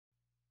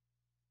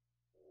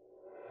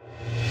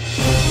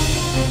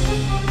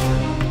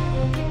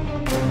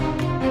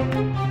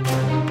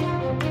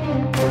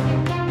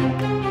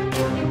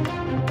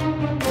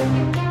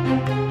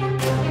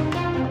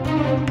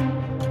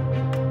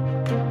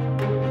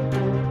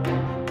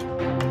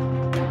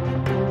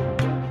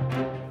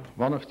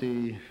of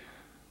the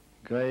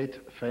great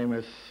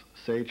famous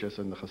sages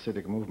in the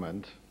Hasidic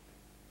movement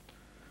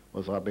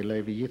was Rabbi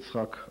Levi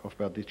Yitzchak of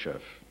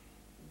Berdichev.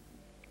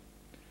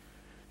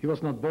 He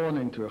was not born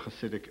into a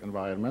Hasidic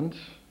environment,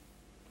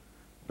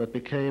 but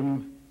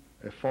became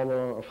a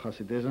follower of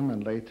Hasidism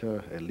and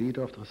later a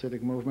leader of the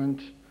Hasidic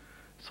movement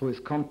through his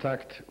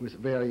contact with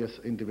various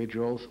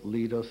individuals,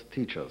 leaders,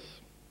 teachers.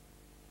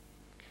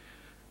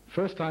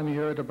 First time he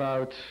heard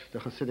about the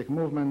Hasidic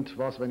movement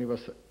was when he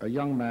was a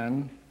young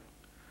man,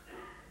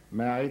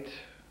 married,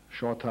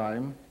 short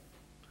time,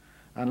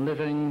 and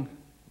living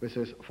with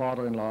his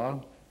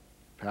father-in-law,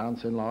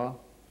 parents-in-law,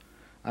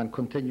 and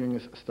continuing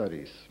his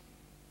studies.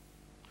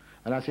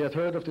 And as he had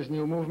heard of this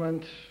new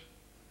movement,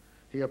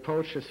 he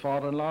approached his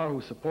father-in-law,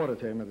 who supported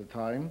him at the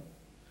time,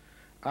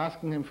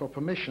 asking him for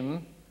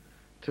permission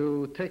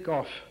to take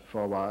off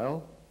for a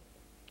while,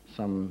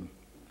 some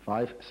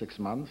 5-6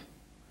 months,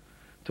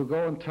 to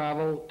go and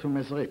travel to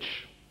Mezrich,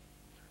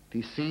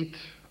 the seat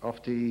of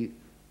the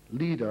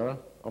leader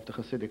of the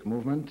Hasidic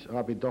movement,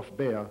 Rabbi Dov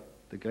Ber,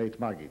 the great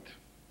Maggid.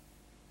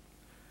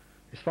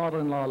 His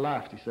father-in-law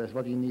laughed. He says,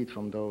 what do you need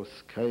from those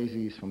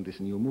crazies, from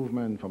this new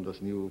movement, from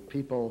those new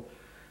people?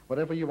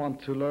 Whatever you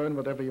want to learn,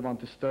 whatever you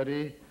want to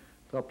study,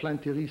 there are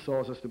plenty of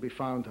resources to be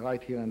found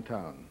right here in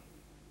town.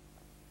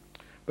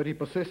 But he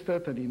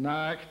persisted and he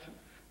nagged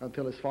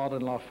until his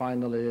father-in-law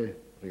finally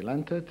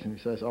relented, and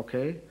he says,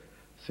 okay,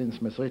 since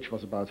Mezrich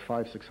was about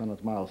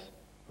 500-600 miles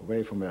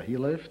away from where he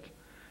lived,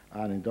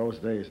 and in those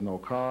days no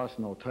cars,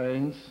 no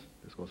trains,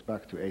 this goes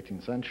back to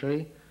 18th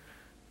century,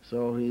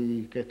 so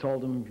he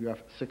told him, you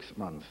have 6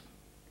 months,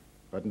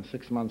 but in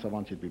 6 months I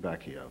want you to be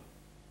back here.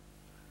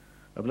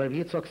 Rabbi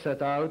Levi Yitzchak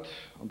set out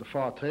on the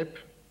far trip,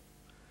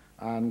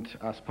 and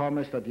as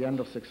promised, at the end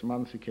of 6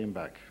 months he came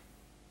back.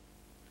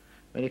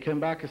 When he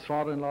came back, his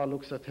father-in-law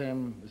looks at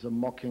him with a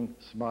mocking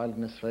smile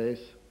on his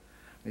face.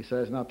 He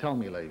says, now tell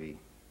me, Levi,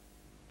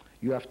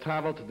 you have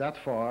traveled that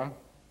far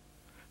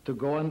to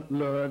go and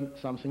learn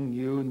something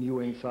new,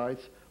 new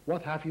insights.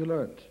 What have you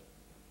learned?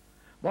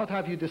 What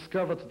have you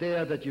discovered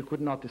there that you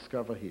could not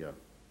discover here?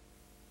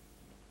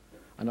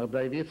 And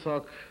Rabbi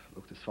Yitzchak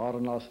looked his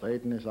father-in-law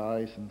straight in his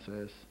eyes and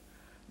says,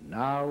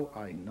 now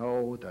I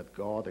know that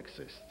God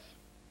exists.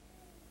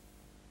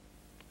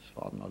 His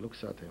father-in-law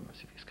looks at him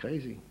as if he's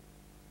crazy.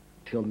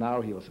 Till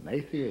now he was an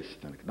atheist,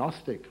 an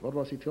agnostic. What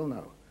was he till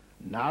now?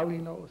 Now he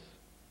knows.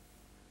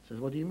 He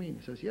says, what do you mean?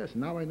 He says, yes,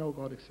 now I know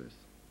God exists.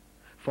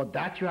 For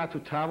that you had to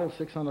travel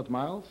 600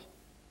 miles?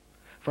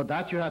 For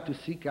that you had to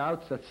seek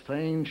out that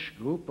strange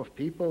group of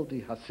people,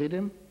 the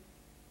Hasidim?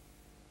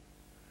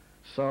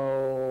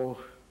 So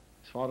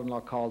his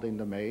father-in-law called in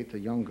the maid, a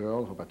young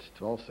girl, about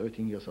 12,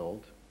 13 years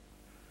old,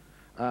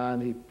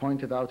 and he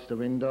pointed out the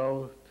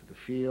window to the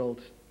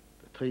field,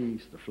 the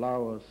trees, the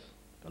flowers,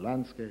 the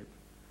landscape,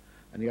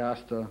 and he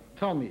asked her,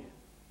 tell me,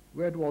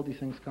 where do all these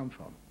things come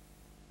from?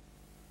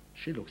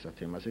 She looks at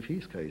him as if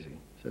he's crazy.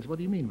 Says, what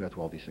do you mean, where do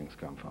all these things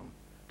come from?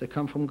 They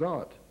come from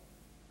God.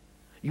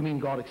 You mean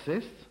God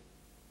exists?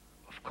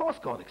 Of course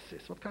God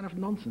exists. What kind of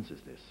nonsense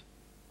is this?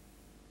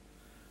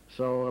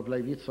 So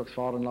Rabbi Yitzchak's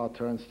father-in-law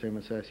turns to him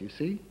and says, you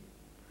see,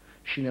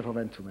 she never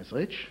went to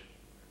Mezrich.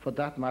 For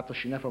that matter,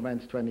 she never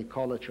went to any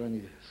college or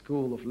any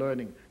school of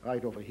learning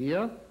right over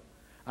here.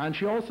 And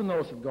she also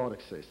knows that God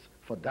exists.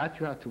 For that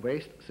you had to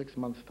waste 6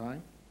 months'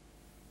 time?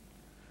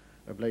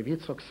 Rabbi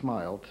Yitzchak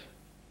smiled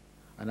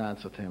and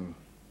answered him,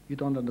 you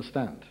don't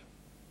understand.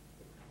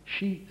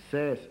 She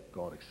says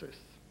God exists.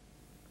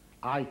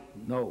 I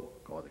know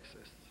God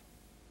exists.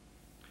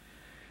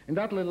 In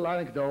that little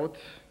anecdote,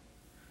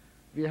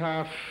 we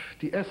have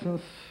the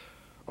essence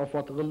of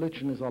what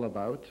religion is all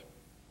about,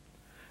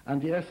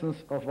 and the essence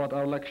of what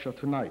our lecture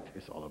tonight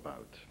is all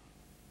about.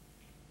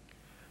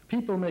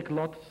 People make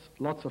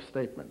lots of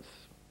statements.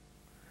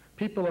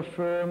 People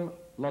affirm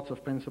lots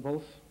of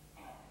principles.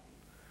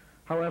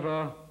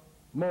 However,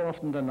 more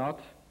often than not,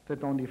 they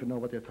don't even know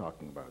what they're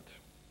talking about.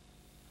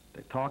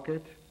 They talk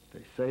it,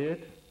 they say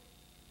it,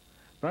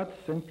 but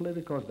simply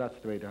because that's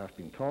the way they have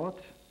been taught,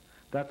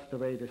 that's the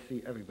way they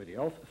see everybody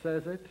else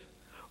says it,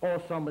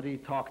 or somebody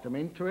talked them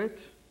into it,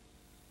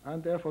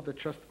 and therefore they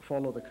just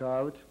follow the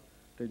crowd,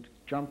 they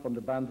jump on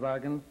the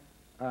bandwagon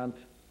and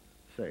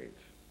say it.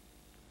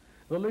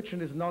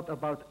 Religion is not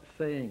about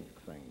saying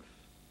things.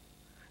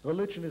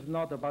 Religion is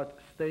not about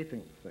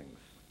stating things.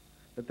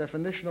 The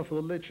definition of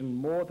religion,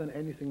 more than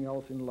anything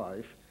else in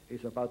life,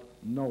 is about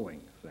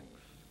knowing things.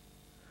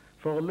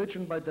 For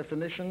religion, by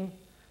definition,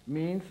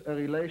 means a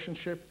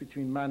relationship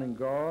between man and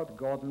God,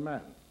 God and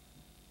man.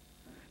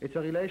 It's a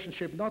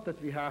relationship not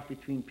that we have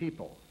between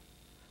people.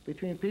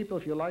 Between people,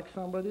 if you like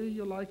somebody,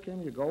 you like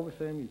him, you go with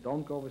him, you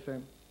don't go with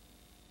him.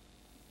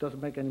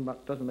 Doesn't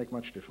make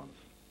much difference.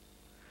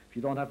 If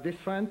you don't have this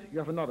friend, you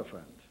have another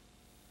friend.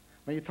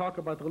 When you talk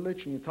about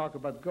religion, you talk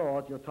about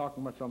God, you're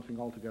talking about something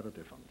altogether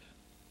different.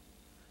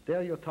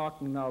 There you're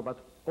talking now about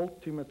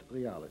ultimate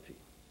reality.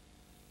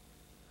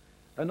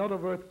 Another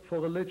word for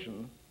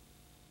religion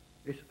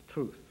is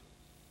truth.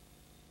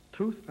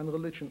 Truth and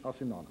religion are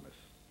synonymous.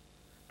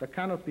 There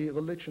cannot be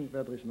religion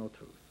where there is no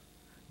truth.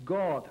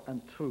 God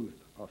and truth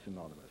are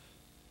synonymous.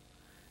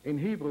 In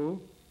Hebrew,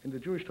 in the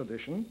Jewish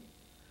tradition,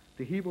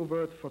 the Hebrew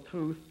word for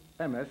truth,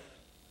 emes,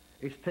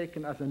 is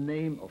taken as a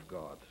name of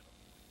God.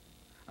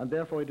 And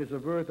therefore it is a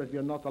word that we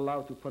are not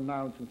allowed to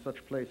pronounce in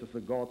such places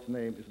where God's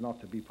name is not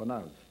to be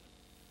pronounced.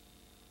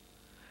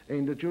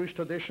 In the Jewish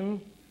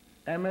tradition,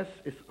 emes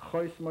is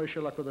Chois Moshe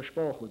LaKadosh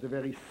Baruch Hu, the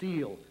very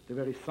seal, the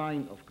very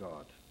sign of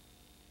God.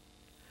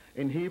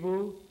 In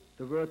Hebrew,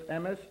 the word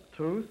emes,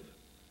 truth,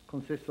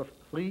 consists of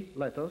 3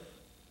 letters,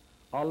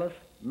 Aleph,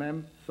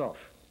 Mem, Sof.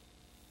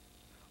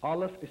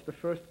 Aleph is the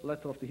first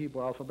letter of the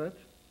Hebrew alphabet,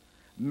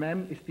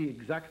 Mem is the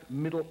exact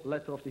middle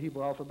letter of the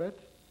Hebrew alphabet,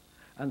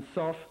 and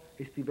Sof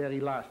is the very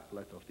last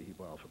letter of the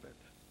Hebrew alphabet,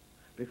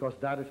 because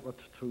that is what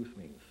truth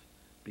means.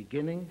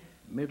 Beginning,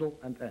 middle,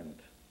 and end.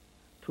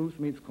 Truth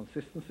means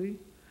consistency.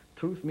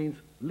 Truth means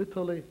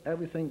literally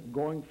everything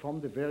going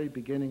from the very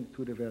beginning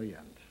to the very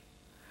end.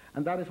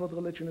 And that is what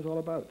religion is all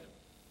about.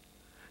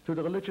 To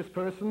the religious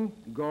person,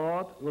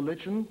 God,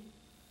 religion,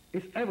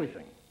 is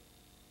everything.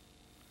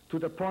 To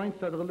the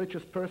point that a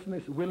religious person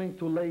is willing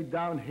to lay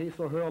down his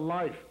or her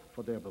life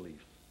for their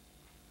beliefs.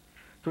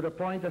 To the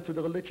point that to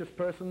the religious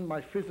person,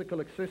 my physical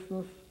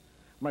existence,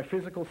 my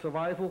physical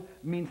survival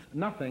means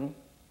nothing,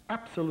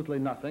 absolutely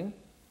nothing,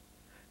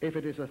 if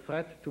it is a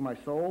threat to my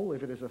soul,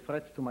 if it is a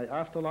threat to my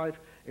afterlife,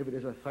 if it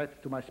is a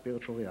threat to my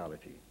spiritual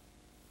reality.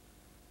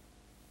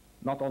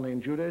 Not only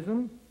in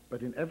Judaism,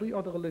 but in every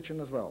other religion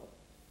as well.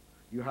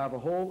 You have a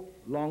whole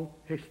long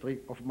history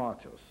of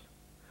martyrs,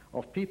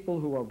 of people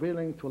who are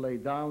willing to lay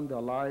down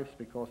their lives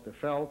because they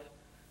felt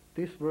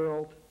this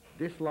world,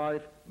 this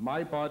life,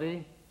 my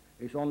body,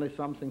 is only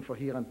something for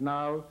here and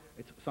now.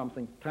 It's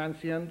something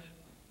transient,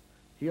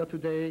 here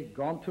today,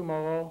 gone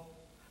tomorrow.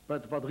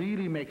 But what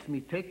really makes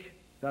me tick,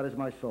 that is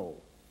my soul.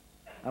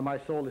 And my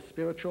soul is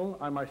spiritual,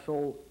 and my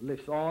soul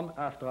lives on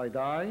after I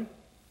die,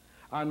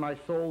 and my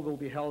soul will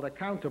be held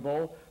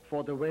accountable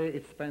for the way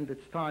it spent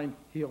its time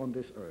here on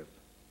this earth.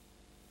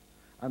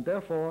 And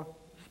therefore,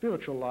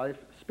 spiritual life,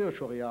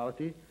 spiritual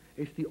reality,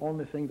 is the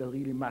only thing that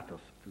really matters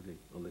to the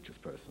religious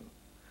person.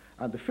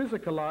 And the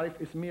physical life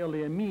is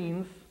merely a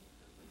means,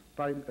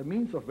 by a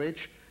means of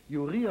which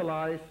you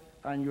realize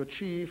and you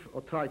achieve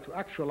or try to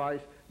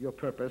actualize your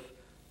purpose,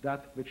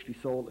 that which the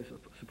soul is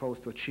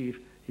supposed to achieve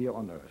here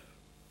on earth.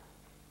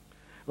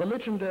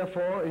 Religion,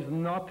 therefore, is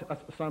not, as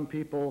some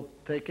people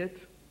take it,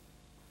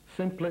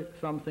 simply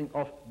something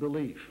of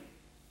belief.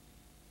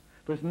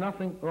 There's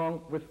nothing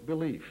wrong with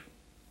belief.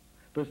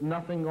 There's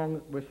nothing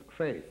wrong with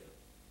faith.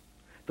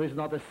 There's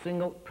not a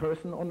single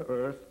person on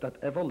earth that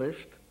ever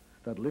lived,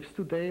 that lives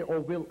today or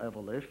will ever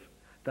live,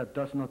 that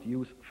does not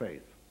use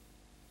faith.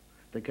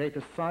 The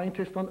greatest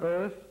scientist on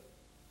earth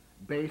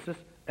bases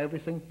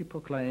everything he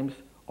proclaims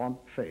on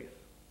faith.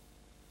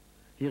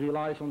 He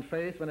relies on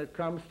faith when it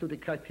comes to the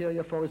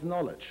criteria for his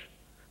knowledge,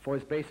 for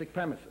his basic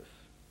premises.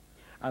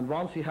 And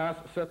once he has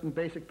certain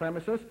basic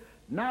premises,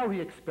 now he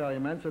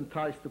experiments and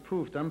tries to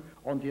prove them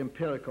on the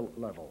empirical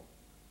level.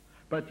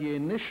 But the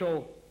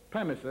initial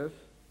premises,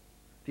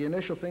 the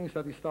initial things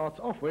that he starts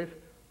off with,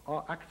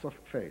 are acts of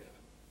faith.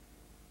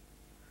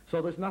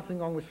 So there's nothing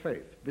wrong with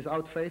faith.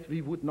 Without faith,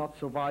 we would not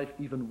survive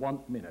even 1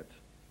 minute.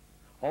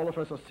 All of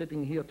us are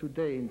sitting here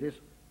today in this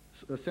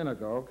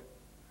synagogue,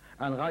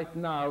 and right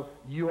now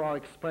you are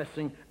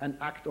expressing an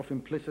act of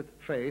implicit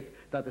faith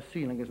that the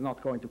ceiling is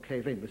not going to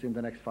cave in within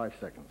the next 5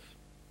 seconds.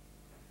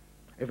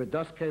 If it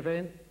does cave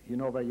in, you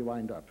know where you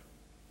wind up.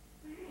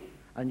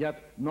 And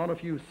yet none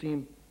of you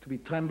seem to be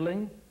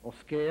trembling or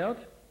scared.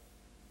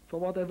 For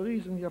whatever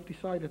reason, you have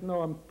decided,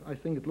 no, I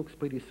think it looks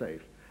pretty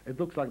safe. It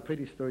looks like a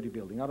pretty sturdy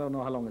building. I don't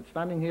know how long it's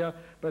standing here,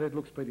 but it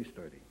looks pretty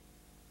sturdy.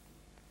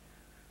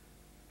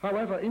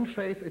 However, in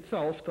faith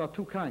itself, there are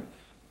 2 kinds.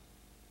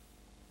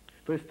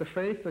 There is the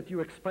faith that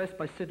you express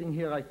by sitting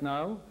here right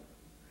now,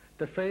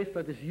 the faith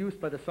that is used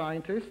by the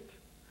scientist,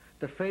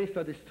 the faith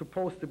that is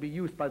supposed to be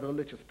used by the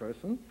religious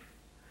person,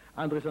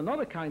 and there is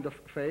another kind of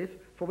faith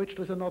for which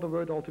there is another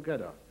word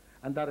altogether,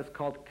 and that is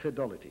called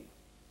credulity.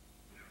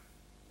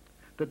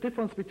 The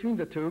difference between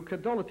the two,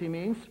 credulity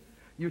means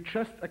you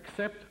just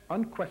accept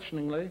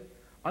unquestioningly,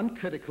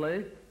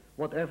 uncritically,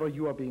 whatever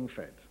you are being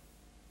fed.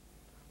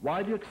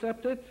 Why do you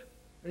accept it?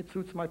 It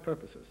suits my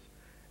purposes.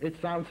 It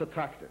sounds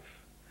attractive.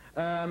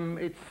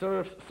 It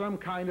serves some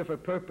kind of a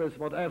purpose,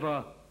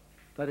 whatever,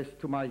 that is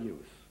to my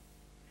use.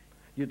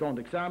 You don't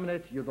examine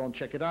it, you don't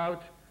check it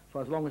out.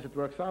 For as long as it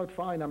works out,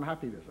 fine, I'm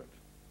happy with it.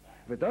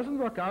 If it doesn't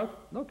work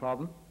out, no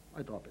problem,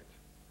 I drop it.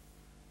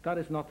 That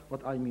is not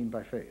what I mean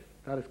by faith.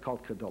 That is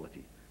called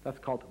credulity. That's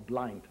called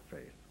blind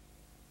faith.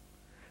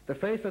 The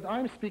faith that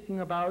I'm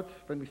speaking about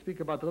when we speak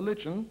about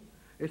religion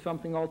is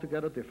something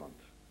altogether different.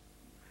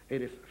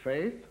 It is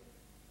faith,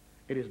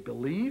 it is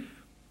belief,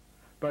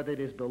 but it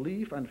is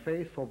belief and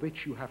faith for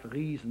which you have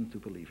reason to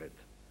believe it.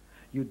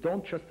 You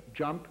don't just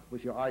jump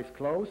with your eyes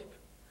closed.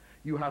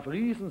 You have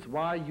reasons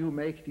why you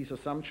make these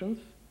assumptions.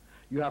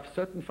 You have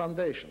certain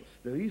foundations.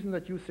 The reason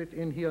that you sit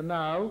in here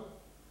now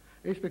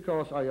is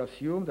because I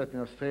assume that in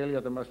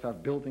Australia they must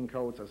have building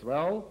codes as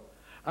well,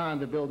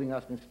 and the building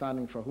has been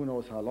standing for who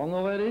knows how long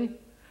already,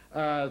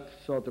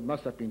 So it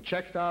must have been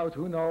checked out,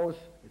 who knows?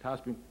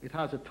 It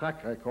has a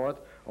track record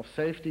of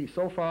safety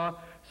so far,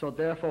 so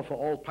therefore for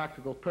all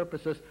practical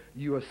purposes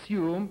you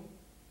assume,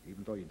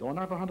 even though you don't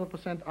have a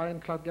 100%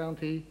 ironclad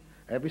guarantee,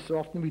 every so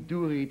often we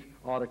do read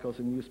articles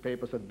in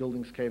newspapers that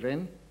buildings cave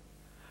in,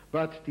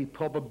 but the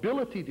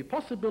probability, the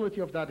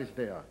possibility of that is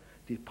there.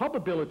 The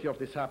probability of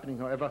this happening,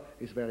 however,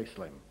 is very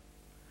slim.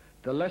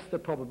 The less the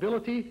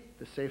probability,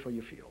 the safer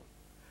you feel.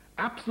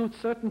 Absolute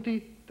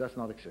certainty does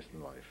not exist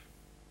in life.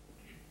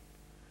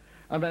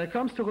 And when it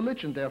comes to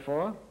religion,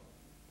 therefore,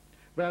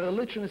 where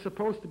religion is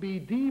supposed to be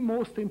the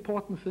most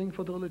important thing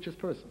for the religious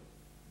person,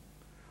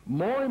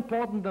 more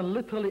important than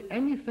literally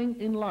anything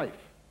in life,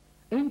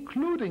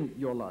 including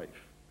your life,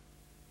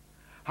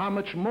 how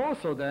much more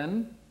so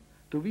then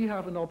do we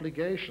have an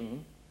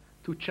obligation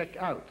to check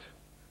out,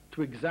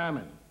 to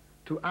examine,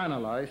 to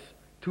analyze,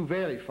 to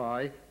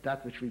verify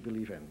that which we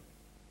believe in,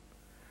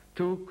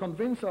 to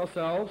convince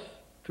ourselves,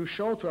 to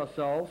show to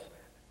ourselves,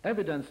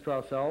 evidence to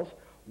ourselves,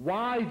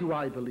 why do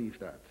I believe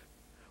that?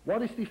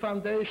 What is the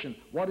foundation?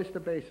 What is the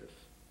basis?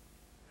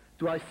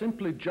 Do I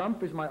simply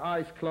jump with my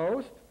eyes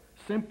closed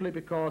simply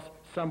because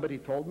somebody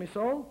told me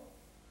so?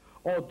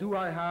 Or do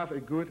I have a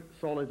good,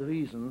 solid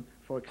reason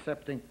for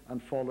accepting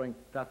and following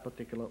that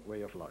particular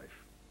way of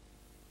life?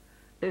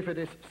 If it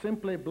is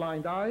simply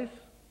blind eyes,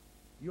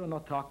 you're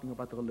not talking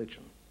about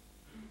religion.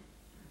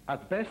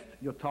 At best,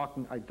 you're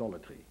talking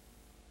idolatry.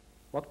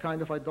 What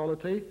kind of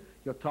idolatry?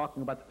 You're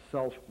talking about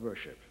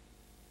self-worship.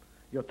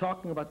 You're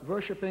talking about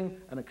worshipping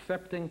and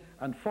accepting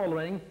and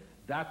following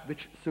that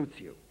which suits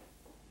you,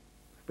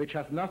 which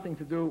has nothing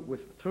to do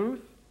with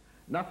truth,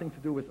 nothing to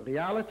do with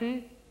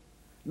reality,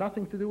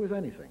 nothing to do with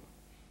anything.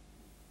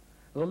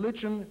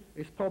 Religion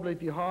is probably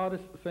the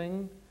hardest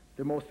thing,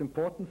 the most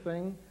important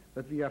thing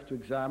that we have to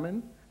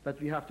examine,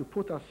 that we have to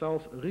put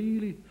ourselves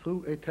really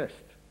through a test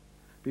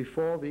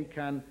before we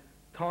can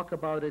talk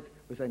about it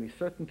with any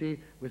certainty,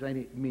 with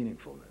any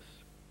meaningfulness.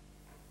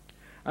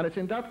 And it's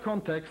in that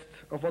context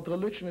of what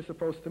religion is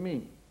supposed to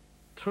mean,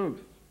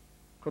 truth,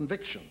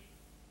 conviction,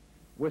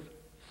 with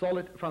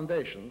solid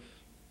foundations,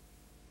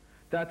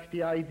 that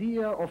the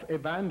idea of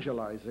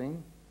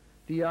evangelizing,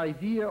 the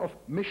idea of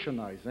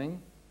missionizing,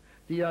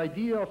 the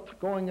idea of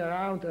going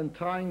around and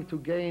trying to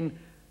gain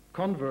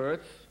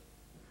converts,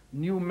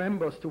 new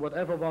members to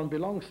whatever one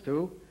belongs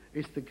to,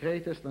 is the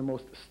greatest and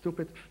most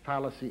stupid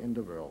fallacy in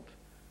the world.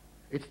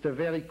 It's the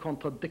very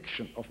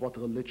contradiction of what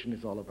religion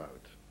is all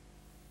about.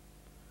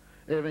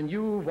 When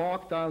you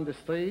walk down the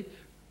street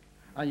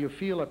and you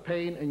feel a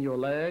pain in your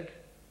leg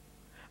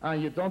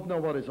and you don't know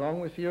what is wrong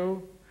with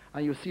you,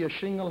 and you see a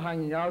shingle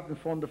hanging out in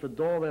front of a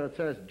door where it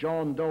says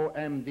John Doe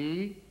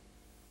MD,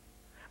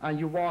 and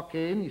you walk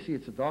in, you see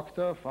it's a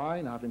doctor,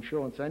 fine, I have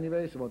insurance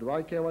anyway, so what do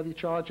I care what he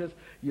charges?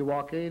 You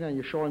walk in and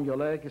you show him your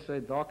leg, you say,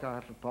 Doc, I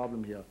have a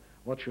problem here,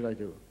 what should I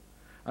do?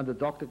 And the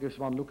doctor gives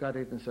one look at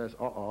it and says,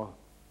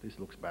 this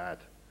looks bad.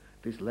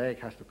 This leg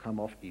has to come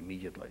off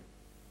immediately.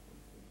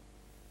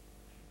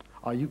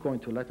 Are you going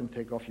to let him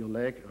take off your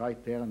leg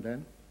right there and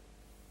then?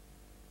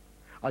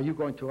 Are you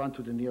going to run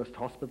to the nearest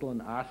hospital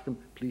and ask them,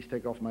 please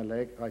take off my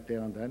leg right there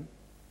and then?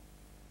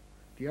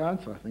 The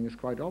answer, I think, is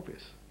quite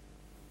obvious.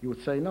 You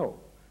would say no.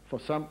 For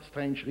some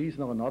strange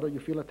reason or another, you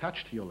feel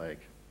attached to your leg.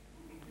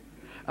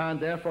 And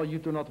therefore, you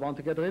do not want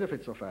to get rid of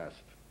it so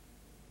fast.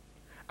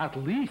 At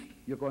least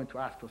you're going to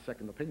ask for a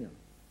second opinion.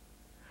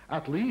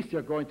 At least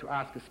you're going to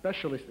ask a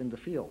specialist in the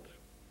field.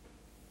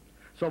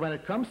 So when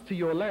it comes to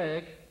your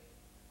leg,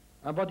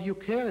 and what do you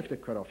care if they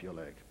cut off your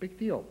leg? Big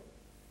deal.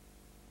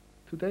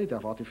 Today they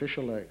have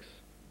artificial legs.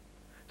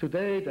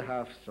 Today they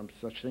have some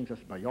such things as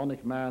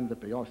bionic man, the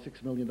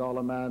 $6 million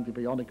man, the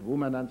bionic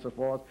woman, and so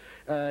forth.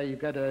 You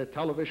get a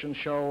television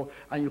show,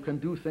 and you can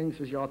do things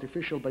with your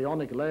artificial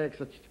bionic legs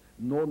that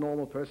no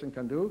normal person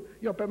can do.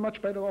 You're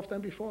much better off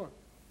than before.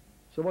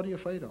 So what are you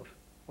afraid of?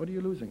 What are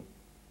you losing?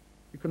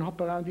 You can hop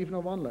around even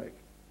on one leg.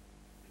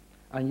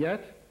 And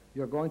yet,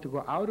 you're going to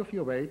go out of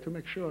your way to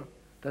make sure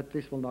that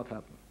this will not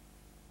happen.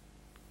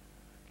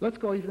 Let's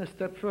go even a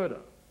step further.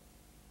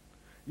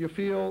 You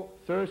feel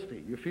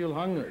thirsty, you feel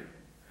hungry,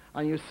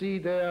 and you see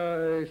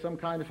there some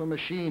kind of a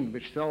machine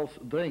which sells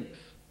drinks.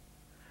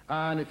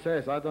 And it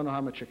says, I don't know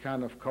how much a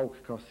can of Coke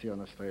costs here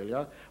in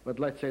Australia, but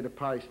let's say the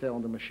price there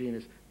on the machine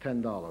is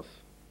 $10.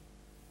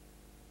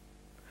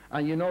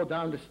 And you know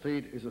down the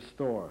street is a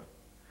store,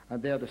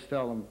 and there they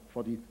sell them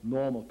for the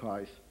normal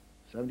price,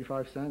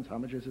 75 cents, how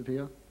much is it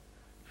here?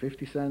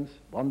 50 cents,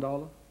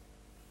 $1.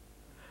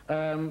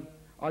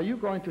 Are you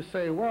going to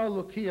say, well,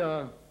 look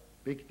here,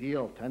 big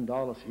deal,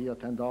 $10 here,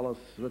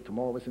 $10,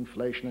 tomorrow is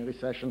inflation and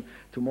recession,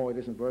 tomorrow it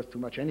isn't worth too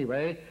much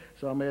anyway,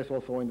 so I may as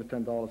well throw in the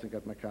 $10 and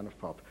get my can of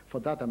pop. For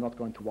that, I'm not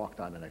going to walk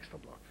down an extra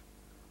block.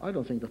 I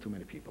don't think there are too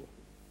many people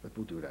that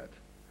will do that.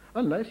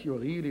 Unless you're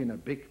really in a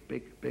big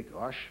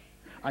rush,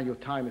 and your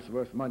time is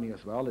worth money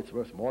as well, it's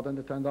worth more than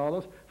the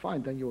 $10,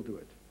 fine, then you'll do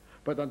it.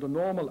 But under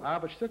normal,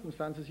 average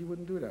circumstances, you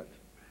wouldn't do that.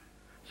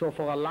 So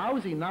for a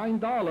lousy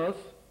 $9,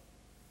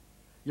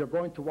 you're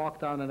going to walk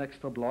down an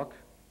extra block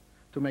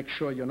to make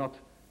sure you're not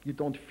You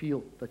don't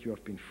feel that you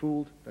have been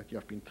fooled, that you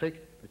have been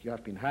tricked, that you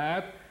have been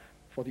had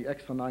for the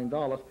extra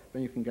 $9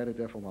 when you can get it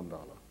there for $1.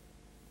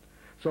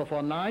 So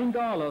for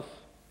 $9,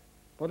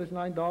 what is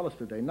 $9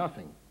 today?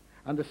 Nothing.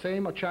 And the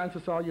same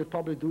chances are you'd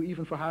probably do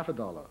even for half a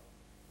dollar.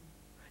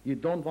 You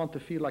don't want to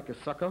feel like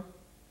a sucker.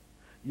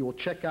 You will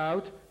check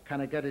out,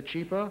 can I get it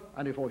cheaper?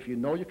 And if you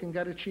know you can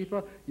get it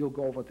cheaper, you'll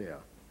go over there.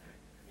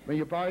 When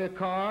you buy a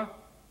car,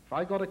 if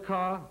I got a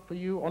car for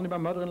you, only my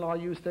mother-in-law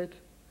used it,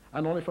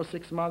 and only for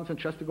 6 months, and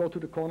just to go to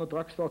the corner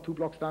drugstore 2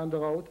 blocks down the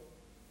road,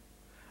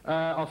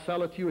 I'll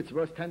sell it to you. It's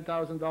worth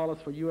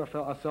 $10,000 for you.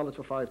 I'll sell it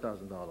for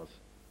 $5,000.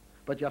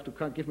 But you have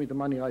to give me the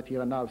money right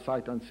here and now,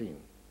 sight unseen.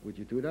 Would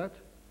you do that?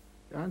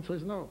 The answer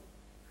is no.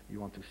 You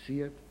want to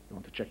see it, you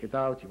want to check it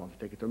out, you want to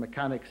take it to a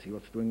mechanic, see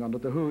what's doing under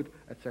the hood,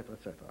 etc.,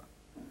 etc.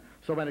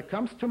 So when it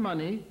comes to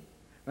money,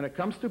 when it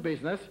comes to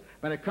business,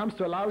 when it comes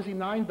to a lousy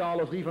 $9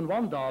 or even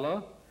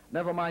 $1,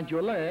 never mind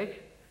your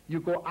leg, you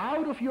go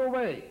out of your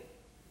way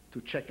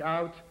to check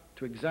out,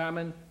 to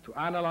examine, to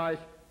analyze,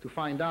 to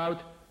find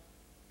out,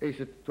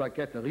 do I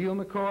get the real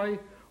McCoy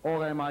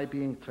or am I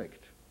being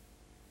tricked?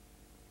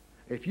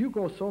 If you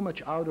go so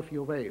much out of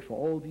your way for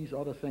all these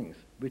other things,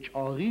 which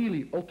are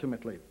really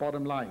ultimately,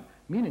 bottom line,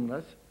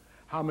 meaningless,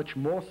 how much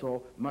more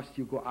so must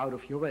you go out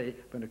of your way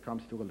when it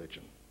comes to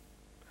religion?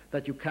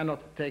 That you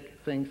cannot take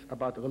things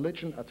about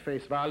religion at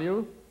face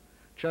value,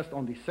 just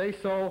on the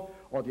say-so,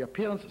 or the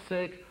appearance's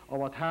sake, or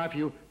what have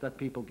you, that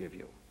people give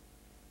you.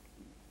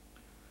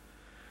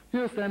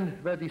 Here's then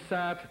where the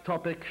sad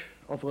topic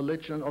of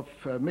religion, of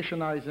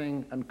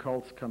missionizing and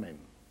cults come in.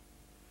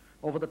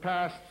 Over the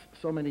past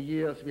so many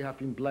years, we have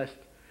been blessed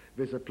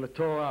with a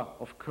plethora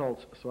of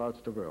cults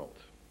throughout the world.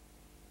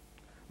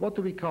 What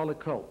do we call a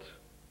cult?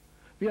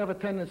 We have a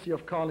tendency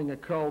of calling a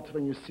cult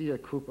when you see a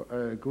group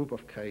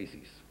of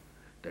crazies.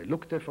 They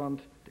look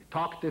different, they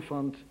talk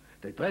different,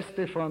 they dress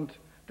different,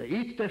 they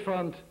eat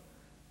different.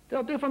 They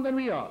are different than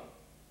we are.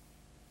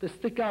 They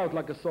stick out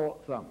like a sore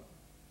thumb.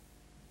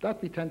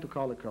 That we tend to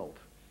call a cult.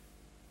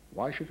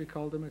 Why should we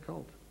call them a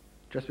cult?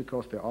 Just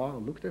because they are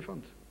or look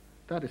different?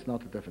 That is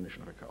not the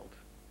definition of a cult.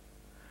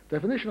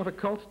 Definition of a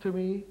cult to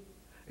me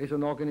is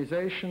an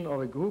organization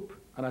or a group,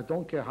 and I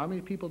don't care how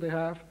many people they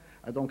have,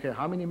 I don't care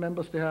how many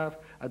members they have,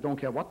 I don't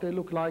care what they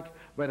look like,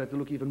 whether they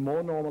look even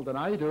more normal than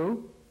I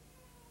do.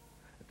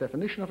 The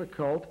definition of a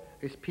cult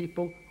is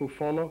people who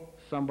follow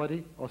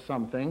somebody or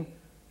something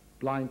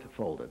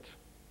blindfolded,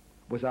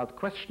 without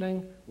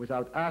questioning,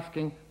 without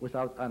asking,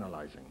 without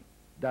analyzing.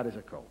 That is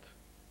a cult.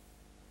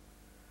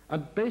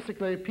 And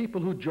basically,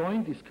 people who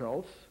join these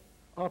cults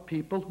are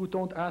people who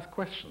don't ask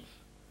questions,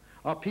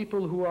 are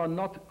people who are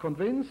not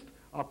convinced,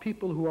 are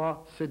people who are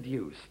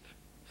seduced.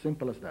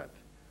 Simple as that.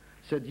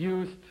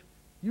 Seduced,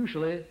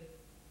 usually,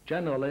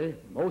 generally,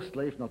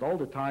 mostly, if not all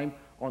the time,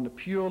 on a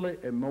purely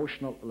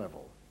emotional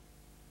level.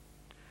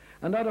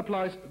 And that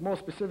applies more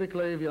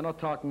specifically, we are not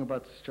talking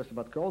just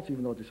about cults,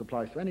 even though this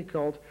applies to any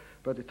cult,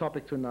 but the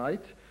topic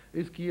tonight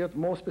is geared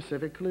more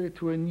specifically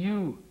to a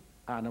new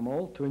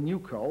animal, to a new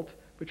cult,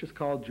 which is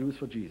called Jews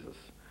for Jesus,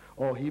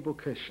 or Hebrew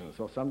Christians,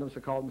 or sometimes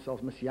they call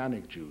themselves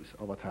Messianic Jews,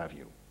 or what have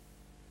you.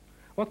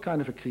 What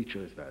kind of a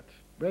creature is that?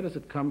 Where does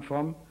it come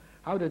from?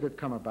 How did it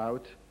come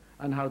about?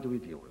 And how do we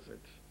deal with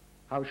it?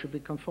 How should we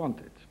confront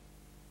it?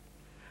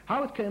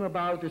 How it came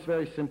about is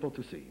very simple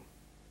to see.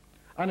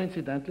 And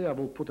incidentally, I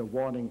will put a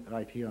warning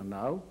right here and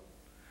now,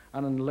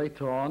 and then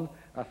later on,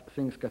 as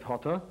things get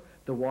hotter,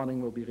 the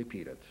warning will be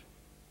repeated.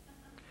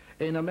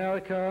 In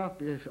America,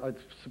 I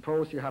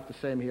suppose you have the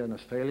same here in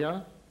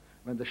Australia.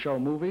 When they show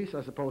movies,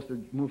 I suppose the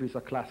movies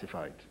are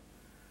classified.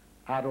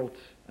 Adult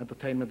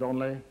entertainment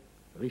only,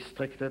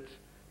 restricted,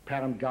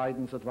 parent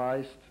guidance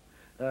advised,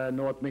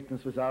 no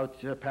admittance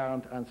without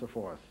parent, and so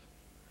forth.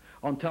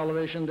 On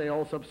television, they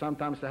also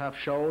sometimes have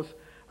shows,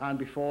 and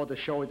before the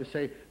show they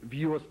say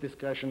viewers'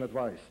 discretion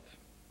advised,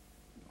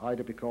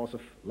 either because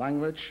of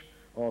language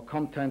or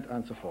content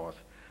and so forth.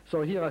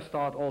 So here I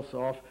start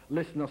also off,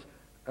 listeners'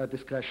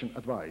 discretion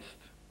advised.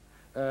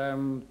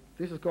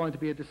 This is going to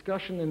be a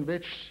discussion in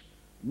which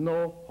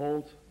no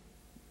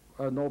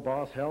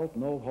bars held,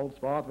 no holds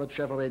barred,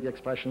 whichever way the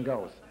expression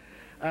goes,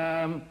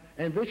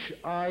 in which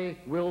I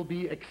will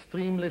be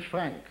extremely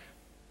frank,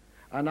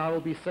 and I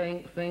will be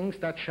saying things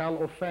that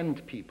shall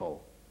offend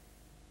people.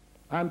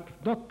 And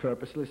not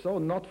purposely so,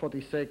 not for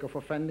the sake of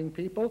offending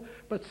people,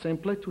 but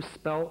simply to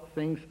spell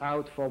things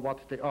out for what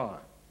they are.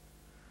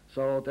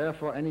 So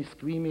therefore, any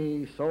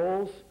squeamy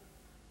souls,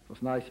 it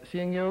was nice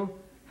seeing you,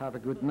 have a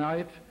good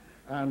night,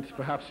 and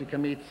perhaps we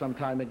can meet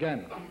sometime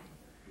again.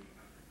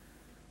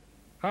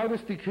 How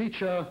does the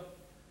creature,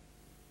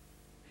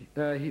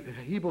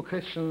 Hebrew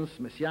Christians,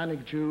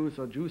 Messianic Jews,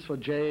 or Jews for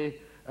J,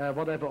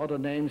 whatever other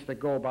names they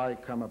go by,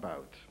 come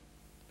about?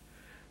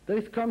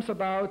 This comes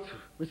about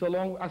with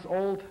as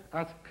old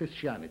as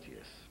Christianity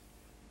is.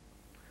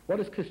 What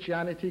is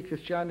Christianity?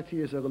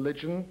 Christianity is a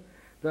religion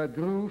that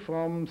grew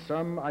from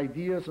some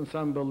ideas and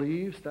some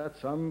beliefs that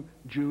some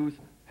Jews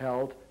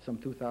held some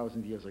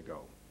 2,000 years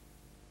ago,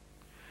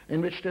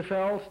 in which they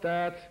felt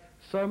that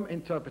some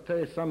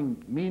interpretations,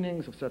 some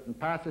meanings of certain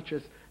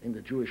passages in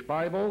the Jewish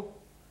Bible,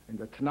 in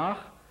the Tanakh,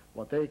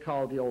 what they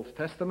call the Old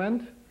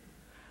Testament,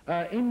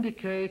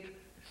 indicate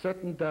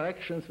certain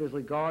directions with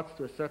regards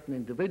to a certain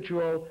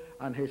individual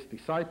and his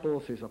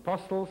disciples, his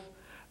apostles,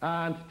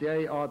 and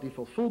they are the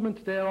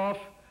fulfillment thereof,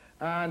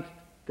 and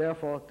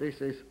therefore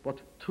this is what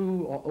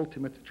true or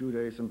ultimate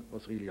Judaism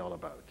was really all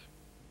about.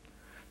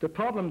 The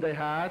problem they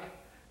had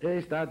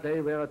is that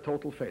they were a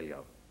total failure,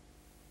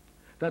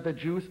 that the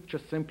Jews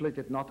just simply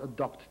did not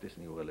adopt this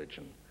new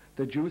religion.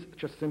 The Jews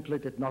just simply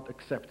did not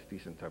accept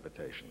these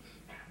interpretations.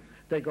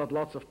 They got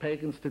lots of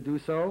pagans to do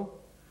so.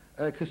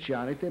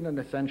 Christianity then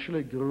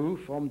essentially grew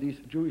from these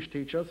Jewish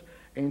teachers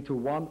into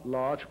one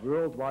large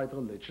worldwide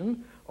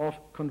religion of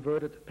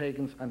converted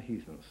pagans and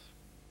heathens.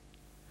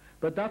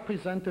 But that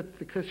presented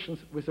the Christians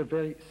with a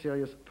very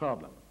serious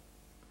problem,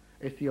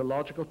 a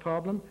theological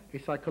problem, a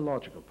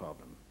psychological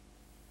problem.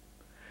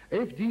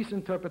 If these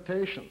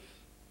interpretations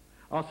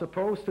are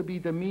supposed to be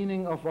the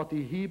meaning of what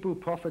the Hebrew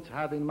prophets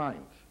had in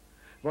mind,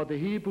 what the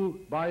Hebrew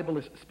Bible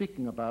is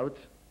speaking about,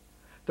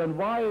 then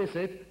why is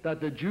it that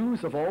the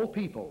Jews of all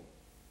people,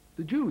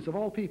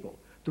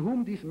 to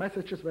whom these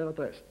messages were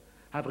addressed,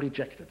 have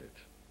rejected it,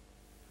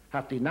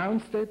 have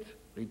denounced it,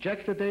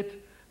 rejected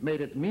it,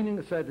 made it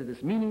meaningless, said it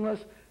is meaningless,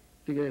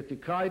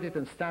 decried it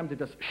and stamped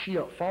it as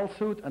sheer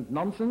falsehood and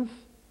nonsense,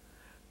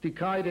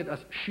 decried it as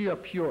sheer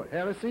pure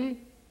heresy?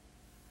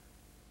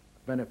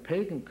 When a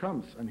pagan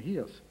comes and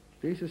hears,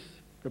 this is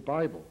the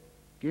Bible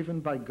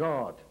given by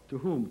God, to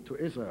whom? To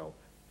Israel.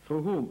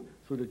 Through whom?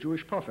 Through the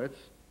Jewish prophets.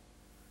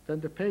 Then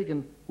the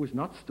pagan, who is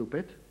not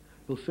stupid,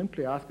 will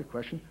simply ask the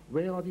question,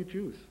 where are the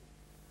Jews?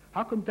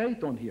 How come they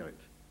don't hear it?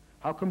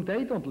 How come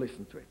they don't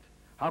listen to it?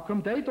 How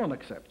come they don't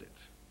accept it?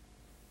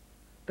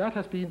 That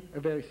has been a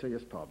very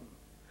serious problem.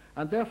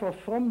 And therefore,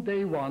 from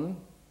day one,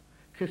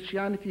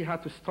 Christianity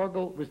had to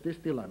struggle with this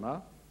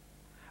dilemma,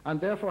 and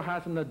therefore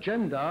has an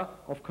agenda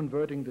of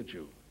converting the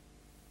Jew.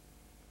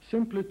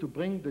 Simply to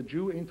bring the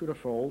Jew into the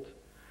fold,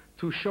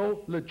 to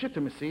show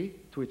legitimacy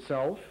to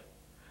itself,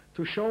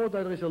 to show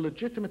that there is a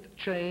legitimate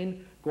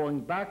chain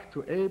going back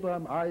to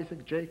Abraham,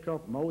 Isaac,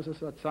 Jacob,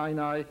 Moses at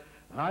Sinai,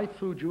 right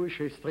through Jewish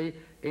history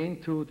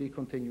into the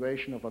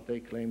continuation of what they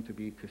claim to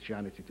be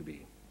Christianity to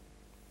be.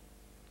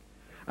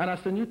 And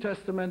as the New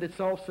Testament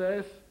itself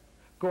says,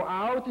 go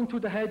out into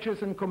the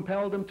hedges and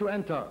compel them to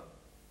enter,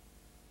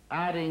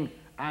 adding,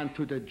 and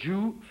to the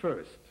Jew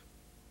first.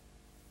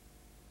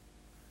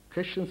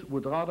 Christians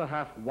would rather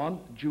have one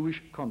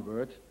Jewish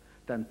convert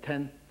than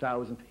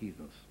 10,000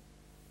 heathens.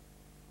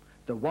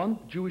 The one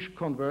Jewish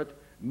convert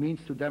means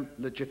to them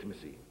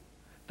legitimacy.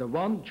 The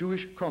one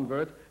Jewish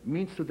convert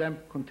means to them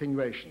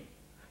continuation.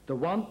 The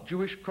one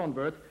Jewish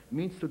convert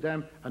means to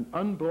them an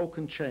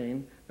unbroken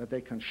chain that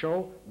they can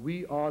show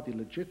we are the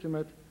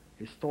legitimate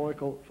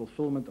historical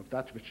fulfillment of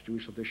that which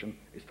Jewish tradition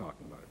is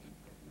talking about.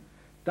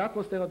 That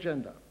was their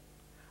agenda.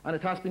 And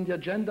it has been the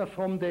agenda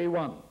from day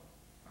one,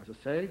 as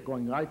I say,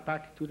 going right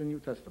back to the New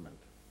Testament.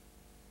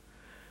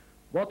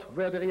 What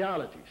were the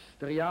realities?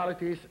 The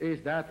realities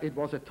is that it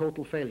was a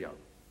total failure.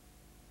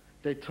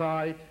 They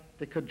tried,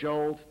 they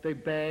cajoled, they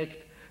begged,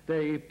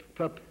 they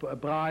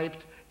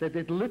bribed, they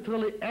did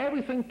literally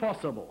everything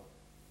possible,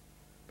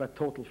 but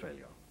total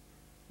failure.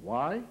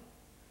 Why?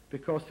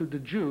 Because to the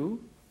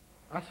Jew,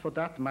 as for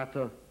that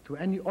matter to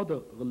any other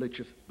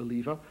religious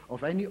believer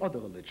of any other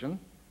religion,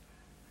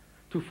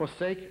 to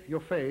forsake your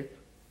faith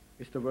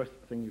is the worst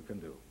thing you can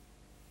do,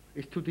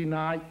 is to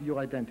deny your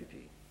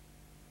identity.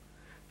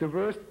 The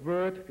worst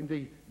word in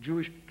the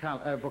Jewish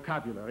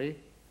vocabulary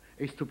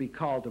is to be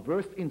called, the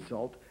worst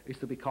insult is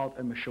to be called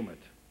a meshumet.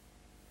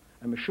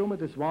 A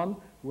meshumet is one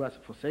who has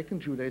forsaken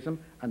Judaism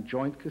and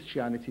joined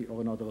Christianity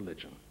or another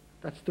religion.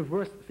 That's the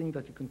worst thing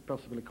that you can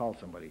possibly call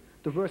somebody.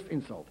 The worst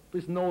insult.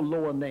 There's no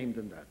lower name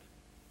than that.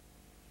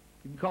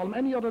 You can call him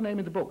any other name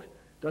in the book.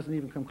 Doesn't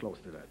even come close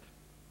to that.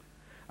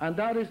 And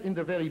that is in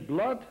the very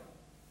blood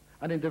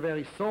and in the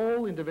very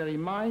soul, in the very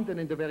mind and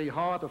in the very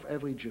heart of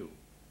every Jew.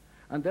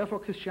 And therefore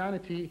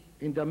Christianity,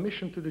 in their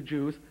mission to the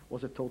Jews,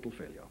 was a total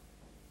failure.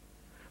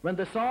 When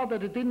they saw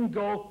that it didn't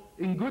go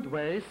in good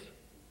ways,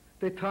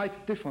 they tried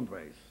different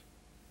ways.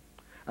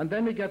 And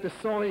then we get the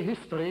sorry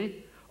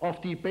history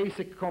of the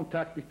basic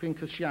contact between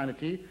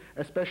Christianity,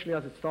 especially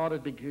as it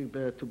started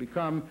to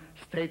become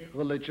state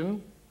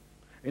religion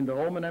in the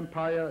Roman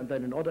Empire and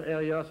then in other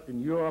areas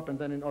in Europe and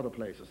then in other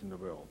places in the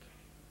world.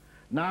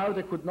 Now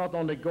they could not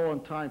only go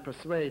and try and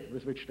persuade,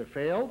 with which they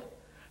failed,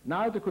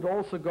 now they could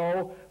also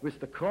go with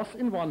the cross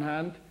in one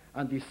hand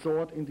and the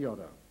sword in the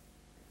other.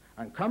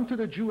 And come to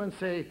the Jew and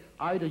say,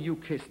 either you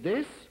kiss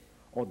this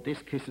or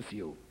this kisses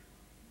you.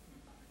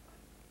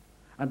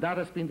 And that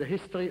has been the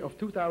history of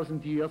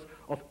 2,000 years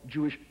of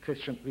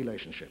Jewish-Christian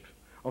relationship,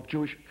 of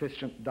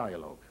Jewish-Christian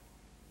dialogue.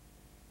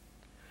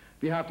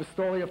 We have the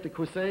story of the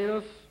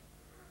Crusaders,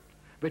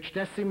 which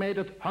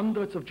decimated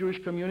hundreds of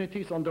Jewish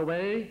communities on the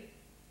way.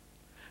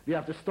 We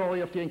have the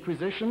story of the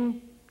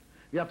Inquisition.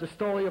 We have the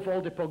story of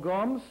all the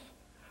pogroms,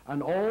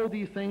 and all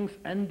these things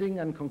ending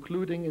and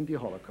concluding in the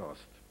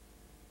Holocaust.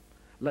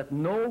 Let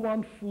no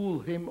one fool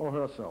him or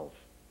herself.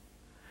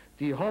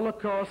 The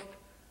Holocaust,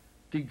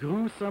 the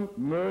gruesome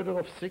murder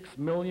of 6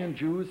 million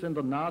Jews in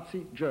the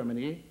Nazi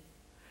Germany,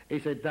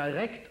 is a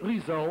direct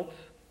result,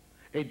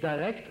 a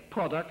direct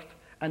product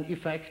and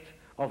effect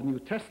of New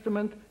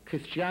Testament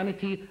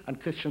Christianity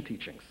and Christian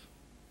teachings.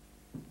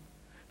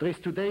 There is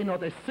today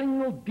not a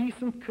single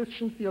decent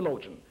Christian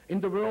theologian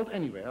in the world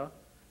anywhere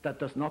that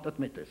does not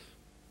admit this.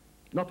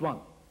 Not one.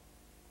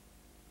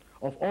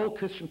 Of all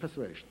Christian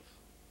persuasions.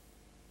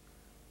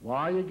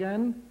 Why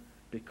again?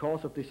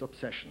 Because of this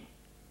obsession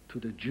to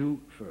the Jew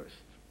first.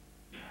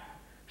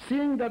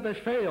 Seeing that they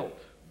failed,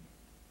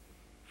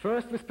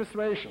 first with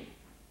persuasion,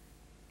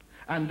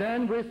 and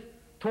then with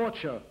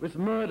torture, with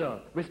murder,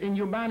 with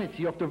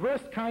inhumanity of the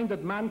worst kind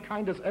that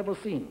mankind has ever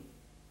seen,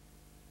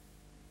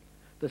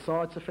 they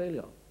saw it's a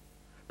failure.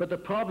 But the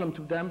problem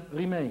to them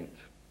remained.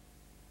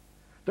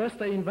 Thus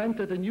they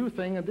invented a new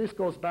thing, and this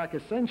goes back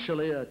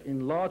essentially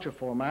in larger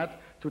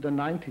format to the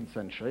 19th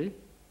century,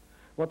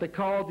 what they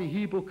call the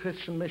Hebrew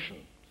Christian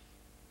missions,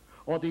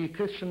 or the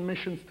Christian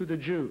missions to the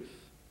Jews,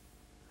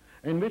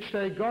 in which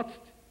they got,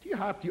 you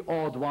have the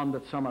odd one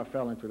that somehow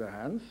fell into their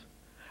hands,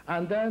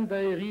 and then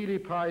they really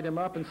pry them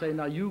up and say,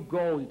 now you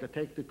go to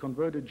take the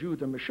converted Jew,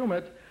 the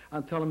Meshumet,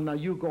 and tell them, now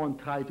you go and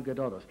try to get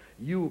others.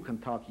 You can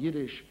talk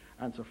Yiddish,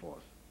 and so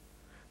forth.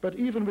 But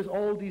even with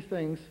all these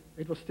things,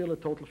 it was still a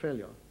total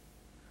failure.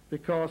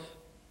 Because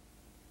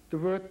the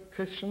word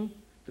Christian,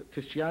 the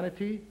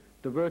Christianity,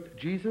 the word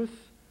Jesus,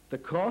 the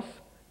cross,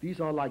 these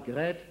are like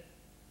red,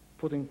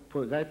 put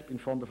red in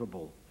front of a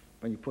bull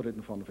when you put it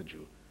in front of a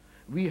Jew.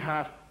 We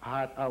have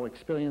had our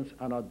experience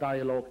and our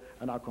dialogue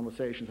and our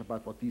conversations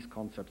about what these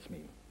concepts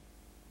mean.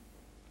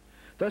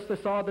 Thus they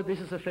saw that this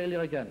is a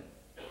failure again.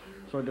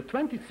 So in the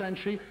 20th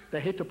century, they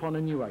hit upon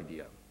a new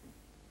idea.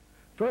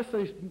 First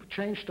they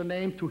changed the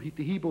name to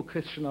the Hebrew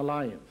Christian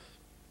Alliance.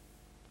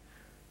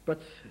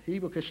 But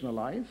Hebrew Christian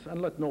Alliance,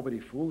 and let nobody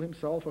fool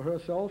himself or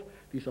herself,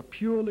 these are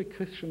purely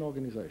Christian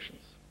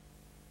organizations.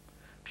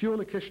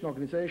 Purely Christian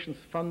organizations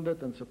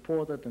funded and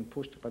supported and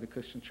pushed by the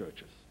Christian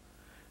churches.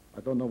 I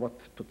don't know what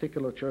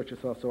particular churches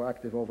are so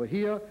active over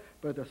here,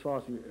 but as far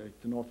as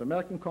the North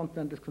American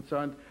continent is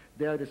concerned,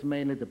 there it is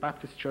mainly the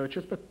Baptist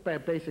churches, but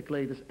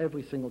basically it is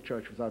every single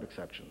church without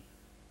exception.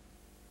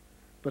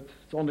 But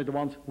it's only the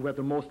ones who were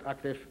the most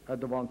active and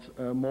the ones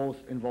most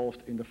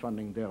involved in the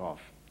funding thereof.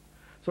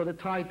 So they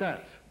tried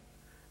that.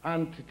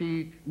 And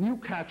the new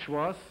catch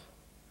was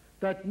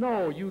that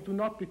no, you do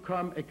not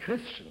become a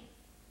Christian.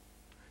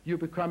 You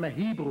become a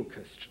Hebrew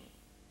Christian.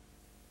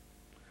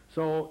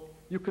 So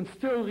you can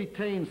still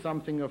retain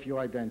something of your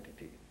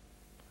identity.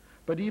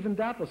 But even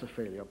that was a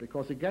failure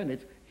because, again,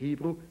 it's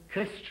Hebrew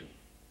Christian.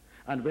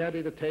 And where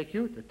did it take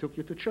you? They took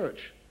you to church.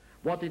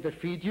 What did they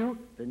feed you?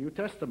 The New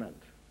Testament,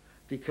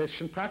 the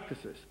Christian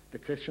practices, the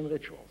Christian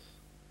rituals.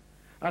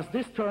 As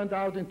this turned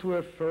out into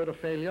a further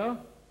failure,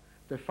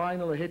 they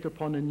finally hit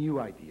upon a new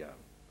idea,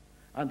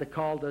 and they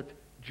called it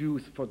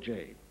Jews for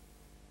J.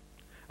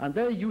 And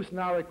they use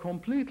now a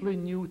completely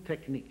new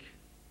technique.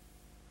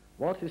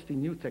 What is the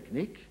new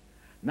technique?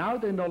 Now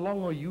they no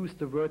longer use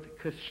the word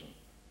Christian.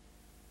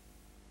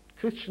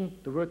 Christian,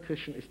 the word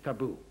Christian is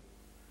taboo.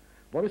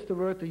 What is the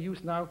word they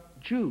use now?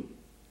 Jew,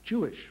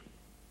 Jewish.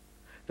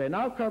 They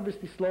now come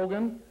with the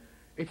slogan,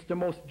 it's the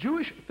most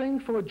Jewish thing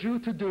for a Jew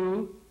to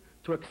do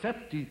to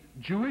accept the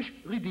Jewish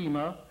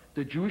Redeemer,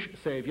 the Jewish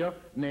Savior,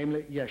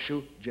 namely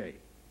Yeshu J.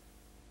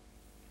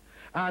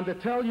 And they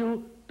tell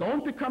you,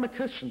 don't become a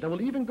Christian. They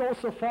will even go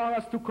so far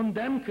as to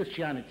condemn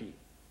Christianity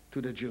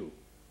to the Jew.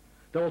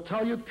 They will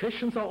tell you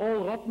Christians are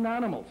all rotten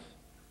animals.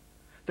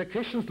 The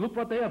Christians, look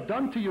what they have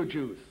done to you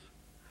Jews.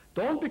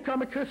 Don't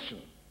become a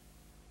Christian.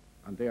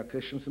 And they are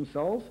Christians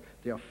themselves.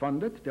 They are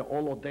funded. They're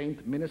all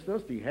ordained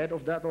ministers. The head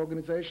of that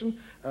organization,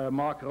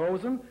 Mark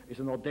Rosen, is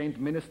an ordained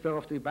minister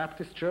of the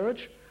Baptist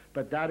Church.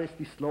 But that is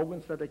the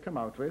slogans that they come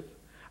out with.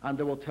 And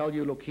they will tell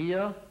you, look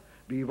here,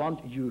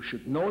 you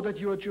should know that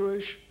you are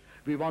Jewish.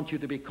 We want you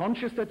to be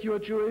conscious that you are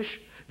Jewish.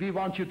 We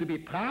want you to be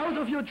proud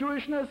of your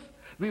Jewishness.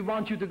 We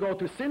want you to go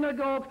to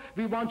synagogue.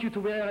 We want you to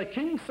wear a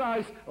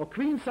king-size or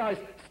queen-size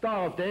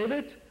Star of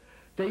David.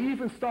 They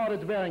even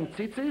started wearing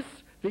tzitzis.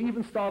 They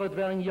even started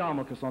wearing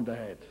yarmulkes on their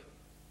head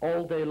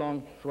all day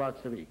long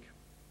throughout the week.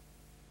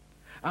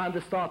 And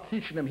they start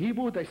teaching them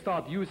Hebrew. They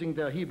start using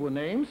their Hebrew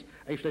names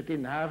if they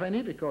didn't have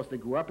any because they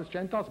grew up as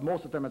Gentiles.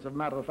 Most of them, as a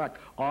matter of fact,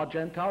 are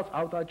Gentiles,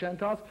 outright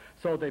Gentiles,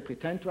 so they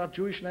pretend to have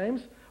Jewish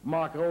names.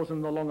 Mark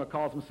Rosen no longer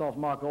calls himself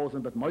Mark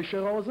Rosen, but Moshe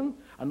Rosen,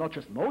 and not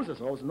just Moses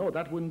Rosen. No,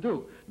 that wouldn't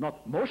do.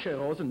 Not Moshe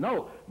Rosen,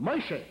 no,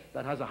 Moshe.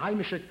 That has a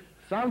Heimische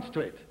sound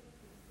to it.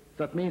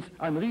 That means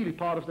I'm really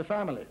part of the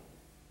family.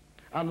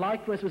 And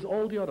likewise with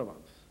all the other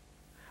ones.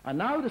 And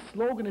now the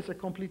slogan is a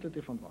completely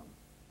different one.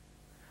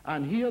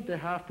 And here they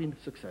have been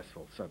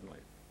successful, suddenly.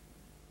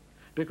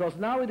 Because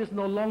now it is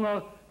no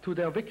longer to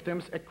their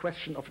victims a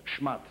question of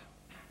shmat.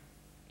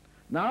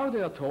 Now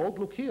they are told,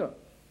 look here,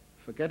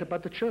 forget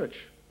about the church.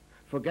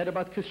 Forget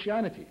about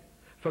Christianity.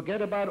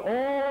 Forget about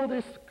all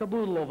this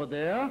caboodle over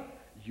there.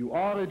 you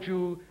are a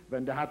Jew.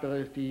 When they had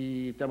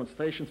the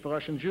demonstrations for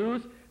Russian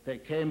Jews, they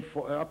came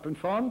up in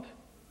front.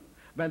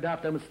 When they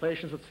have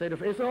demonstrations with the State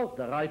of Israel,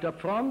 they're right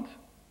up front.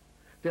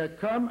 They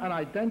come and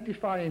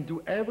identify and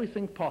do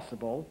everything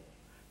possible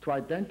to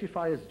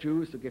identify as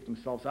Jews, to give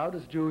themselves out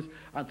as Jews,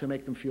 and to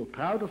make them feel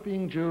proud of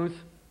being Jews.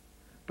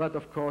 But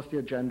of course the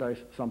agenda is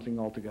something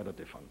altogether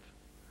different.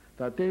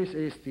 That this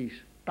is the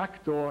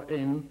backdoor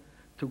in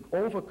to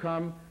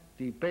overcome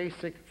the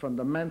basic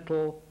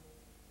fundamental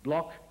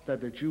block that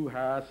the Jew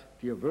has,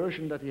 the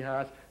aversion that he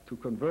has to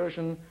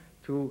conversion,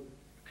 to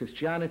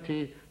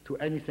Christianity, to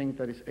anything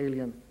that is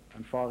alien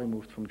and far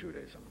removed from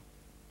Judaism.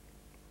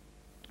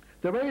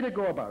 The way they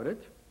go about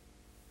it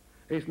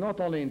is not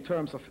only in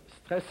terms of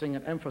stressing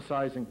and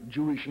emphasizing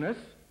Jewishness,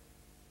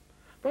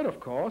 but of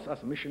course,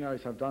 as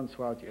missionaries have done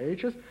throughout the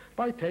ages,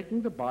 by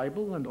taking the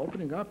Bible and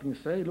opening up and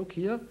say, look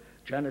here,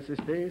 Genesis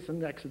this,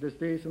 and Exodus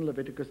this, and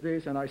Leviticus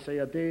this, and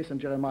Isaiah this,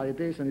 and Jeremiah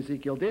this, and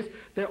Ezekiel this.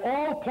 They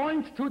all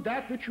point to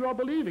that which you are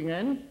believing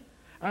in,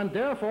 and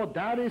therefore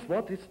that is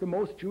what is the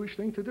most Jewish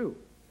thing to do.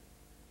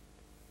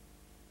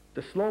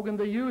 The slogan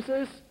they use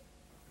is,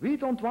 we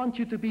don't want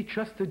you to be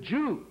just a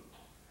Jew.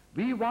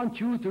 We want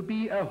you to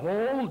be a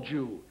whole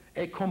Jew,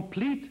 a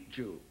complete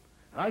Jew.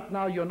 Right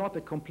now you're not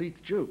a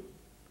complete Jew.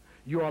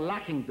 You are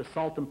lacking the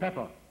salt and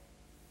pepper.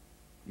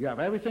 You have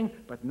everything,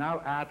 but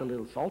now add a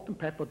little salt and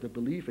pepper to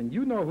believe in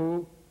you know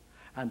who,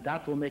 and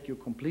that will make you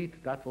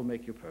complete, that will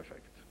make you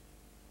perfect.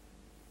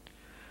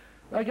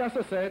 Like as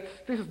I said,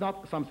 this is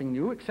not something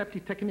new, except the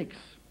techniques,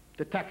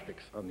 the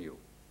tactics are new.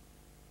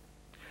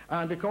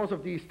 And because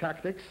of these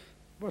tactics,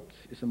 what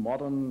is a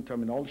modern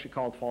terminology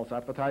called false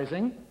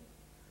advertising,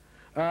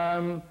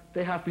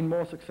 they have been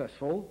more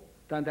successful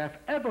than they have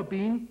ever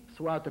been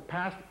throughout the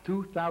past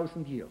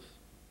 2,000 years.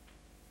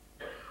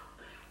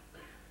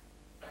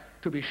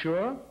 To be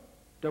sure,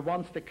 the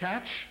ones they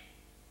catch,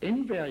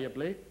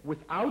 invariably,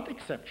 without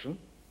exception,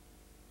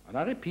 and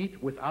I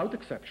repeat, without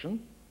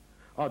exception,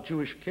 are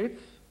Jewish kids,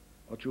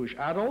 or Jewish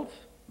adults,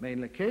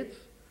 mainly kids,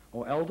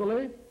 or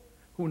elderly,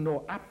 who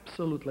know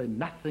absolutely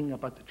nothing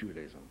about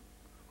Judaism,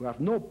 who have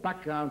no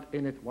background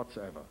in it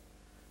whatsoever,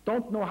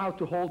 don't know how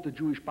to hold the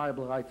Jewish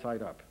Bible right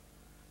side up,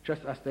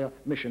 just as their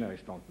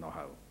missionaries don't know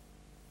how.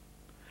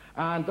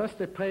 And thus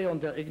they prey on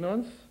their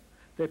ignorance,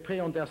 they prey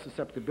on their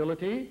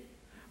susceptibility,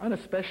 and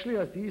especially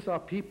as these are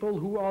people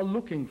who are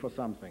looking for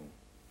something.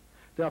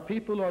 They are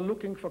people who are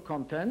looking for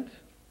content,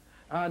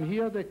 and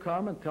here they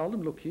come and tell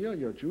them, look here,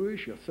 you're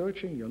Jewish, you're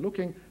searching, you're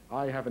looking,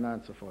 I have an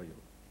answer for you.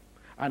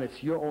 And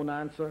it's your own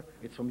answer,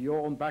 it's from your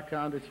own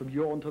background, it's from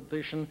your own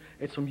tradition,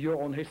 it's from your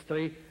own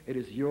history, it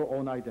is your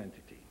own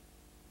identity.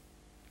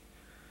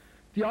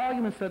 The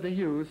arguments that they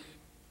use,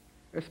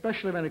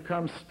 especially when it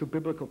comes to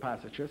biblical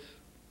passages,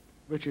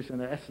 which is in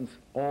essence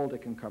all they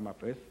can come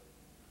up with,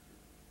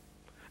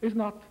 is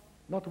not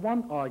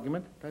one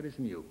argument that is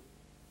new.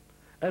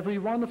 Every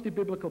one of the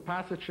biblical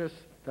passages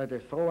that they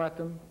throw at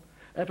them,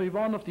 every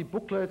one of the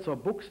booklets or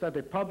books that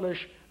they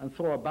publish and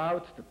throw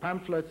about, the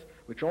pamphlets,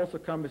 which also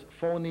come with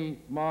phony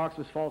marks,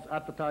 with false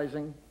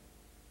advertising.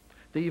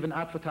 They even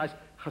advertise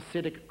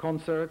Hasidic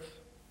concerts,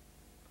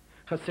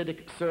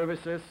 Hasidic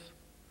services,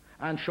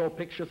 and show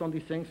pictures on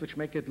these things which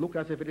make it look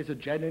as if it is a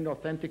genuine,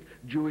 authentic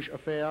Jewish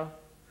affair,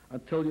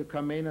 until you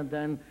come in and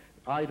then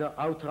either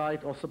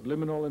outright or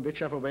subliminal, in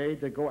whichever way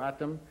they go at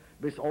them,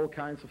 with all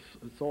kinds of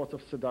sorts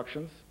of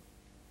seductions.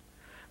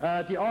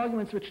 The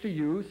arguments which they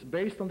use,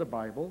 based on the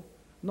Bible,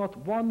 not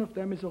one of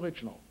them is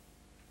original.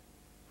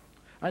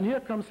 And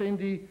here comes in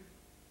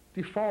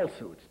the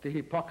falsehood, the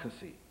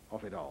hypocrisy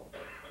of it all.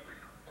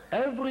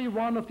 Every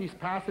one of these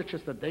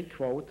passages that they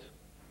quote,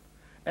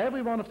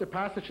 every one of the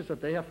passages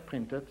that they have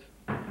printed,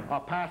 are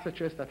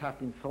passages that have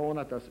been thrown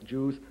at us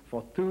Jews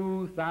for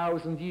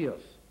 2,000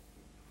 years.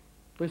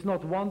 There's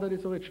not one that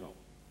is original.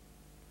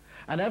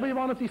 And every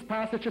one of these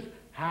passages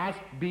has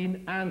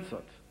been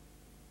answered.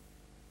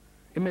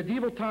 In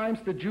medieval times,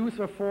 the Jews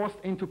were forced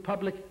into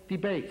public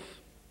debates.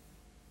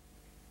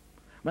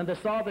 When they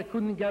saw they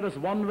couldn't get us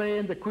one way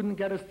and they couldn't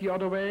get us the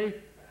other way,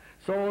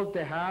 so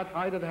they had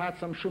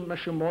some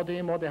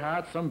Shumashumodim, or they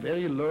had some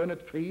very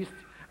learned priest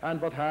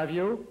and what have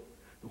you,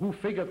 who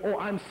figured, oh,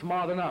 I'm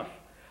smart enough.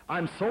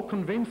 I'm so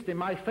convinced in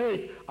my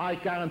faith, I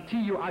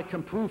guarantee you I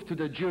can prove to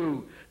the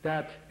Jew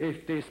that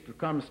if this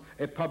becomes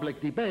a public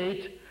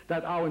debate,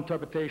 that our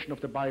interpretation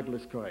of the Bible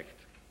is correct.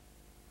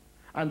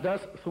 And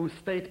thus, through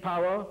state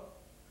power,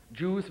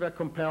 Jews were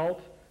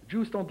compelled.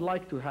 Jews don't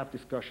like to have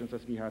discussions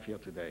as we have here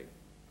today.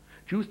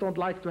 Jews don't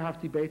like to have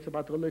debates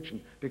about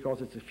religion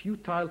because it's a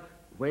futile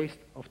waste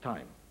of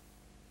time.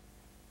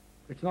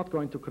 It's not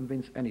going to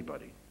convince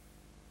anybody.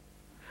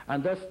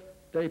 And thus,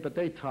 they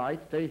tried,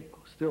 they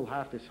still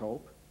have this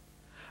hope.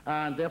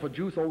 And therefore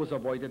Jews always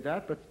avoided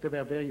that, but they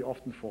were very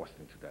often forced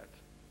into that.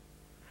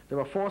 They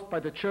were forced by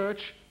the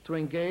church to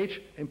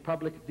engage in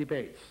public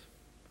debates,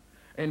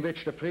 in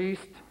which the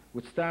priest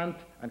would stand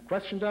and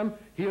question them.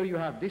 Here you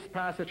have this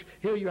passage,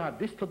 here you have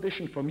this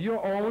tradition from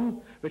your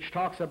own, which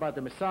talks about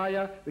the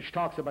Messiah, which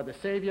talks about the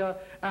Savior,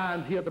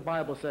 and here the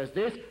Bible says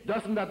this.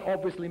 Doesn't that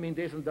obviously mean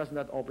this, and doesn't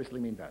that obviously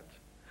mean that?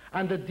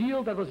 And the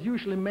deal that was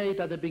usually made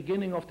at the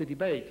beginning of the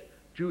debate,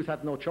 Jews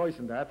had no choice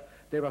in that,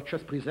 they were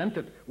just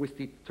presented with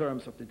the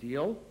terms of the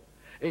deal,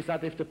 is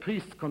that if the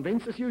priest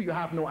convinces you, you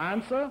have no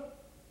answer,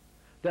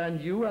 then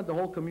you and the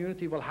whole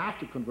community will have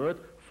to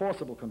convert,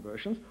 forcible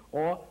conversions,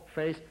 or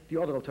face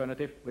the other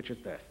alternative, which is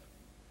death.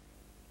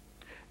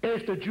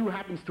 If the Jew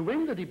happens to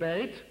win the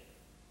debate,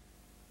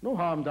 no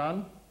harm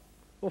done,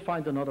 we'll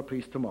find another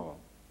priest tomorrow.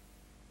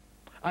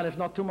 And if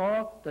not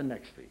tomorrow, then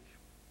next week.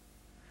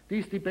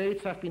 These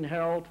debates have been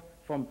held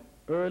from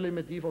early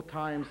medieval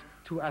times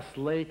to as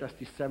late as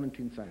the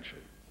 17th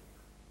century.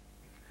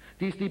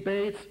 These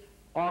debates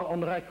are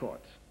on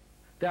record.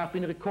 They have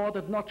been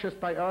recorded not just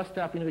by us,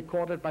 they have been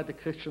recorded by the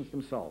Christians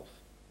themselves.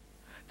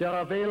 They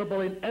are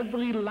available in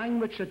every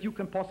language that you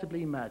can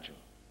possibly imagine.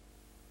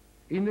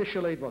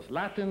 Initially it was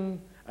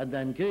Latin, and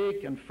then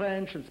Greek and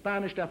French and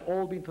Spanish. They have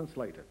all been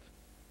translated.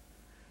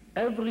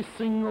 Every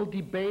single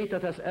debate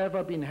that has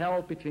ever been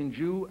held between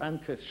Jew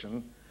and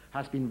Christian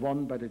has been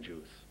won by the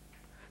Jews.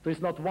 There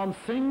is not one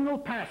single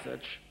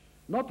passage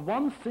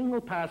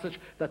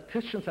that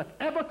Christians have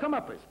ever come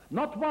up with,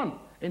 not one,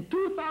 in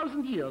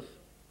 2,000 years,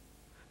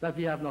 that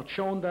we have not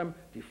shown them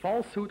the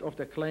falsehood of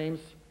their claims,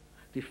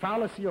 the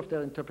fallacy of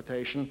their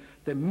interpretation,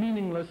 the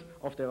meaningless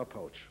of their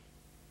approach.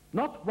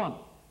 Not one.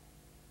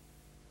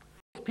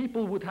 If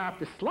people would have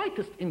the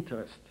slightest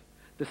interest,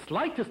 the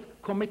slightest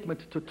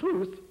commitment to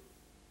truth,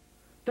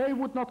 they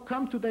would not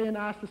come today and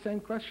ask the same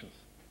questions.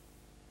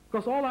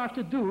 Because all I have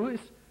to do is,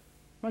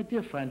 my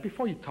dear friend,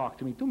 before you talk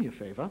to me, do me a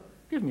favor,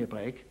 give me a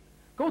break,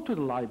 go to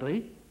the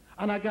library,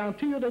 and I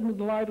guarantee you that in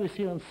the libraries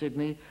here in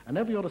Sydney and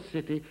every other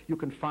city, you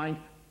can find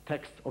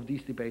texts of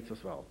these debates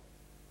as well.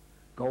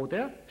 Go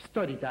there,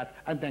 study that,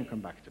 and then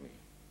come back to me.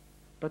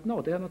 But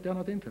no, they're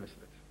not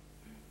interested.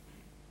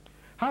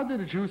 How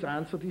did the Jews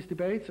answer these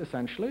debates?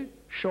 Essentially,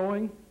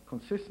 showing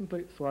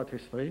consistently throughout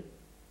history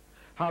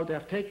how they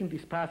have taken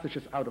these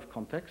passages out of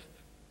context,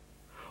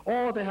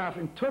 or they have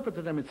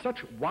interpreted them in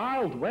such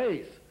wild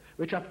ways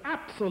which have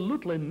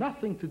absolutely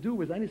nothing to do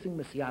with anything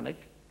Messianic,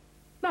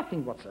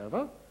 nothing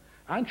whatsoever,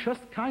 and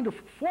just kind of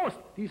forced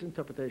these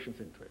interpretations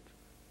into it.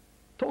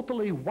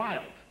 Totally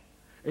wild.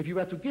 If you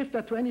were to give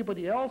that to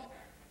anybody else,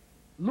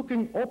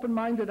 looking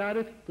open-minded at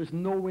it, there's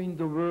no way in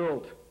the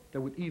world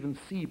that would even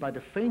see by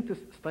the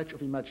faintest stretch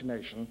of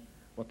imagination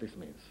what this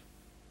means.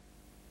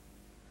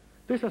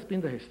 This has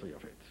been the history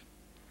of it.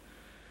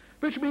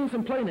 Which means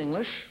in plain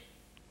English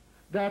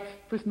that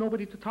there's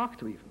nobody to talk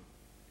to even.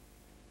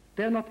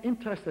 They're not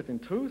interested in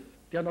truth,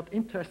 they're not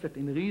interested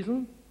in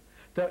reason,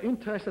 they're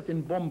interested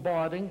in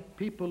bombarding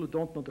people who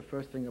don't know the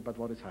first thing about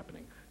what is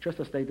happening, just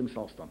as they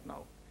themselves don't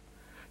know.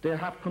 They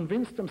have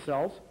convinced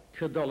themselves,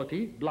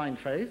 credulity, blind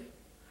faith,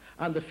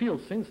 and they feel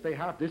since they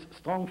have this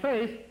strong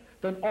faith,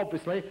 then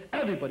obviously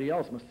everybody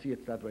else must see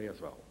it that way as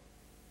well.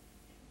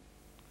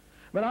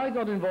 When I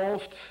got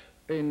involved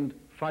in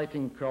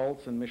fighting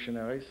cults and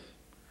missionaries,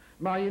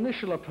 my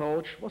initial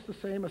approach was the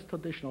same as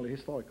traditionally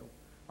historical.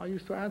 I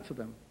used to answer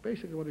them.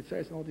 Basically what it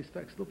says in all these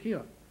texts, look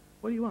here,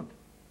 what do you want?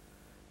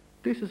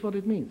 This is what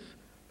it means.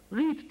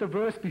 Read the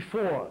verse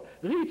before,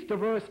 read the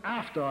verse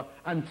after,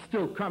 and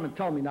still come and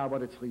tell me now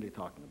what it's really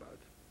talking about.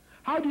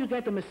 How do you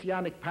get a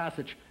Messianic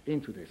passage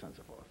into this and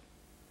so forth?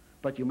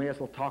 But you may as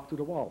well talk to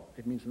the wall.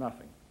 It means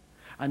nothing.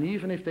 And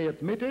even if they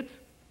admit it,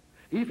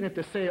 even if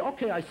they say,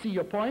 okay, I see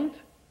your point,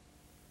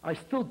 I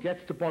still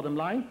get the bottom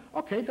line,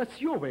 okay,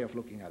 that's your way of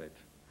looking at it.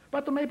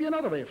 But there may be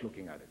another way of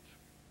looking at it.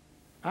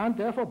 And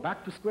therefore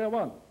back to square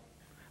one.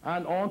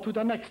 And on to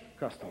the next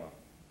customer.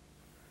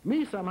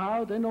 Me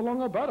somehow, they no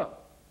longer bother.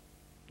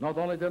 Not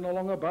only they no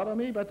longer bother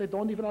me, but they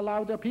don't even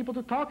allow their people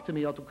to talk to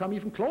me or to come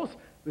even close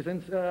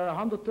within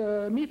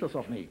 100 meters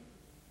of me.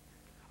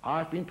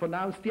 I've been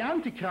pronounced the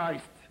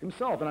Antichrist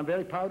himself, and I'm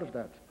very proud of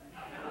that.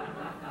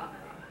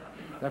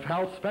 They've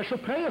held special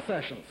prayer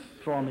sessions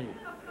for me.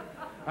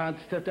 And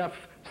they've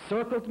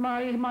circled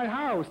my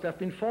house. They've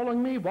been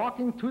following me,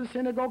 walking to the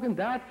synagogue and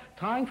that,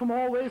 trying from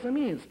all ways and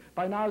means.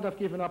 By now they've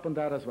given up on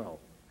that as well.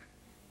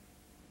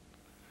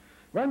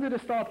 When did they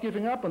start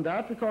giving up on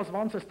that? Because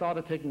once I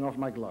started taking off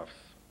my gloves.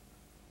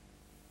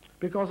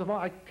 Because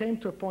I came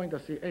to a point I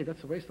say, hey,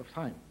 that's a waste of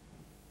time.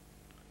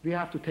 We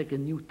have to take a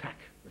new tack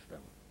with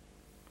them.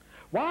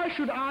 Why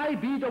should I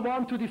be the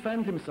one to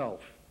defend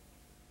himself?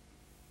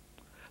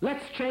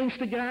 Let's change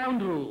the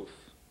ground rules.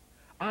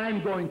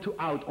 I'm going to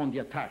out on the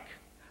attack.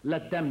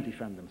 Let them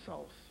defend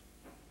themselves.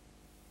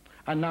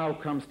 And now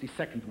comes the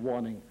second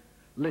warning.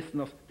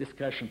 Listeners,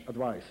 discretion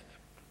advised.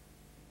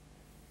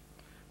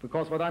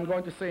 Because what I'm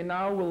going to say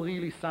now will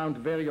really sound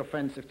very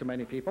offensive to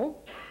many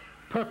people,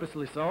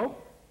 purposely so.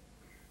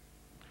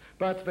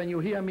 But when you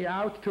hear me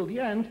out till the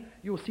end,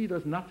 you'll see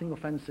there's nothing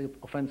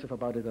offensive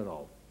about it at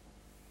all.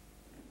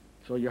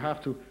 So you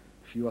have to,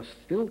 if you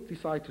still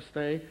decide to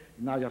stay,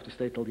 now you have to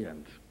stay till the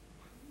end.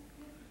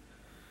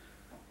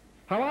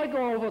 How I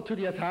go over to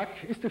the attack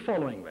is the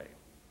following way.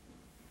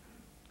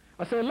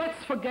 I say,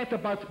 let's forget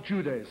about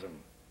Judaism.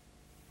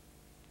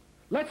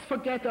 Let's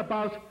forget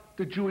about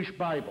the Jewish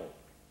Bible.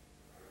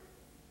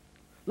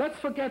 Let's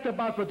forget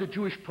about what the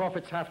Jewish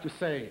prophets have to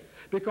say,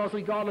 because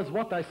regardless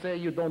what I say,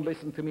 you don't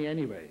listen to me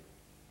anyway.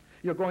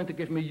 You're going to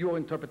give me your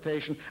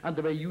interpretation and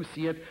the way you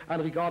see it,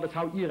 and regardless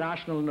how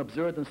irrational and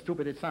absurd and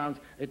stupid it sounds,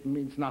 it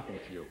means nothing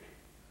to you.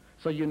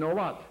 So you know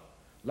what?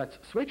 Let's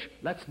switch.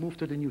 Let's move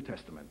to the New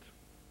Testament.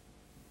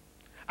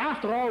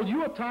 After all,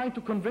 you are trying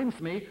to convince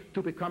me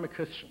to become a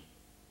Christian.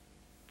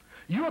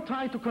 You are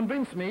trying to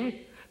convince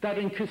me that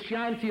in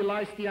Christianity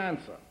lies the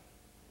answer.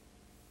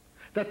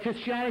 That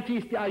Christianity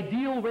is the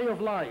ideal way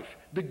of life,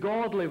 the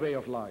godly way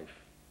of life,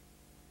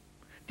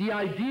 the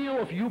ideal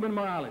of human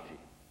morality.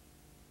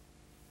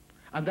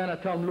 And then I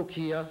tell them, look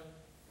here,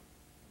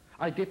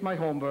 I did my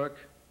homework,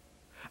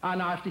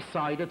 and I've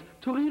decided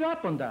to read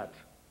up on that.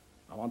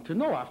 I want to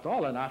know, after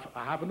all, and I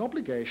have an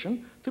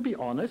obligation to be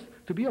honest,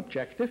 to be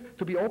objective,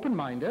 to be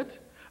open-minded,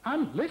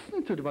 and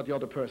listen to what the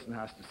other person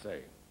has to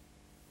say.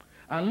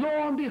 And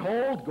lo and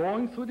behold,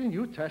 going through the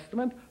New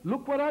Testament,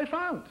 look what I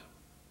found.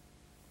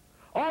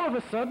 All of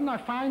a sudden, I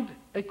find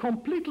a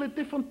completely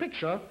different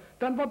picture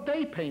than what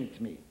they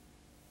paint me.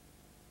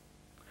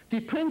 The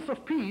Prince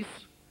of Peace,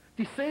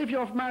 the Savior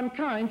of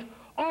mankind,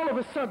 all of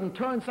a sudden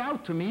turns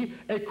out to me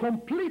a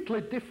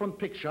completely different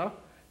picture,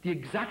 the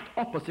exact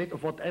opposite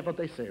of whatever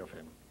they say of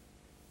him.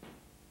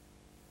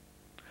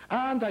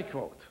 And I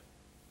quote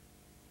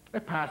a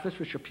passage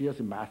which appears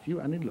in Matthew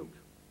and in Luke.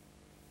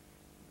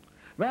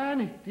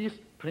 When this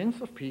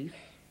Prince of Peace,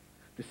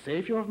 the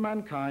Savior of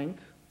mankind,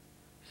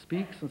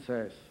 speaks and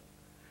says,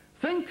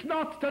 "Think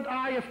not that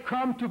I have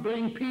come to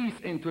bring peace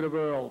into the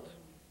world.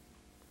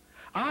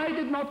 I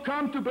did not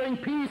come to bring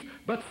peace,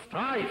 but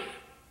strife,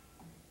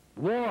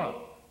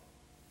 war,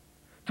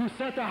 to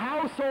set a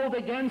household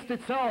against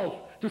itself,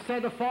 to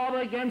set a father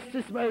against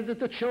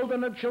the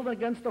children, and children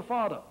against the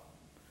father,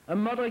 a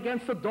mother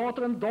against a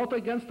daughter, and daughter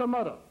against a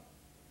mother."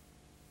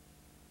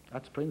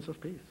 That's Prince of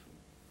Peace.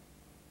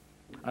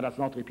 And that's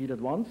not repeated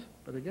once,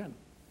 but again.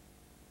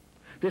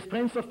 This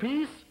Prince of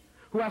Peace,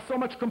 who has so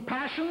much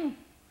compassion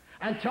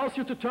and tells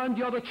you to turn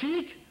the other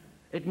cheek,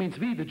 it means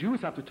we, the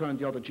Jews, have to turn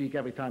the other cheek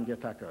every time they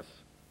attack us.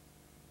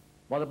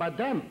 What about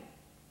them?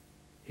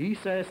 He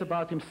says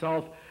about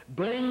himself,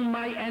 "Bring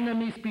my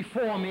enemies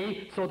before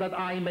me so that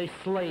I may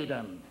slay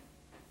them."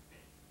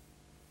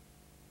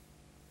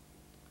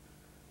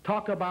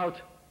 Talk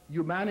about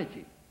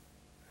humanity.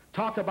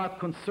 Talk about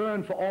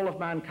concern for all of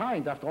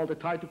mankind. After all, they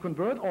tried to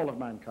convert all of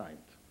mankind.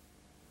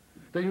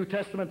 The New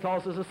Testament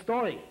tells us a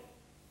story.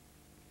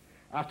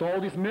 After all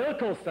these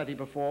miracles that he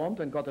performed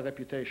and got a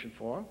reputation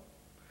for,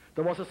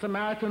 there was a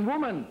Samaritan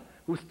woman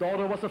whose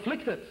daughter was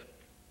afflicted.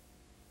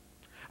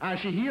 And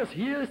she hears,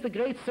 here is the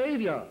great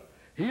Savior.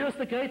 Here is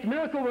the great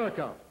miracle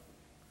worker.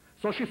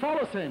 So she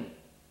follows him,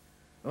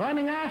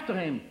 running after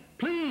him.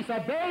 "Please,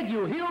 I beg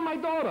you, heal my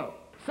daughter.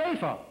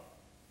 Save her."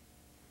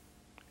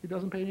 He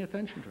doesn't pay any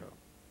attention to her.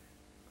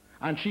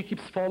 And she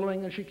keeps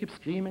following, and she keeps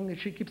screaming, and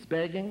she keeps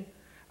begging,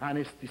 and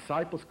his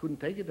disciples couldn't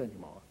take it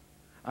anymore.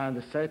 And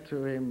they said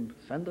to him,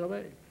 "Send her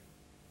away.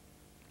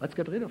 Let's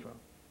get rid of her.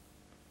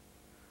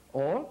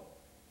 Or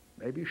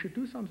maybe you should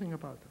do something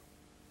about her."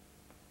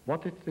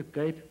 What did the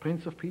great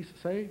Prince of Peace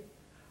say?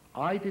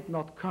 "I did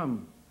not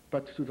come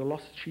but to the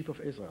lost sheep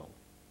of Israel.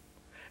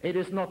 It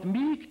is not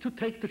meet to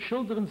take the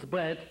children's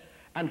bread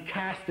and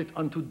cast it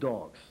unto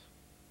dogs."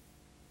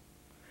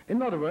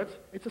 In other words,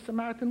 it's a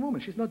Samaritan woman.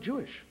 She's not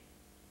Jewish.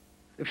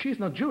 If she's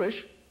not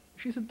Jewish,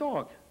 she's a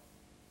dog.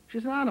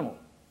 She's an animal.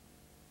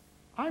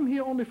 I'm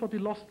here only for the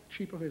lost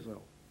sheep of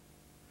Israel.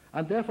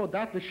 And therefore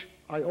that which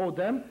I owe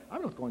them,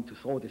 I'm not going to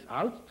throw this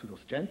out to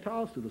those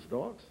Gentiles, to those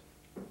dogs.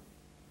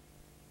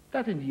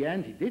 That in the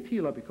end he did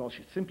heal her because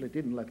she simply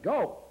didn't let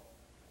go.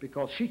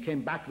 Because she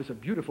came back with a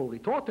beautiful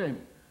retort to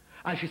him.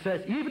 And she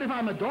says, "Even if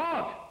I'm a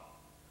dog,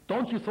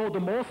 don't you throw the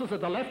morsels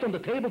that are left on the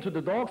table to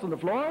the dogs on the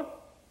floor?"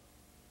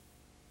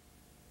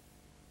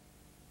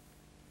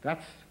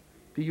 That's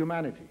the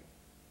humanity.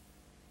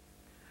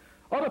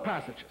 Other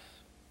passages.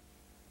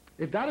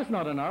 If that is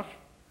not enough,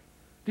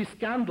 the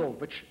scandal,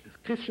 which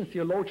Christian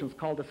theologians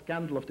call the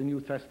scandal of the New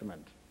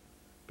Testament,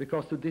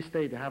 because to this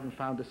day they haven't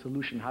found a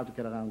solution how to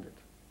get around it.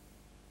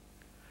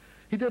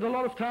 He did a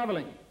lot of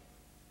traveling.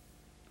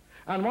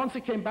 And once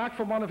he came back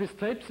from one of his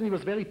trips, and he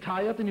was very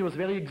tired and he was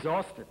very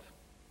exhausted.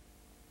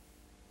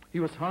 He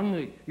was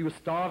hungry, he was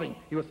starving,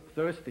 he was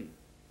thirsty.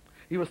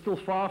 He was still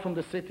far from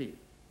the city.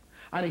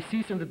 And he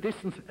sees in the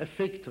distance a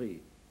fig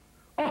tree.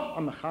 "Oh,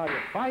 I'm a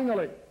chayyim,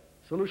 finally,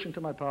 solution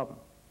to my problem."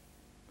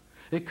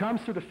 He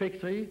comes to the fig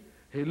tree,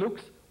 he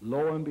looks,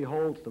 lo and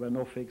behold, there were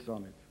no figs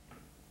on it.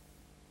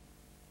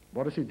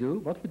 What does he do?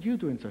 What would you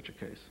do in such a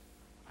case?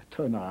 I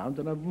turn around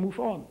and I move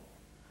on.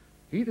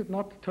 He did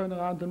not turn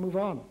around and move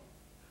on.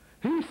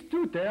 He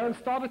stood there and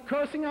started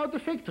cursing out the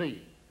fig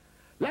tree.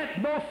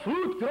 "Let no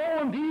fruit grow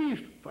on thee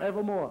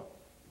forevermore."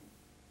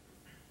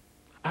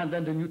 And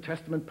then the New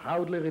Testament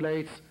proudly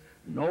relates,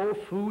 no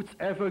fruits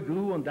ever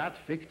grew on that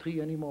fig tree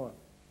anymore.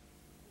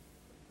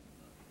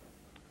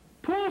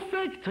 Poor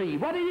fig tree,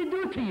 what did he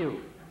do to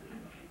you?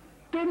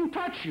 Didn't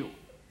touch you.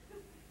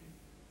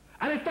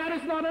 And if that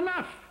is not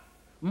enough,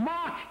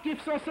 Mark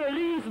gives us a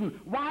reason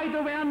why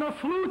there were no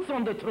fruits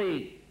on the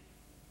tree.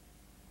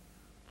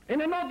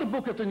 In another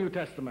book of the New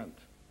Testament,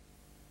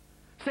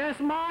 says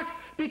Mark,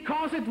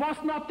 because it was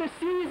not the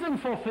season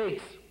for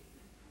figs.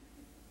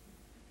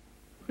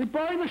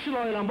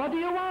 What do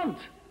you want?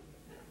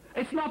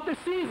 It's not the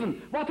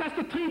season. What has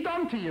the tree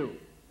done to you?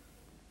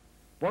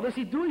 What does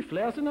he do? He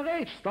flares in a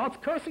rage, starts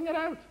cursing it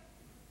out.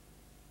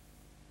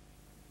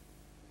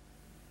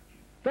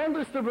 Then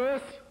there's the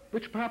verse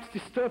which perhaps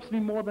disturbs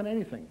me more than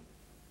anything.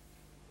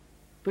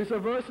 There's a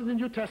verse in the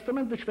New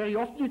Testament which very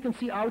often you can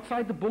see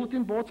outside the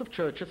bulletin boards of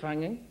churches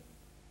hanging,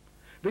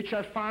 which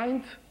I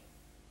find,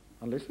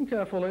 and listen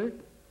carefully,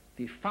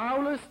 the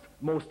foulest,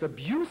 most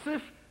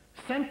abusive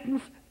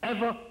sentence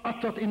ever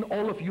uttered in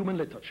all of human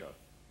literature,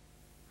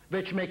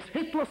 which makes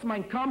Hitler's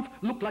Mein Kampf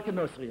look like a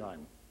nursery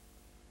rhyme.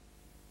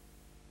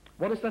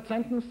 What is that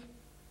sentence?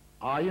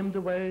 I am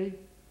the way,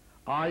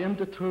 I am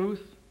the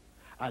truth,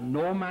 and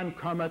no man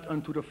cometh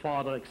unto the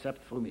Father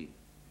except through me.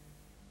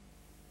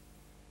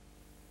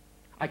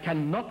 I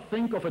cannot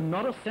think of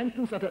another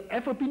sentence that had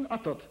ever been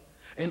uttered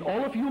in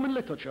all of human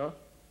literature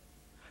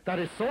that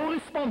is so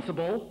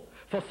responsible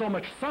for so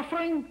much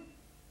suffering,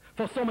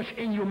 for so much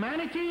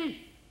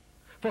inhumanity,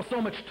 for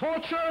so much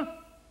torture,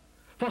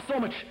 for so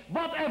much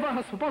whatever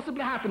has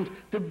possibly happened,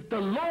 the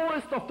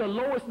lowest of the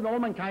lowest in all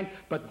mankind,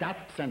 but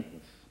that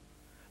sentence.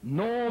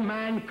 No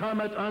man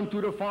cometh unto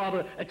the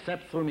Father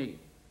except through me.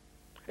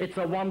 It's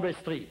a one-way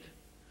street.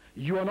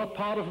 You are not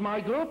part of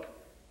my group.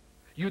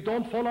 You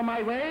don't follow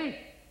my way.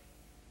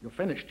 You're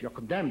finished. You're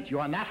condemned.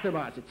 You're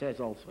anathema, as it says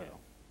elsewhere.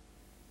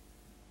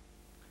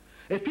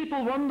 If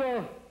people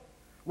wonder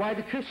why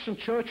the Christian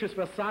churches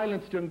were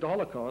silent during the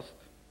Holocaust,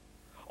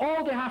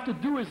 all they have to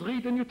do is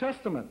read the New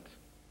Testament.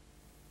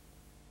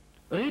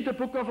 Read the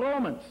book of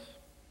Romans,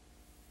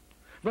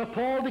 where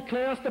Paul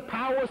declares the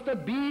powers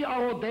that be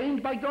are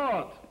ordained by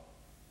God.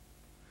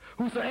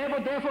 Whosoever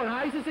therefore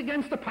rises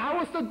against the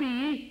powers that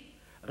be,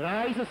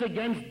 rises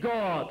against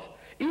God,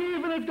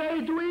 even if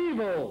they do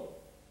evil.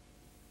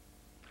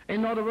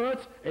 In other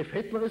words, if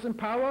Hitler is in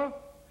power,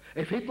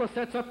 if Hitler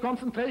sets up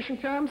concentration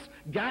camps,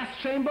 gas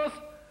chambers,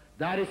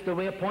 that is the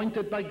way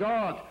appointed by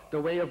God, the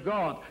way of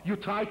God. You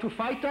try to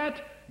fight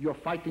that, you're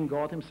fighting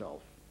God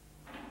himself.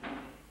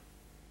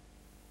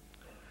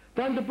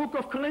 Then the book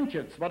of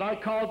Corinthians, what I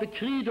call the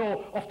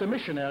credo of the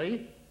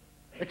missionary,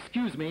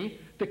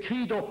 the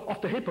credo of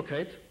the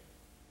hypocrite,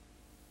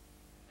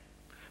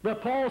 where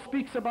Paul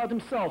speaks about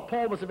himself.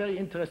 Paul was a very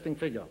interesting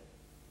figure.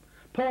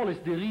 Paul is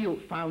the real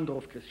founder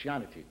of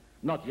Christianity,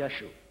 not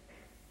Yeshua.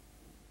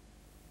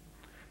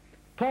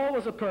 Paul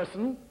was a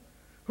person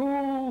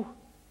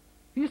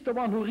he's the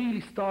one who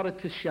really started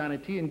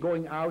Christianity and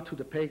going out to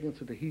the pagans,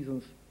 to the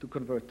heathens, to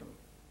convert them.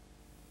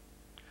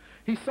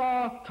 He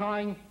saw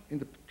time in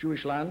the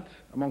Jewish land,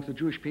 amongst the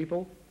Jewish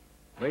people,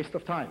 waste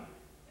of time.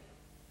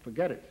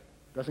 Forget it.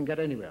 Doesn't get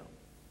anywhere.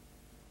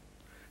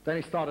 Then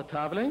he started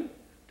traveling.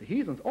 The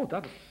heathens,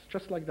 that is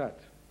just like that.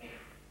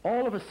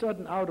 All of a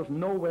sudden, out of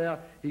nowhere,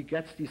 he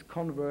gets these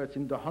converts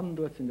in the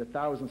hundreds, in the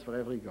thousands,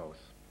 wherever he goes.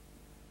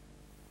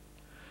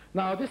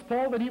 Now, this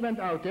Paul, when he went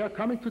out there,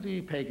 coming to the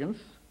pagans,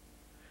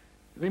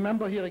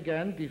 remember here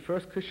again, the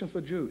first Christians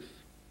were Jews.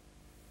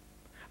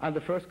 And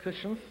the first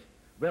Christians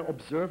were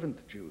observant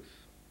Jews.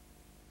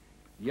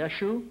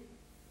 Yeshua,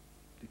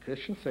 the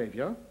Christian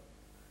Savior,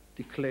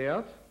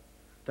 declared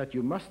that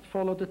you must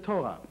follow the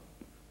Torah,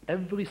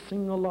 every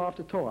single law of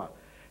the Torah.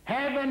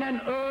 Heaven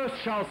and earth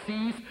shall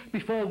cease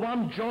before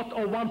one jot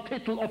or one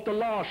tittle of the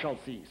law shall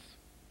cease.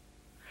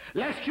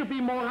 Lest you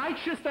be more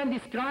righteous than the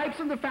scribes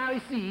and the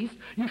Pharisees,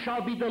 you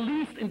shall be the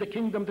least in the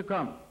kingdom to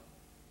come.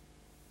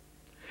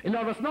 In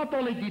other words, not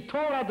only the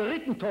Torah, the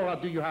written Torah,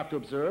 do you have to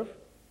observe,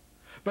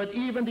 but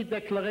even the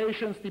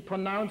declarations, the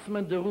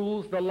pronouncement, the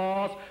rules, the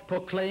laws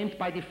proclaimed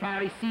by the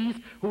Pharisees,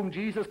 whom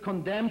Jesus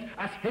condemned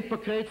as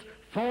hypocrites,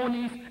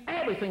 phonies,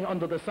 everything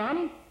under the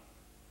sun.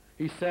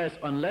 He says,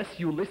 unless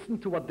you listen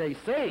to what they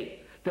say,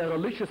 their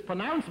religious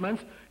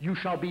pronouncements, you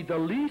shall be the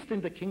least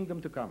in the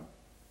kingdom to come.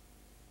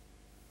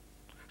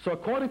 So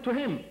according to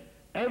him,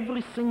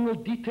 every single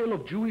detail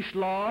of Jewish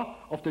law,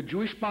 of the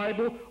Jewish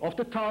Bible, of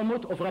the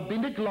Talmud, of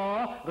rabbinic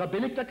law,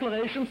 rabbinic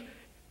declarations,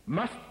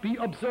 must be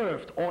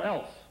observed, or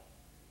else.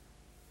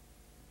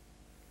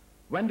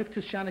 When did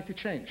Christianity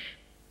change?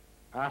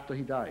 After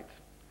he died,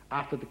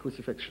 after the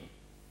crucifixion.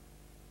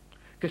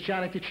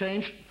 Christianity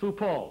changed through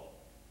Paul.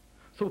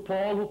 Through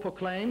Paul, who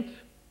proclaimed,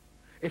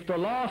 if the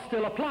law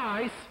still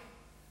applies,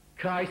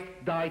 Christ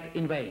died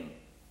in vain.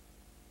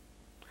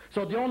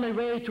 So the only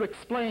way to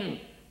explain,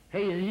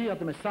 hey, here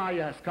the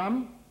Messiah has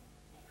come,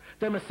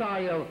 the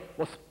Messiah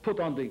was put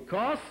on the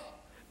cross,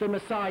 the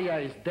Messiah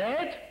is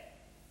dead,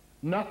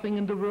 nothing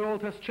in the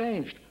world has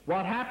changed.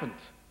 What happened?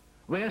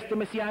 Where's the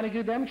Messianic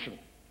redemption?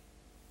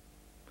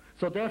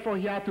 So therefore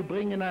he had to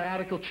bring in a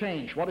radical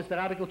change. What is the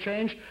radical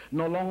change?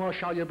 No longer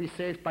shall you be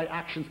saved by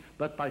actions,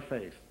 but by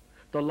faith.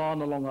 The law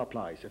no longer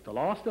applies. If the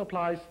law still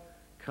applies,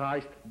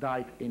 Christ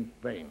died in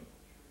vain.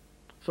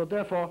 So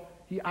therefore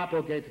he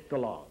abrogated the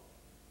law.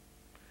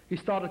 He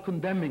started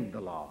condemning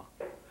the law.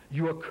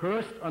 You are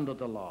cursed under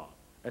the law,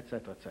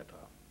 etc., etc.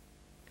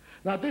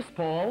 Now this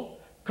Paul,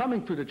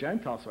 coming to the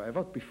Gentiles,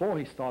 however, before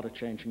he started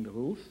changing the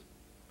rules,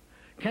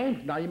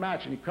 came, now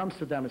imagine, he comes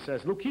to them and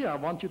says, look here, I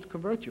want you to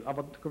convert you. I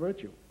want to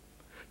convert you.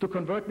 To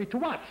convert me to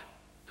what?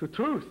 To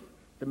truth.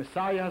 The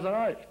Messiah has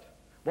arrived.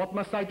 What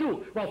must I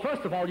do? Well,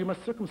 first of all, you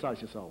must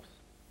circumcise yourselves.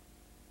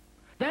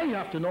 Then you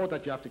have to know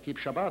that you have to keep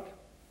Shabbat.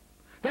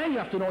 Then you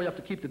have to know you have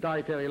to keep the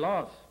dietary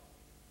laws.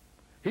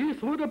 He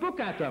threw the book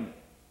at them.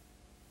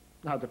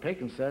 Now the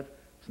pagan said,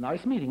 it's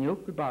nice meeting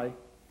you, goodbye,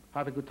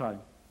 have a good time.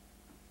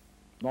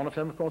 None of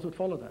them, of course, would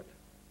follow that.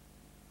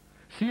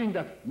 Seeing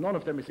that none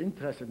of them is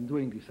interested in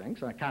doing these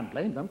things, and I can't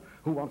blame them,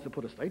 who wants to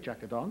put a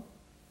straitjacket on?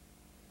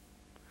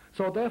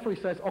 So therefore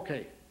he says,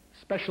 okay,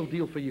 special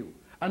deal for you.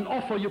 An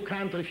offer you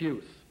can't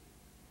refuse.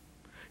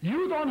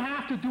 You don't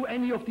have to do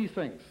any of these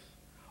things.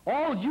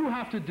 All you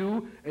have to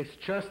do is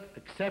just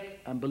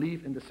accept and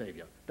believe in the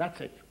Savior.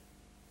 That's it.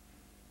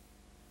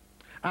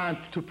 And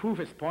to prove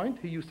his point,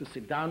 he used to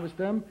sit down with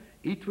them,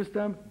 eat with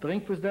them,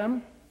 drink with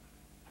them.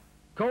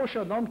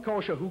 Kosher,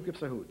 non-kosher, who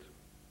gives a hoot?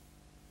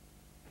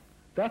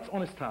 That's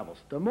on his travels.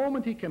 The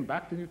moment he came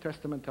back, the New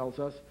Testament tells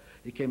us,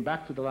 he came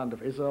back to the land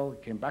of Israel,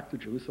 he came back to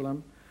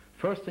Jerusalem.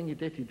 First thing he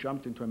did, he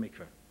jumped into a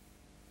mikveh.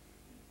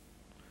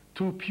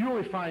 To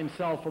purify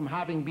himself from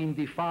having been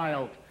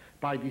defiled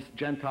by these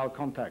Gentile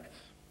contacts,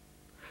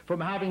 from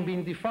having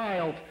been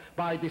defiled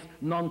by this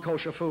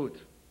non-kosher food,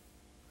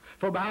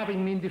 from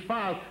having been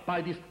defiled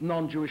by these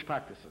non-Jewish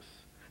practices.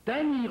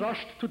 Then he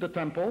rushed to the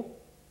temple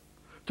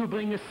to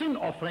bring a sin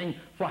offering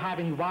for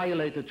having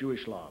violated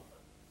Jewish law.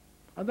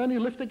 And then he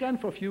lived again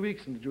for a few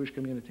weeks in the Jewish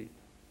community.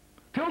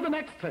 Till the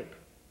next trip.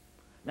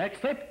 Next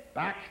trip,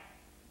 back.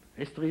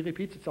 History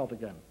repeats itself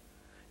again.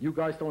 You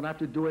guys don't have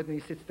to do it, and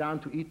he sits down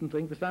to eat and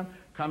drink with them,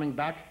 coming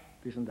back,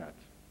 this and that.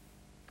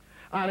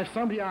 And if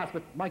somebody asks,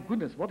 but my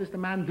goodness, what is the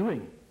man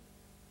doing?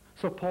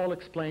 So Paul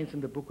explains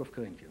in the book of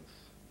Corinthians,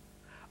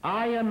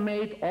 I am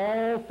made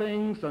all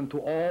things unto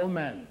all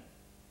men.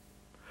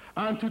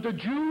 Unto the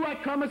Jew I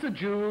come as a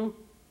Jew.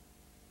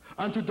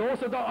 Unto those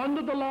that are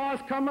under the law I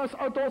come as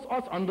those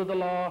under the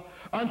law.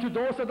 Unto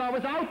those that are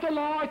without the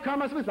law I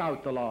come as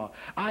without the law.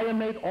 I am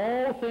made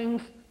all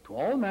things to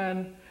all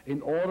men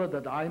in order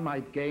that I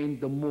might gain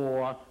the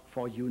more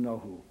for you know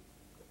who.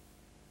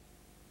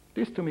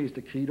 This to me is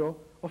the credo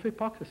of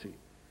hypocrisy.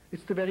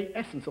 It's the very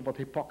essence of what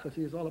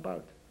hypocrisy is all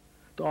about.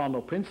 There are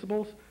no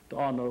principles, there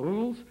are no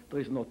rules, there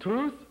is no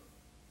truth.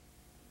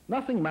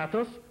 Nothing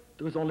matters.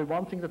 There is only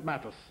one thing that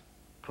matters.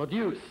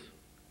 Produce.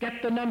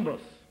 Get the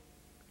numbers.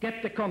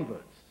 Get the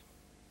converts.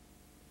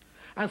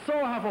 And so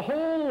I have a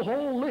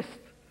whole list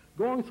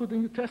going through the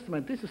New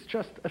Testament. This is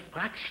just a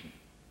fraction,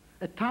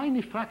 a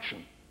tiny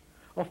fraction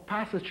of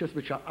passages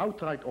which are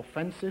outright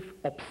offensive,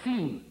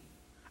 obscene.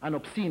 And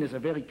obscene is a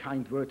very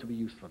kind word to be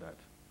used for that.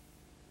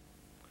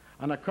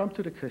 And I come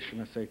to the Christian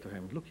and say to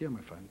him, look here,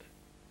 my friend,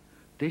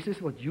 this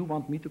is what you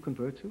want me to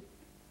convert to?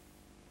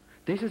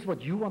 This is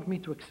what you want me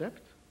to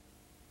accept?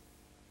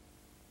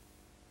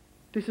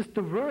 This is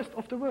the worst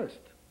of the worst.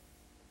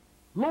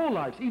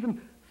 Lowlifes,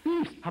 even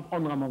thieves have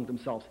honor among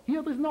themselves.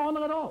 Here there's no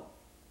honor at all.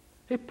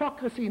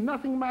 Hypocrisy,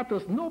 nothing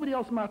matters, nobody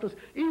else matters,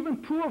 even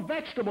poor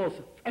vegetables,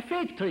 a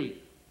fig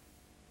tree.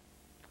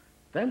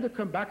 Then they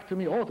come back to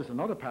me, oh, there's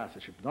another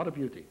passage, another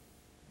beauty.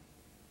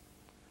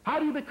 How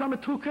do you become a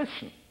true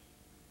Christian?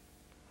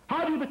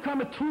 How do you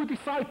become a true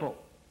disciple?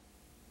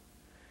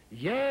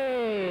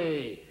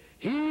 Yea,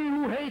 he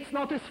who hates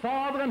not his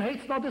father and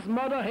hates not his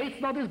mother, hates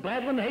not his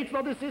brethren, hates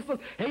not his sisters,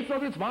 hates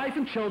not his wife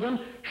and children,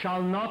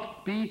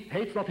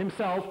 hates not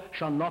himself,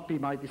 shall not be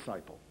my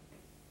disciple.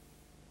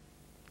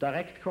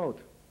 Direct quote.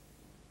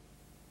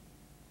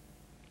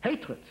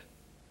 Hatred.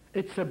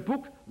 It's a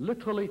book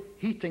literally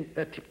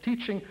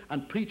teaching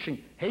and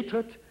preaching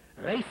hatred,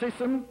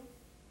 racism,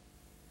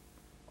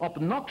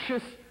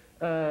 obnoxious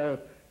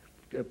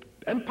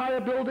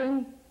empire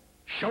building,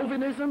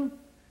 chauvinism.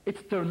 It's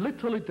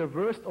literally the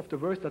worst of the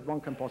worst that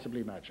one can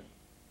possibly imagine.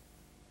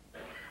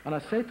 And I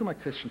say to my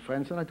Christian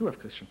friends, and I do have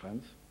Christian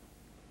friends,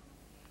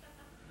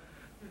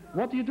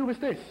 what do you do with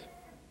this?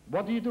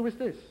 What do you do with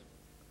this?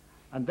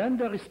 And then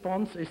the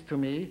response is to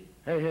me,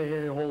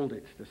 hey, hold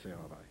it, they say,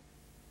 Rabbi.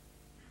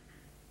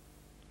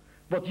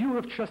 What you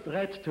have just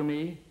read to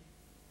me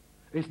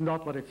is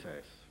not what it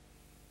says.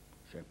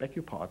 I say, I beg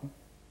your pardon.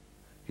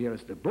 Here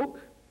is the book.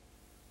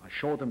 I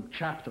show them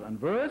chapter and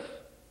verse.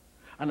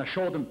 And I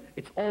show them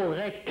it's all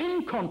read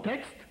in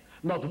context,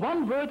 not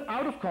one word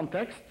out of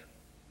context.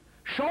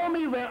 Show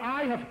me where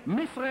I have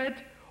misread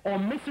or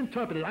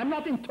misinterpreted. I'm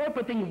not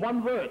interpreting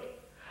one word.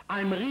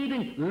 I'm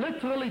reading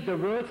literally the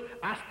words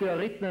as they're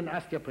written and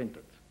as they're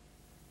printed.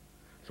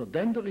 So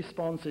then the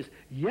response is,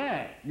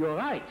 yeah, you're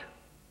right.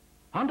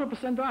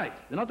 100% right.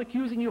 We're not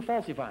accusing you of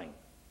falsifying.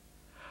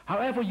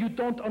 However, you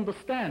don't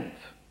understand.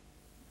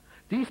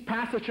 These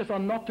passages are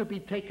not to be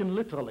taken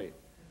literally.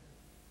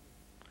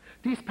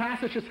 These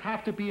passages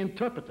have to be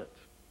interpreted.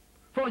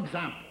 For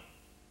example,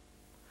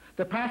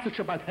 the passage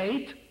about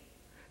hate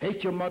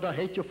your mother,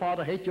 hate your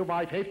father, hate your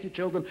wife, hate your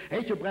children,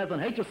 hate your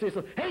brethren, hate your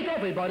sisters, hate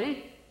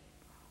everybody.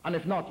 And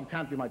if not, you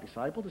can't be my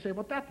disciple. They say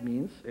what that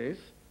means is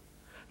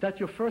that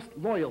your first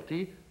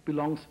loyalty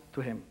belongs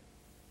to him.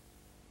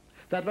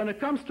 That when it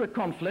comes to a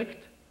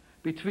conflict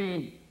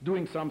between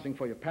doing something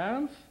for your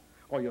parents,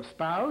 or your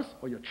spouse,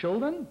 or your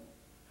children,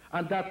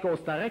 and that goes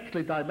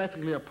directly,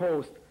 diametrically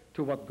opposed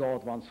to what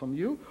God wants from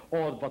you,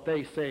 or what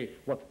they say,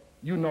 what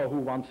you know who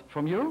wants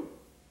from you,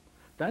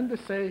 then they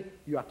say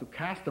you have to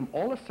cast them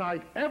all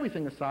aside,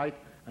 everything aside,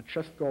 and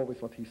just go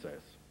with what he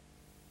says.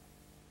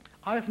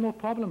 I have no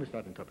problem with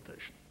that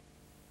interpretation.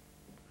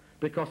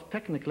 Because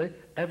technically,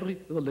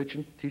 every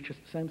religion teaches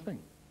the same thing.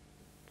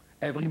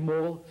 Every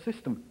moral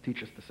system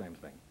teaches the same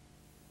thing.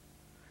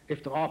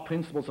 If there are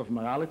principles of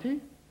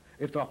morality,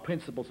 if there are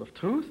principles of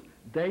truth,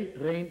 they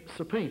reign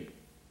supreme.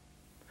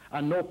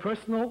 And no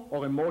personal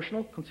or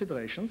emotional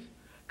considerations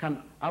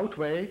can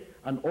outweigh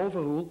and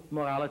overrule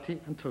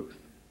morality and truth.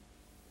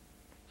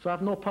 So I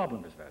have no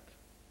problem with that.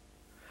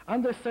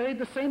 And they say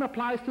the same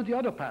applies to the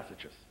other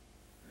passages.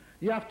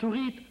 You have to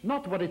read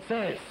not what it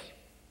says.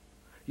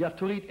 You have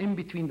to read in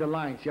between the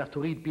lines. You have to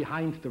read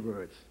behind the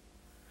words.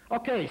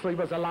 Okay, so he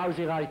was a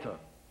lousy writer.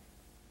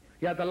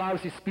 He had a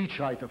lousy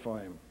speechwriter for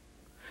him.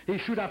 He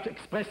should have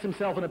expressed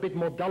himself in a bit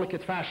more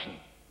delicate fashion.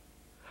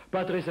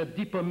 But there is a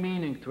deeper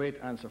meaning to it,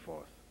 and so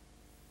forth.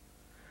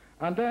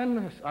 And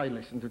then I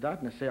listen to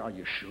that, and I say, are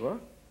you sure?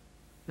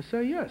 They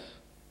say, yes.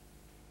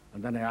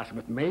 And then I ask them,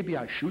 but maybe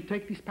I should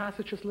take these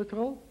passages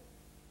literal?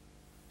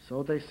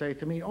 So they say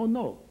to me, oh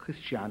no,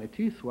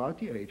 Christianity throughout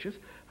the ages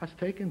has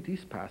taken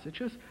these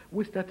passages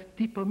with that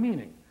deeper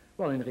meaning.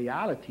 Well, in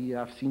reality,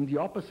 I've seen the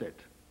opposite.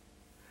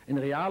 In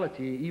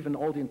reality, even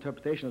all the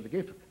interpretations of the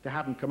gift, they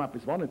haven't come up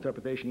with one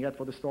interpretation yet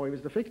for the story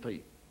with the fig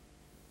tree.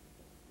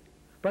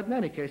 But in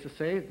any case, I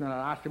say, and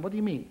I ask them, what do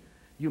you mean?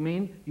 You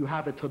mean you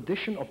have a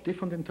tradition of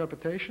different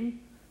interpretation?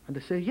 And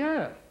they say,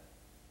 yeah.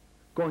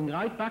 Going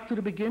right back to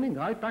the beginning,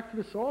 right back to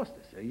the source.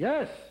 They say,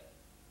 yes.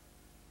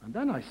 And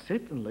then I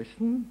sit and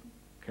listen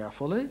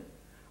carefully,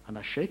 and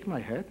I shake my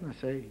head, and I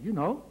say, you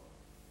know,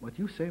 what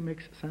you say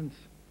makes sense.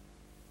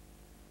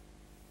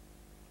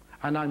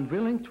 And I'm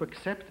willing to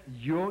accept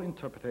your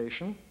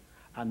interpretation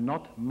and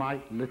not my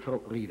literal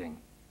reading.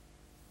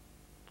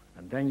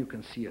 And then you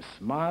can see a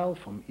smile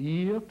from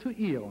ear to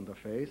ear on their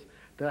face.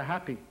 They're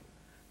happy.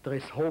 There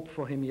is hope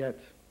for him yet.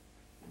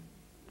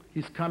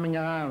 He's coming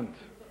around.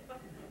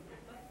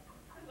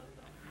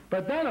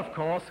 But then, of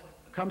course,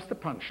 comes the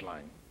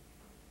punchline.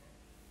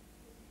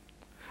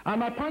 And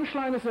my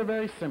punchline is a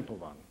very simple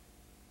one.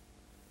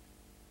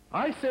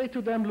 I say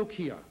to them, look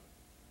here.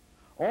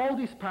 All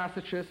these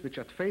passages, which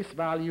at face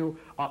value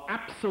are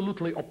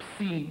absolutely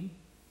obscene,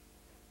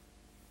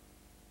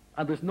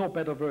 and there's no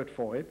better word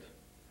for it,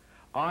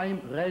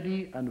 I'm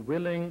ready and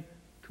willing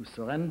to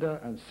surrender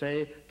and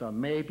say there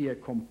may be a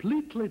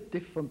completely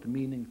different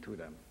meaning to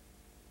them.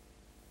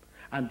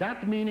 And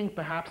that meaning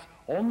perhaps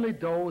only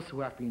those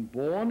who have been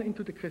born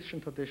into the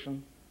Christian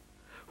tradition,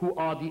 who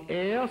are the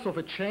heirs of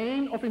a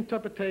chain of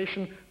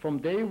interpretation from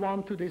day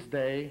one to this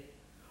day,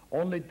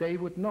 only they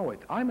would know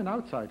it. I'm an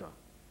outsider.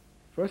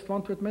 First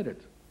one to admit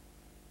it.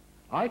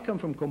 I come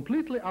from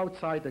completely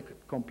outside, a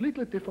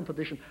completely different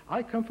tradition.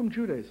 I come from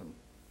Judaism.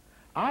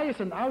 I, as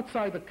an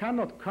outsider,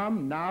 cannot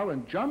come now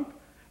and jump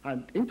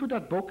and into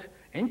that book,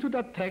 into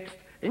that text,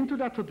 into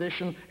that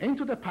tradition,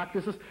 into the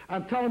practices,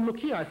 and tell them, look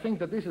here, I think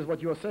that this is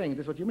what you are saying,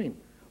 this is what you mean.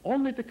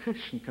 Only the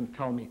Christian can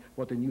tell me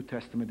what the New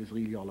Testament is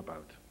really all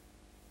about.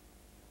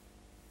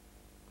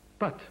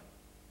 But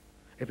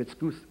if it's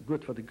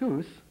good for the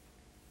goose,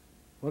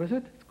 what is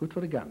it? It's good for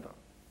the gander.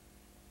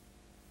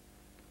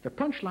 The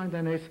punchline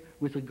then is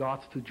with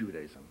regards to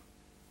Judaism.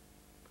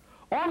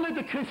 Only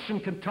the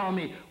Christian can tell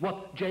me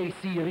what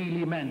J.C.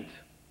 really meant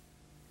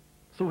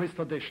through his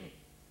tradition.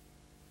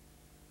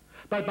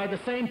 But by the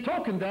same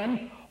token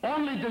then,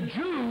 only the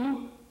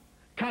Jew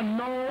can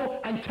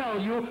know and tell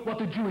you what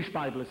the Jewish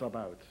Bible is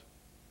about.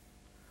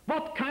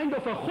 What kind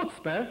of a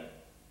chutzpah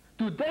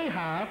do they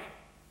have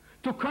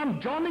to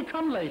come Johnny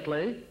come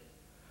lately,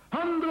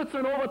 hundreds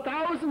and over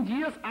 1,000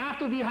 years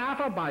after we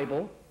have our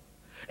Bible,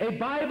 a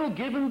Bible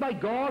given by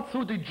God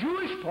through the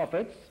Jewish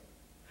prophets,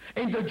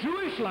 in the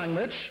Jewish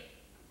language,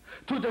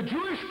 to the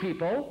Jewish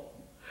people,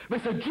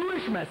 with a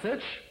Jewish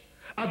message,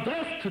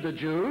 addressed to the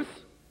Jews,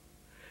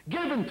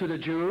 given to the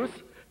Jews,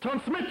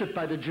 transmitted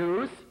by the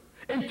Jews,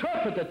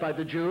 interpreted by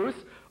the Jews,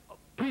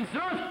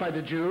 preserved by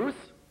the Jews.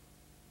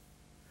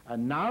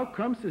 And now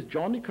comes this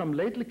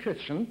Johnny-come-lately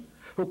Christian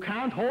who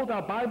can't hold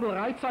our Bible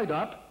right side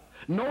up,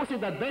 knows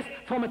it at best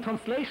from a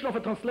translation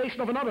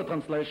of another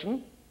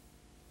translation,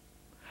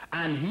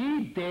 and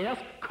he dares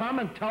come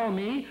and tell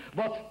me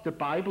what the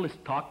Bible is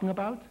talking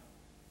about?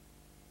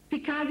 He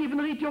can't even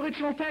read the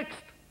original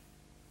text.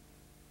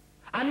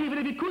 And even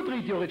if he could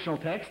read the original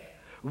text,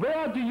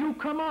 where do you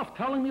come off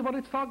telling me what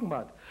it's talking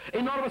about?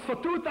 In other words, for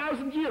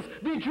 2,000 years,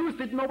 we Jews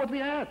didn't know what we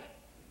had.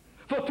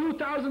 For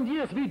 2,000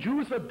 years, we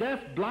Jews were deaf,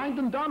 blind,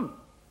 and dumb.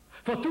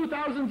 For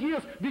 2,000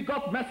 years, we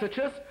got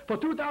messages. For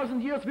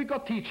 2,000 years, we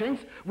got teachings,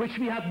 which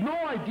we had no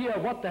idea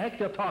what the heck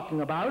they're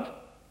talking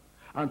about,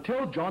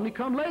 until Johnny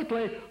come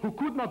lately, who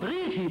could not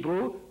read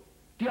Hebrew,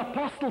 The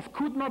apostles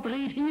could not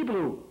read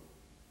Hebrew.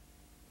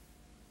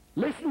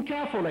 Listen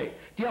carefully.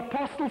 The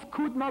apostles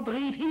could not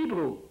read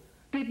Hebrew,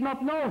 did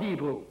not know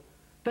Hebrew.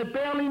 They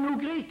barely knew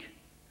Greek.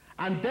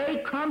 And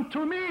they come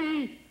to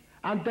me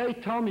and they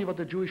tell me what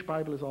the Jewish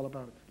Bible is all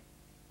about.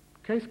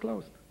 Case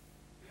closed.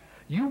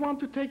 You want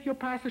to take your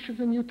passages in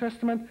the New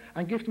Testament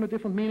and give them a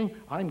different meaning?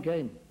 I'm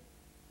game.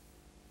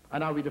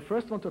 And I'll be the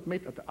first one to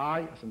admit that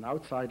I, as an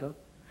outsider,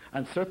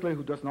 and certainly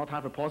who does not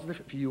have a positive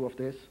view of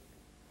this,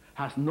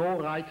 has no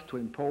right to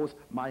impose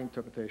my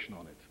interpretation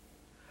on it.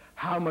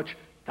 How much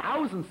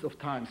thousands of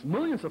times,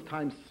 millions of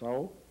times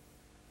so,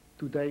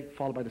 do they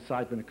fall by the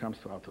side when it comes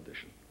to our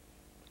tradition?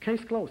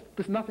 Case closed.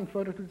 There's nothing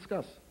further to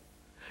discuss.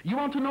 You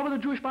want to know what the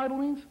Jewish Bible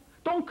means?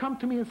 Don't come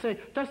to me and say,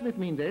 doesn't it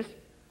mean this?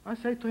 I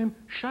say to him,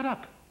 shut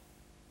up.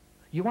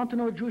 You want to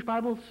know what the Jewish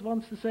Bible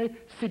wants to say?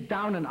 Sit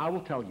down and I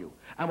will tell you.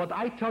 And what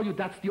I tell you,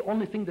 that's the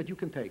only thing that you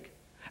can take.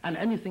 And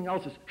anything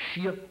else is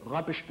sheer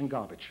rubbish and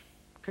garbage.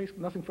 Okay,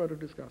 nothing further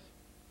to discuss.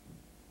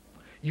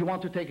 You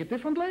want to take it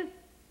differently?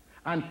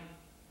 And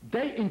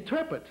they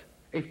interpret,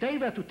 if they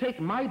were to take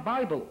my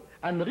Bible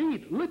and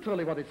read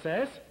literally what it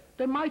says,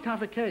 they might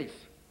have a case.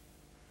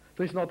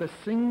 There's not a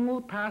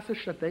single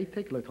passage that they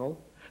take literal.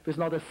 There's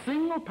not a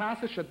single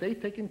passage that they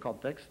take in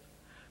context,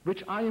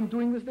 which I am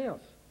doing with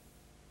theirs.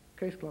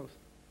 Case closed.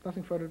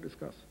 Nothing further to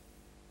discuss.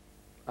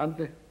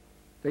 And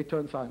they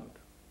turn silent.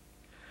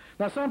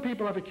 Now, some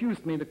people have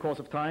accused me in the course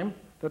of time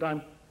that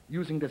I'm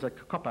using this as a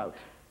cop-out,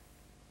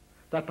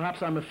 that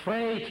perhaps I'm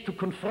afraid to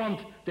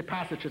confront the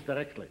passages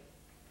directly.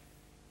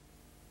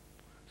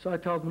 So I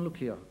tell them, look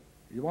here,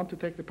 you want to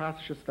take the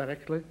passages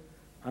directly?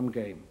 I'm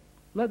game.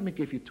 Let me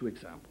give you two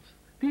examples.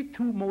 The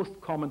two most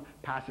common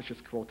passages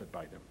quoted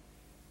by them.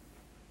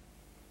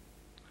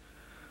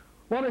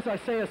 One is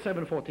Isaiah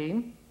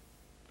 7:14.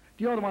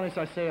 The other one is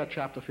Isaiah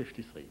chapter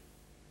 53.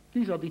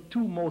 These are the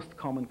two most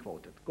common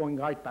quoted, going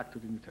right back to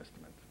the New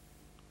Testament.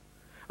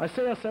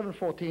 Isaiah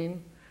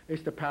 7:14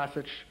 is the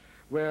passage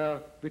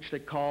which they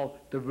call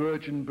the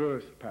virgin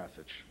birth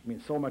passage. I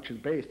mean, so much is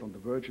based on the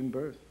virgin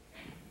birth.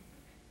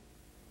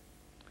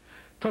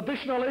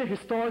 Traditionally,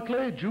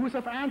 historically, Jews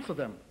have answered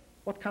them.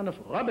 What kind of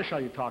rubbish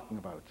are you talking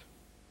about?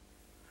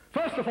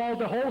 First of all,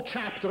 the whole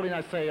chapter in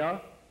Isaiah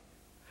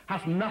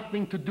has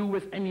nothing to do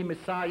with any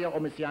Messiah or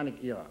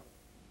Messianic era.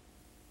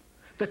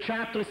 The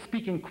chapter is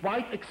speaking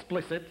quite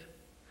explicit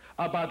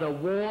about a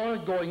war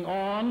going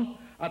on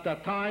at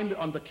that time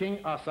under King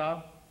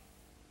Asa,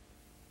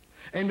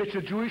 in which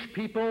the Jewish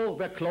people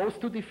were close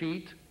to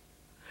defeat.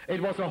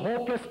 It was a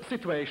hopeless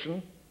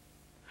situation,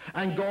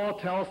 and God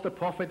tells the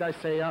prophet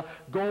Isaiah,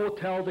 go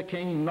tell the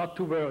king not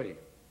to worry.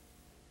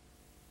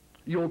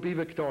 You'll be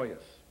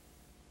victorious.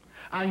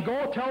 And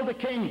go tell the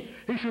king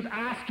he should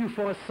ask you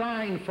for a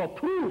sign, for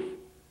proof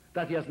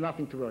that he has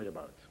nothing to worry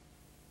about.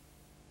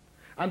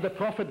 And the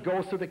prophet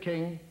goes to the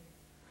king,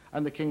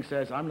 and the king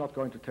says, I'm not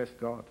going to test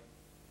God.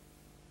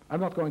 I'm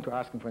not going to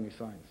ask him for any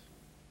signs.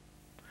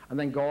 And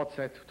then God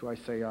said to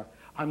Isaiah,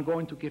 I'm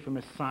going to give him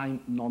a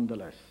sign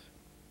nonetheless.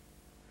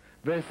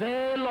 This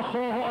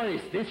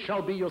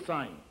shall be your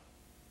sign.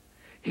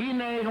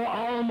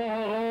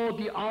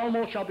 The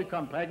almo shall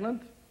become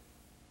pregnant.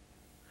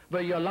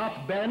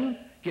 Ve'yolat ben,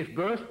 give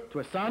birth to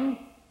a son.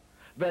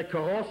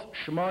 Ve'koros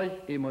shmoi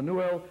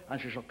Immanuel,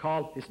 and she shall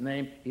call his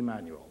name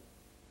Emmanuel.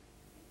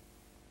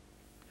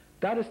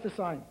 That is the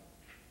sign.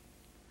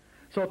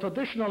 So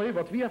traditionally,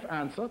 what we have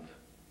answered,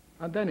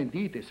 and then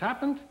indeed this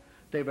happened,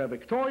 they were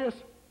victorious,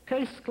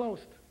 case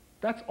closed.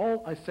 That's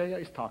all Isaiah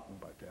is talking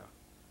about there.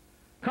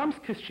 Comes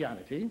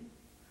Christianity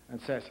and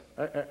says,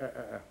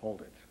 hold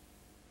it.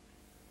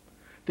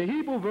 The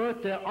Hebrew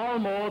word there,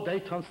 almo, they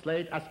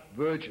translate as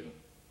virgin.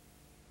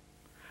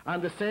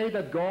 And they say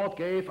that God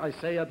gave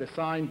Isaiah the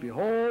sign,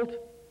 behold,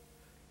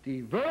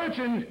 the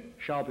virgin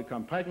shall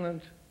become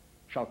pregnant,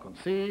 shall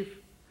conceive,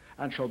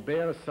 and shall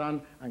bear a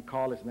son and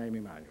call his name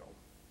Emmanuel.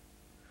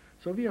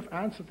 So we have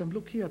answered them,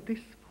 look here,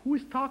 who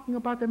is talking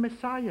about the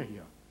Messiah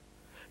here?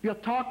 We are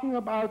talking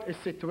about a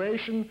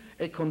situation,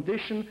 a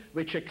condition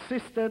which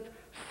existed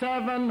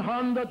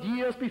 700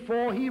 years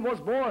before he was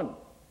born.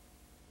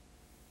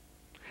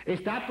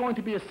 Is that going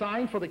to be a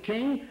sign for the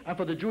king and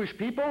for the Jewish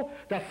people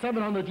that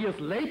 700 years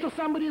later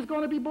somebody is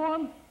going to be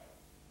born?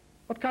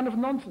 What kind of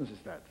nonsense is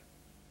that?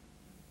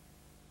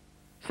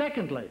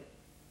 Secondly,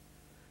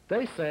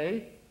 they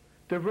say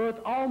the word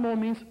almo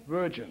means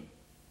virgin.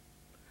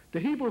 The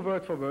Hebrew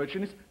word for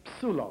virgin is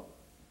psulo.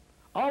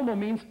 Almo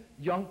means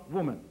young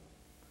woman.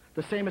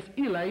 The same as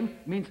Elaine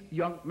means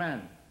young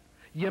man.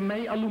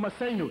 Yemei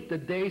alumasenu, the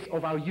days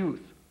of our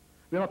youth.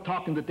 We're not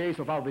talking the days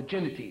of our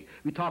virginity.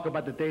 We talk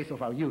about the days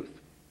of our youth.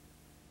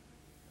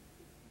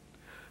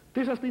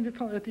 This has been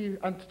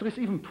and there is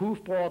even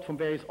proof brought from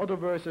various other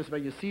verses where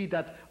you see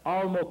that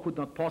almo could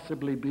not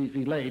possibly be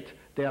relate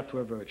there to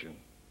a virgin.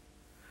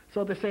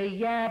 So they say,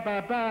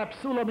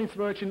 psulo means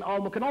virgin,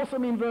 almo can also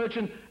mean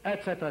virgin,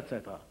 etc.,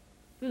 etc.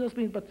 This has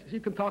been, but you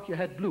can talk your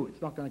head blue.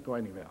 It's not going to go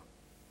anywhere.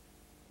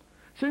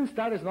 Since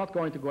that is not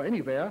going to go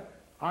anywhere,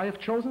 I have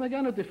chosen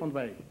again a different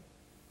way.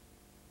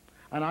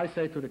 And I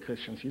say to the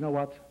Christians, you know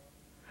what?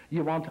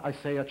 You want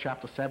Isaiah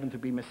chapter 7 to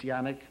be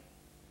Messianic?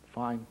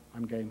 Fine,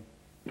 I'm game.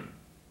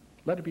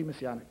 Let it be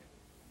Messianic.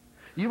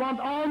 You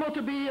want Alma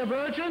to be a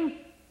virgin?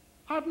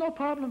 I have no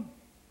problem.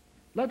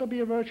 Let her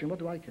be a virgin. What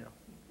do I care?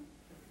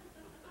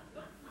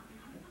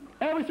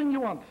 Everything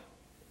you want.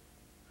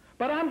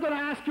 But I'm going to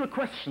ask you a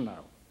question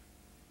now.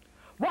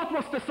 What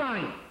was the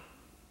sign?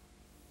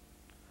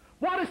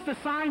 What is the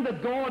sign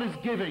that God is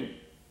giving?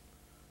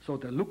 So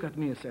they look at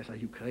me and says, are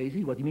you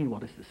crazy? What do you mean,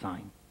 what is the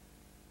sign?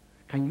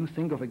 Can you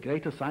think of a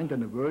greater sign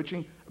than a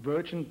virgin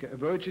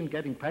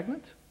getting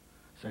pregnant?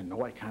 I say,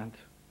 no, I can't.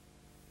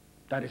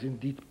 That is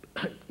indeed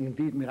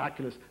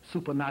miraculous,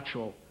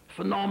 supernatural,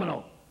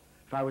 phenomenal.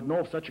 If I would know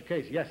of such a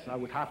case, yes, I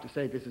would have to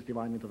say this is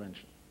divine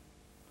intervention.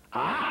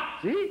 Ah,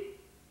 see?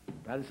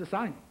 That is a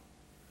sign.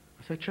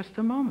 I said, just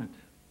a moment.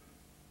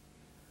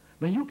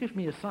 When you give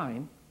me a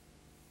sign,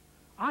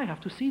 I have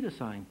to see the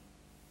sign.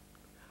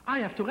 I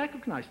have to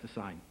recognize the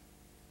sign.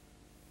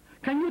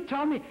 Can you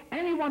tell me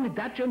anyone in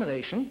that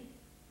generation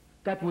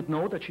that would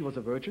know that she was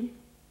a virgin?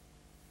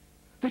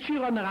 Did she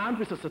run around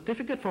with a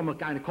certificate from a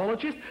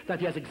gynecologist that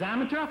he has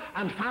examined her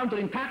and found her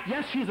intact?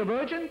 Yes, she's a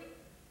virgin.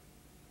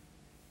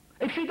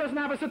 If she doesn't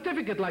have a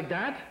certificate like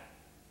that,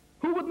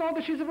 who would know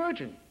that she's a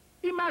virgin?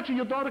 Imagine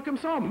your daughter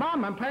comes home.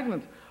 Mom, I'm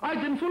pregnant. I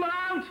didn't fool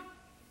around.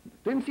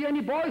 Didn't see any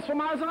boys for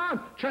miles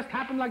around. Just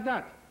happened like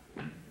that.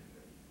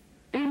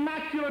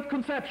 Immaculate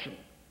conception.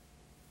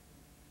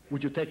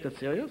 Would you take that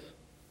serious?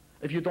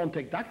 If you don't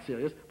take that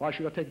serious, why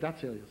should I take that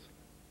serious?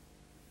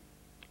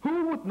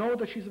 Who would know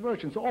that she's a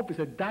virgin? So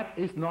obviously that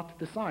is not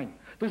the sign.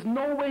 There's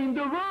no way in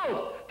the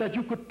world that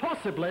you could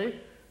possibly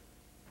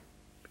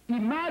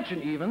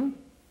imagine even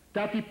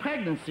that the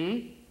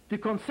pregnancy, the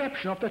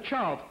conception of the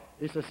child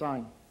is a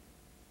sign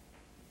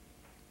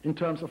in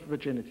terms of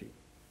virginity.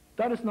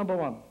 That is number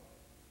one.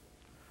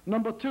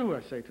 Number two,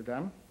 I say to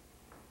them,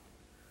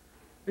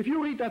 if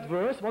you read that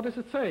verse, what does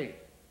it say?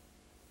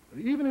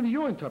 Even in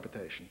your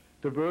interpretation,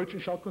 the virgin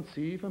shall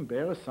conceive and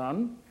bear a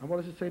son, and what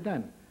does it say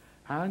then?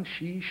 And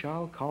she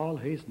shall call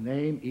his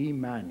name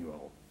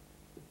Emmanuel.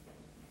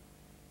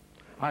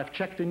 I've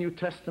checked the New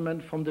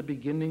Testament from the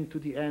beginning to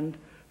the end,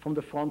 from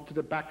the front to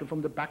the back, and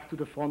from the back to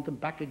the front, and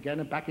back again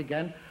and back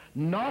again.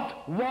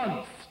 Not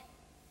once,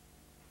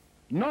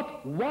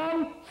 not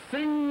one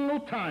single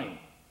time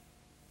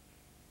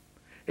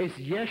is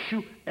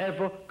Yeshu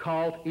ever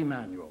called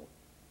Emmanuel.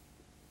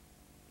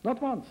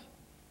 Not once.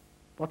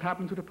 What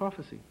happened to the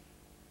prophecy?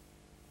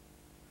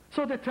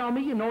 So they tell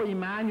me, you know,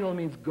 Emmanuel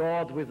means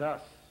God with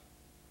us.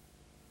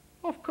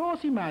 Of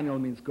course Emmanuel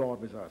means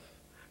God with us.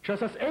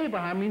 Just as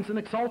Abraham means an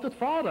exalted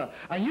father,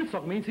 and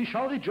Yitzchak means he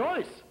shall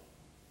rejoice,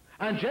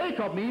 and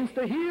Jacob means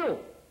to heal,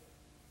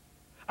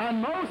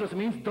 and Moses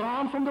means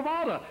drawn from the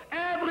water.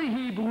 Every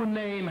Hebrew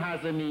name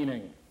has a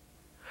meaning.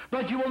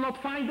 But you will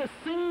not find a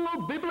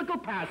single biblical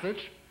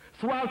passage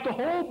throughout the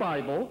whole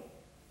Bible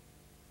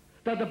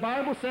that the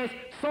Bible says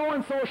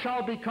so-and-so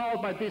shall be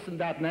called by this and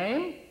that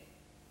name,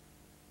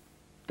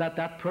 that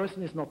that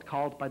person is not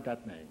called by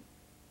that name.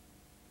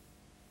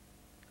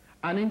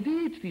 And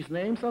indeed, these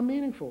names are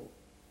meaningful.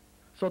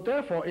 So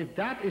therefore, if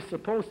that is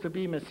supposed to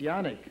be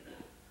Messianic,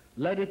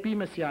 let it be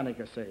Messianic,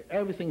 I say.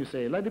 Everything you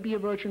say, let it be a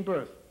virgin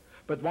birth.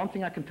 But one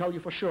thing I can tell you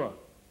for sure,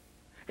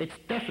 it's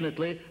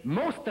definitely,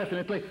 most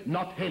definitely,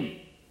 not him.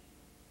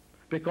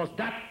 Because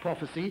that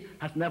prophecy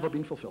has never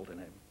been fulfilled in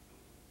him.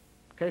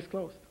 Case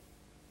closed.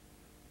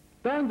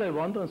 Then they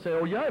wonder and say,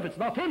 oh yeah, if it's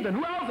not him, then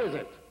who else is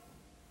it?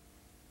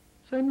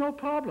 Say, no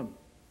problem.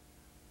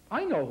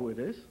 I know who it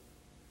is.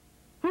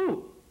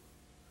 Who?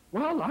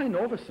 Well, I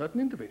know of a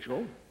certain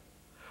individual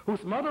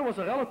whose mother was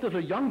a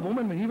relatively young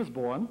woman when he was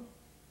born.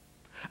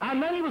 And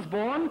when he was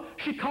born,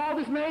 she called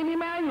his name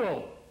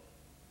Emmanuel.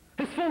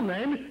 His full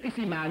name is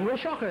Immanuel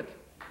Schochet,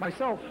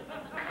 myself.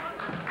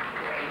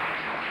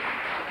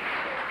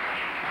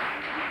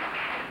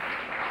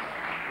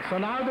 So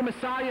now the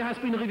Messiah has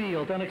been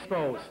revealed and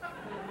exposed.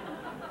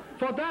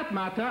 For that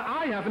matter,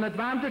 I have an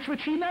advantage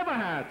which he never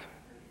had.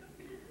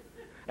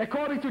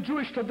 According to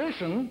Jewish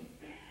tradition,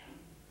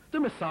 the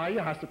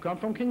Messiah has to come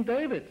from King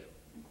David.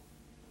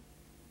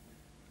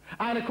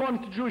 And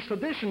according to Jewish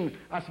tradition,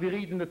 as we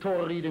read in the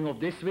Torah reading of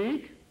this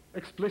week,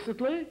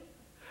 explicitly,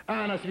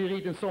 and as we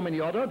read in so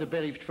many other, the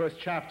very first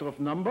chapter of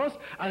Numbers,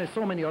 and in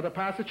so many other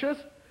passages,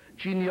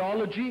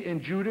 genealogy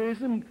in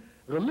Judaism,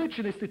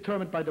 religion is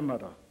determined by the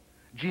mother.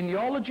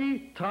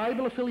 Genealogy,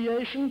 tribal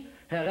affiliation,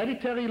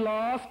 hereditary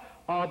laws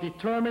are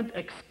determined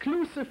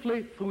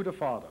exclusively through the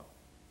father.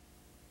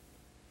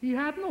 He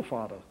had no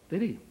father,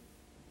 did he?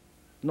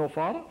 No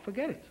father?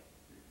 Forget it.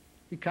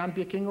 He can't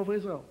be a king over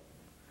Israel.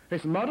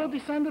 His mother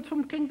descended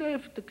from King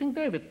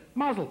David.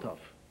 Mazel tov.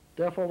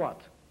 Therefore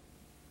what?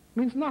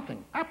 Means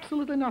nothing.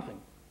 Absolutely nothing.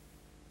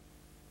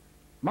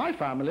 My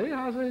family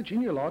has a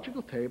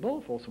genealogical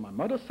table for my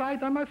mother's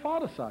side and my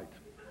father's side.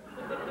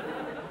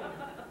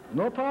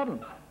 No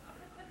problem.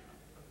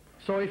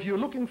 So if you're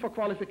looking for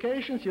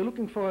qualifications, you're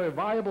looking for a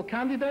viable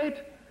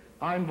candidate,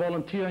 I'm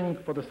volunteering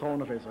for the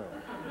throne of Israel.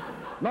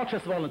 Not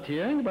just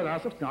volunteering, but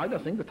as of tonight, I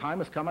think the time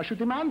has come I should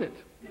demand it.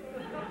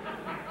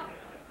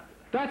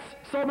 That's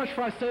so much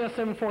for Isaiah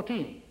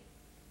 7:14.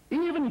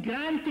 Even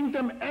granting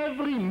them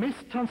every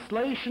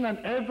mistranslation and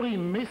every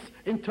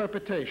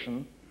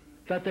misinterpretation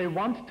that they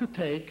want to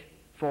take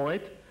for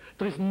it,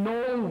 there is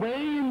no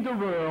way in the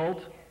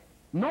world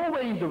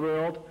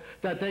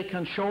that they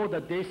can show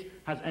that this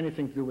has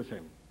anything to do with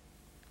him.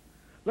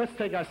 Let's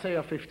take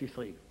Isaiah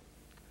 53,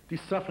 the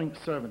suffering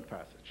servant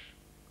passage.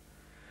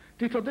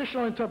 The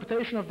traditional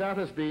interpretation of that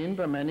has been,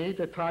 by many,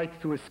 they tried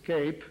to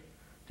escape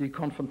the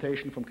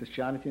confrontation from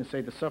Christianity and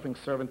say the suffering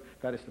servant,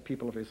 that is the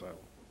people of Israel.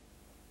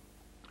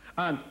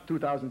 And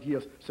 2,000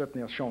 years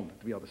certainly has shown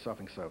that we are the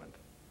suffering servant.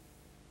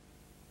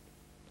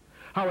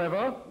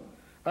 However,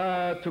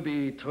 to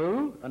be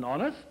true and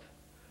honest,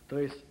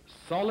 there is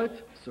solid,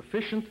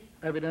 sufficient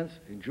evidence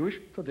in Jewish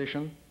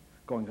tradition,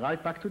 going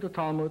right back to the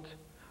Talmud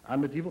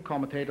and medieval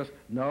commentators.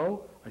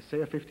 No,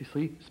 Isaiah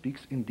 53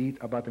 speaks indeed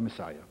about the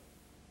Messiah.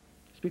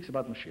 Speaks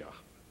about Mashiach.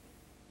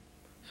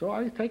 So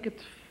I take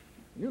it,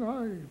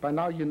 by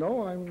now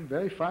I'm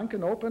very frank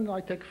and open.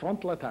 I take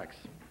frontal attacks.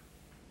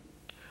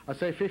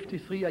 Isaiah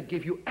 53, I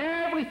give you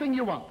everything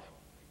you want.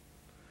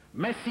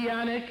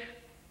 Messianic,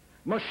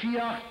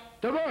 Mashiach,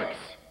 the works.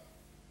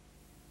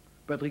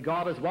 But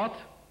regardless what,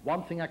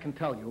 one thing I can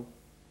tell you,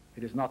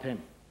 it is not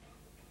him.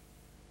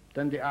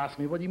 Then they ask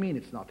me, what do you mean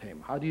it's not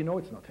him? How do you know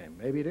it's not him?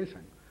 Maybe it is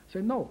him. I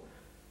say, no.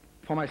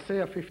 From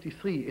Isaiah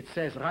 53, it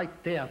says right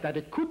there that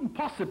it couldn't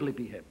possibly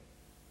be him.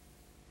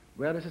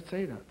 Where does it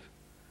say that?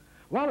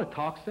 Well, it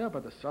talks there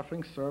about the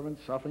suffering servant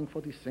suffering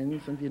for the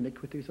sins and the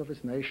iniquities of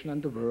his nation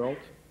and the world.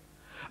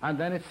 And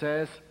then it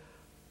says,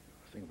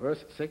 I think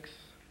verse 6,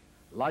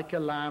 like a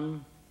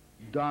lamb,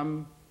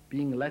 dumb,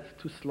 being led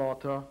to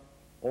slaughter,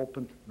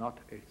 opened not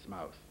its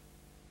mouth.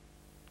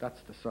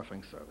 That's the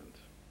suffering servant.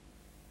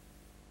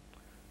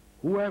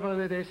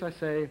 Whoever it is, I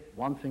say,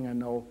 one thing I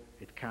know,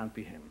 it can't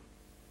be him.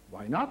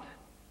 Why not?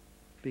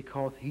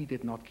 Because he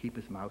did not keep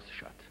his mouth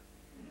shut.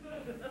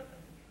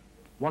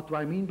 What do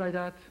I mean by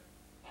that?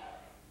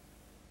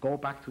 Go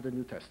back to the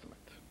New Testament.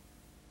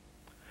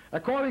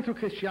 According to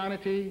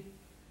Christianity,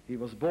 he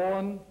was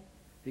born,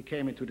 he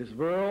came into this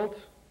world,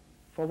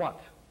 for what?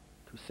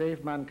 To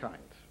save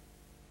mankind.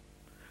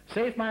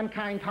 Save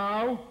mankind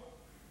how?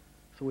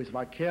 Through his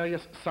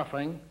vicarious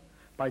suffering.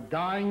 By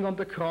dying on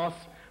the cross,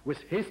 with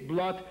his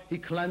blood, he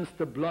cleansed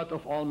the blood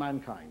of all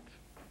mankind.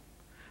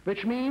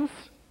 Which means,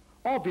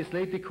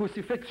 obviously, the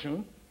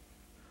crucifixion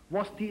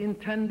was the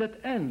intended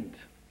end,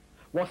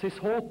 was his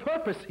whole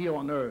purpose here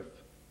on earth.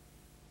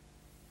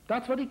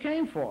 That's what he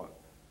came for.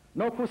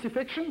 No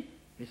crucifixion,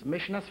 his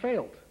mission has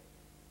failed.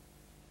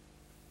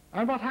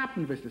 And what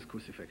happened with this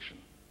crucifixion?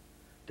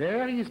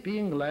 There he is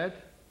being led.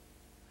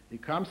 He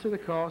comes to the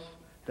cross.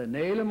 They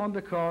nail him on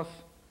the cross.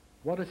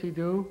 What does he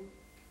do?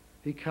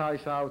 He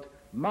cries out,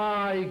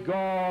 my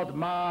God,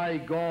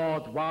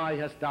 why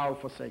hast thou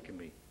forsaken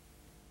me?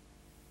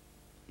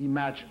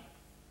 Imagine.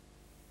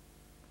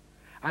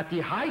 At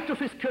the height of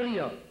his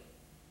career,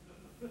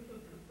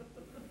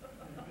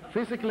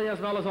 physically as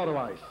well as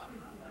otherwise,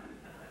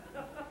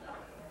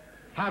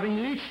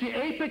 having reached the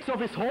apex of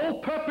his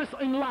whole purpose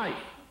in life,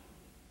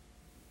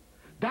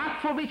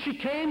 that for which he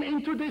came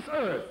into this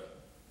earth,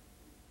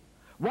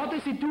 what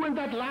does he do in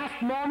that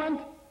last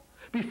moment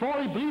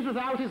before he breathes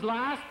out his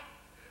last?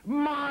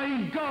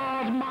 My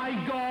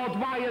God,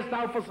 why hast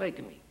thou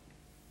forsaken me?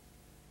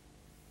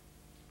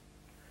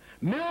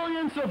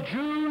 Millions of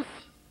Jews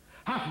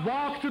have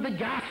walked to the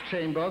gas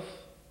chambers.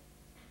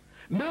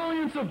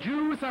 Millions of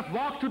Jews have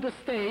walked to the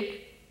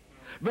stake,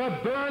 were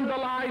burned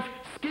alive,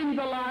 skinned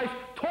alive,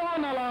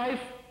 torn alive.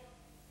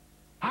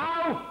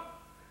 How?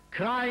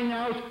 Crying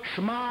out,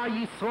 Shema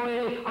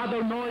Yisrael,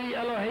 Adonai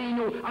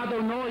Eloheinu,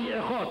 Adonai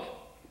Echad.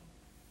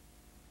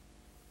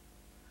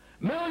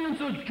 Millions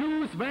of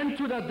Jews went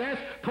to their death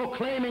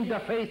proclaiming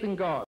their faith in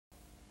God.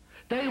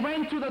 They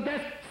went to the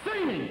death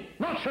singing,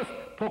 not just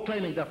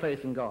proclaiming their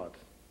faith in God.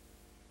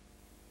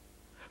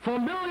 For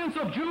millions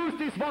of Jews,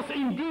 this was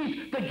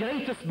indeed the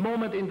greatest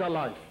moment in their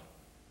life.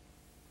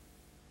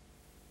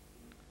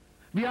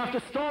 We have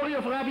the story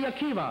of Rabbi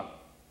Akiva,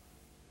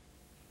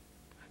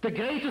 the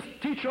greatest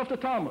teacher of the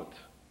Talmud,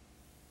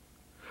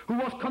 who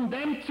was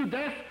condemned to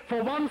death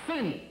for one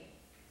sin,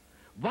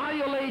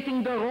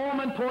 violating the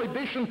Roman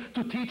prohibition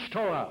to teach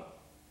Torah.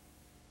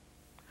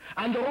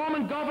 And the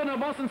Roman governor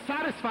wasn't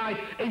satisfied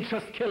in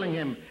just killing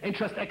him, in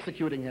just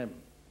executing him.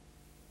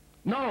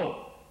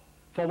 No,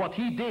 for what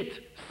he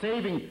did,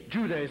 saving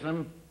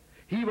Judaism,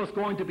 he was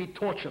going to be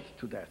tortured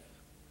to death.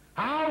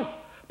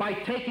 How? By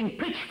taking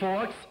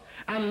pitchforks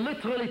and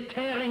literally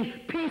tearing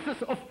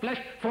pieces of flesh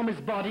from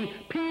his body,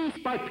 piece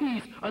by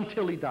piece,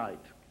 until he died.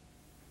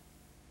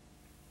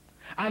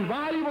 And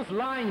while he was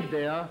lying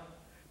there,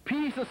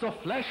 pieces of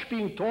flesh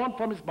being torn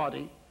from his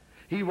body,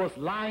 he was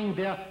lying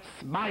there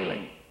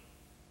smiling,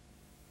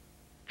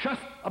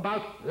 just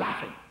about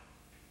laughing.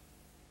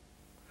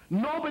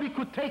 Nobody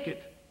could take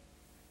it.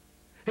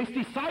 His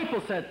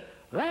disciples said,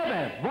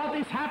 Rabbi, what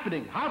is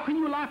happening? How can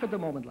you laugh at a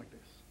moment like this?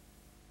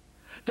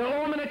 The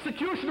Roman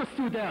executioner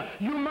stood there.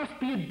 You must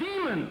be a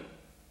demon.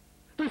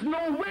 There's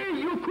no way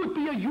you could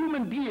be a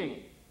human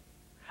being.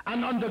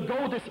 and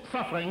undergo this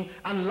suffering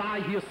and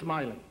lie here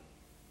smiling?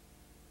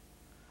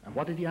 And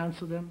what did he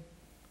answer them?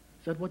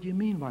 He said, what do you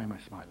mean, why am I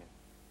smiling?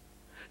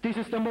 This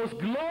is the most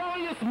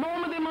glorious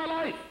moment in my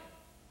life.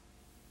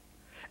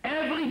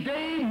 Every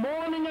day,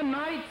 morning and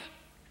night,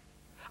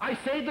 I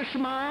say the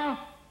Shema.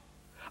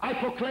 I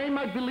proclaim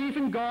my belief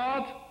in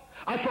God.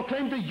 I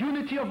proclaim the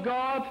unity of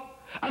God.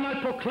 And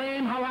I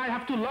proclaim how I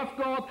have to love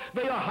God.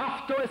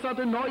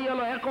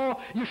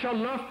 You shall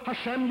love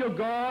Hashem your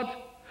God.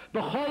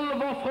 With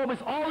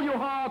all your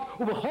heart,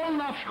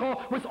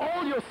 with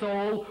all your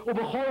soul,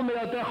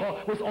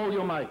 with all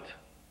your might.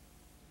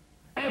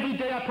 Every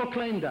day I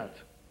proclaim that.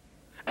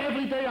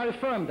 Every day I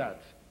affirm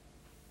that.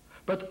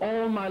 But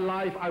all my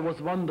life I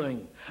was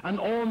wondering, and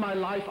all my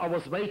life I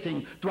was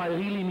waiting, do I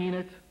really mean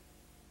it?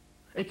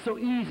 It's so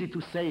easy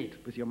to say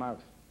it with your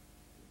mouth.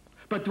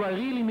 But do I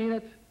really mean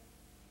it?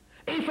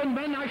 If and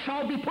when I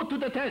shall be put to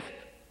the test,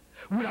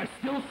 would I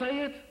still say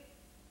it?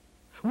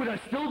 Would I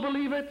still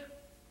believe it?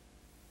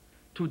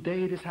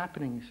 Today it is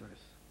happening, he says.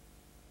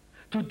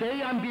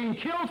 Today I'm being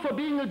killed for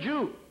being a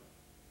Jew.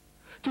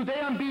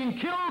 Today I'm being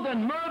killed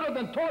and murdered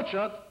and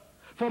tortured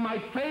for my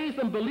faith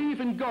and belief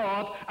in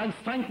God and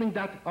strengthening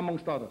that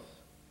amongst others.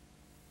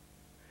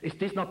 Is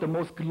this not the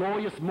most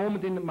glorious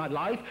moment in my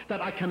life,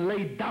 that I can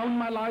lay down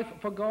my life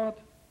for God?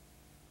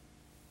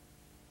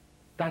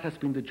 That has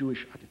been the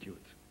Jewish attitude.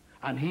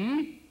 And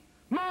he,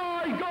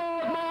 my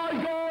God,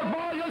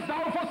 why hast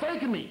thou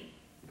forsaken me?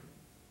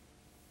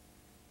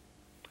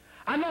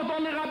 And not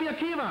only Rabbi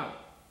Akiva,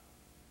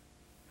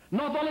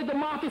 not only the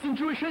martyrs in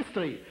Jewish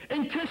history,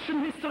 in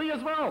Christian history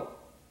as well.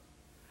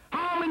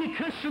 How many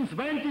Christians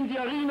went in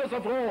the arenas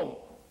of Rome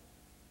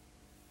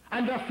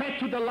and were fed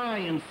to the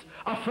lions,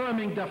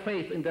 affirming their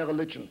faith in their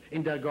religion,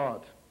 in their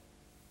God?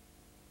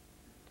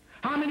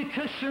 How many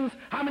Christians,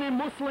 how many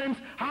Muslims,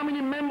 how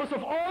many members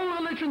of all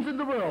religions in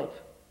the world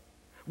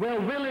were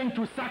willing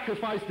to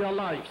sacrifice their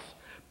lives,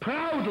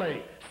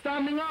 proudly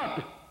standing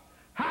up,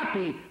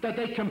 happy that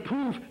they can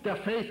prove their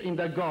faith in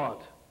their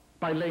God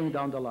by laying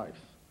down their lives?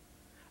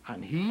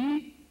 And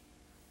he,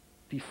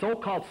 the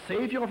so-called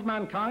savior of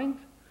mankind,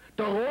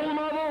 the role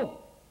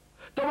model,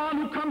 the one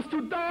who comes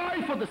to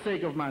die for the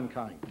sake of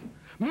mankind.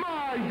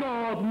 My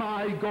God,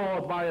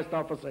 why hast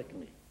thou forsaken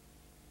me?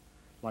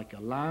 Like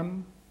a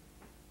lamb,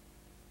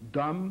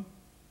 dumb,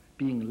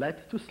 being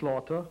led to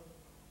slaughter,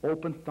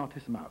 opened not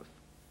his mouth.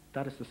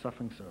 That is the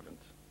suffering servant.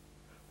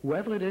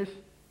 Whoever it is,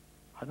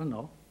 I don't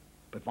know,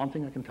 but one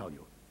thing I can tell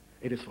you,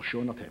 it is for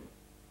sure not him.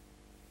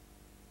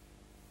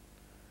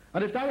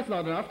 And if that is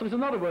not enough, there is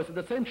another verse in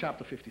the same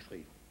chapter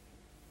 53,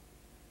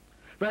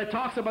 where it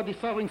talks about the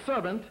suffering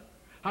servant,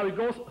 how he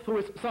goes through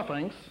his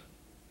sufferings,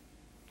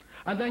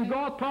 and then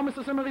God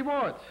promises him a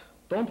reward.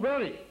 Don't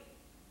worry.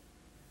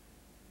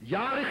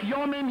 Yarich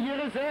Yomim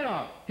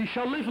Yerezera. He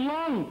shall live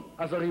long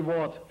as a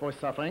reward for his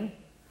suffering,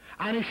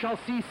 and he shall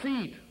see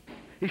seed.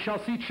 He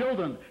shall see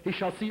children. He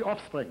shall see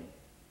offspring.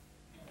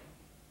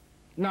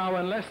 Now,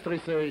 unless there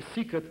is a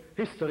secret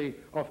history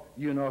of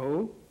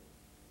you-know-who,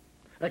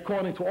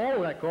 according to all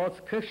records,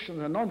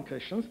 Christians and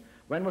non-Christians,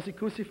 when was he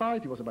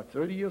crucified? He was about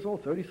 30 years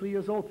old, 33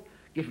 years old.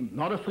 Give him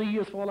another 3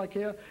 years for all I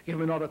care. Give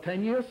him another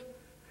 10 years.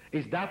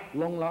 Is that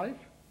long life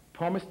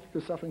promised to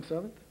the suffering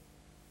servant?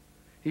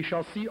 He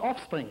shall see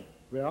offspring.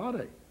 Where are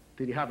they?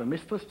 Did he have a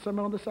mistress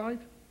somewhere on the side?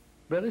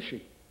 Where is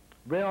she?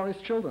 Where are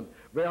his children?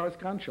 Where are his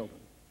grandchildren?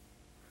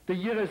 The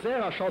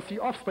Yerezera shall see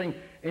offspring.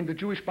 In the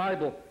Jewish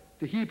Bible,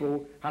 the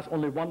Hebrew has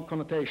only one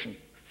connotation: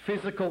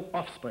 physical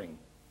offspring,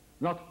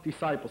 not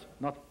disciples,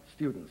 not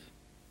students.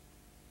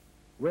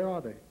 Where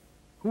are they?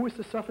 Who is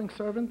the suffering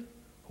servant?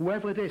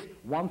 Whoever it is,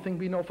 one thing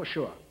we know for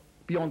sure,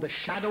 beyond a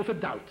shadow of a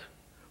doubt.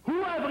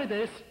 Whoever it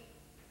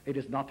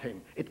is not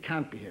him. It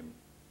can't be him.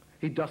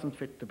 He doesn't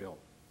fit the bill.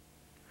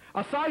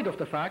 Aside of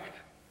the fact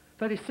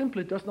that he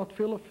simply does not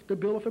fill the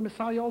bill of a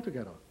Messiah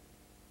altogether.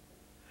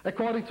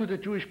 According to the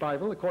Jewish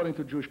Bible, according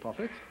to Jewish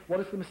prophets, what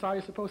is the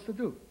Messiah supposed to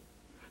do?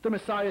 The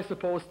Messiah is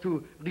supposed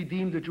to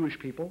redeem the Jewish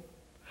people.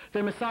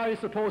 The Messiah is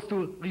supposed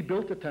to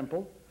rebuild the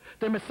temple.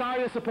 The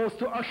Messiah is supposed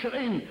to usher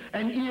in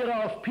an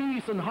era of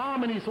peace and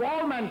harmony to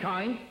all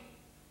mankind.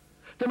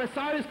 The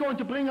Messiah is going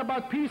to bring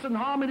about peace and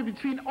harmony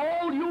between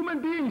all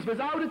human beings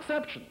without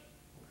exception.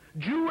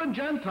 Jew and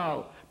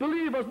Gentile,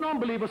 believers,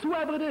 non-believers,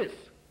 whoever it is.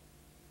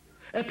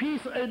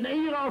 An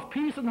era of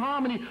peace and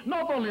harmony,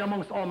 not only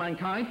amongst all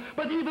mankind,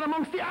 but even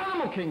amongst the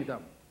animal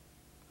kingdom.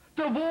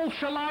 The wolf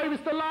shall lie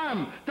with the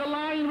lamb, the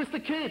lion with the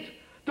kid.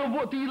 The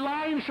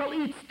lion shall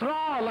eat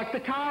straw like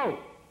the cow.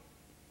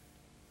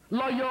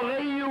 None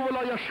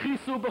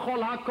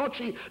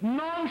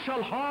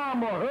shall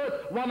harm or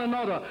hurt one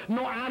another.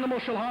 No animal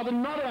shall harm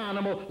another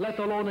animal, let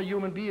alone a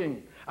human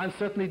being. And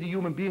certainly the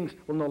human beings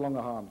will no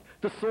longer harm.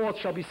 The swords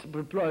shall be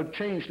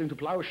changed into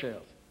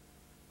plowshares.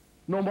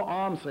 No more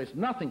arms race,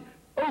 nothing.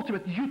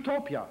 Ultimate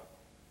utopia.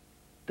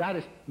 That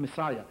is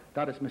Messiah.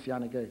 That is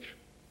Messianic age.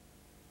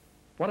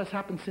 What has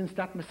happened since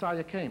that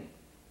Messiah came?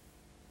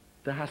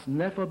 There has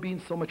never been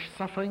so much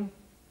suffering.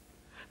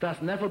 There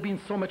has never been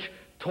so much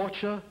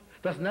torture.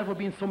 There's never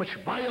been so much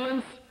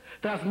violence.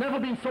 There has never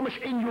been so much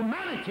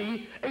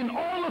inhumanity in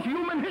all of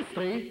human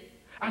history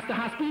as there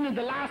has been in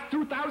the last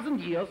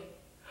 2,000 years,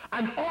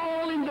 and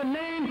all in the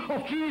name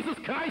of Jesus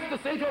Christ, the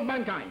Savior of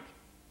mankind.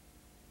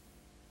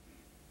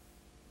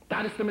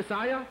 That is the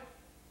Messiah.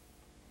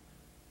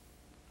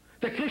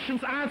 The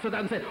Christians answered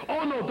and said,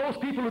 oh no, those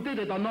people who did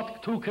it are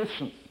not true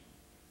Christians.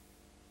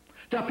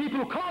 There are people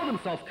who call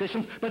themselves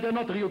Christians, but they're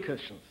not real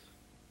Christians.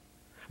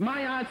 My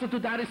answer to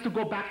that is to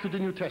go back to the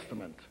New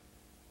Testament.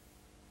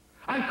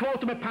 I'll quote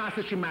them a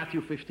passage in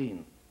Matthew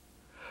 15.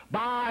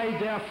 By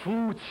their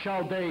fruits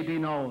shall they be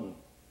known.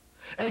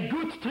 A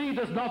good tree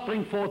does not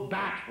bring forth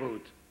bad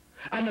fruit,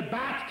 and a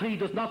bad tree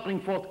does not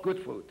bring forth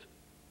good fruit.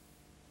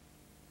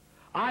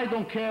 I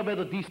don't care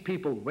whether these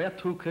people were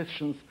true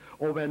Christians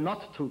or were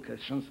not true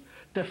Christians.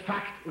 The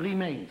fact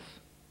remains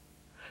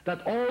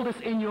that all this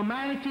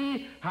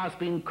inhumanity has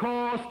been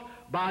caused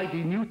by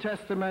the New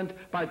Testament,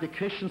 by the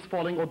Christians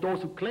following, or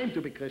those who claim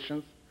to be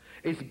Christians,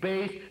 is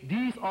based,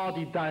 these are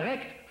the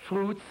direct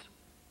fruits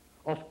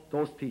of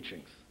those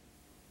teachings.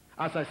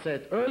 As I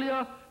said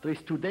earlier, there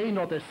is today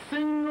not a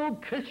single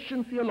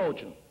Christian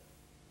theologian,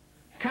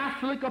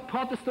 Catholic or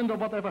Protestant or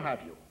whatever have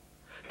you,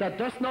 that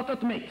does not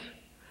admit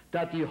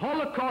that the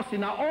Holocaust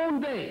in our own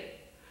day,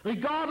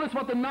 regardless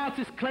what the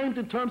Nazis claimed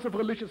in terms of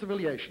religious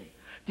affiliation,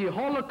 the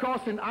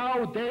Holocaust in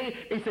our day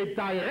is a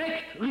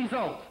direct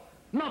result,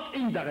 not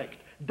indirect,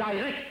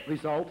 direct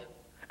result,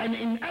 an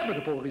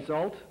inevitable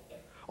result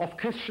of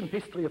Christian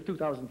history of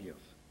 2,000 years.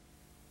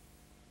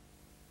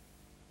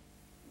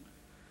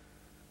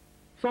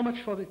 So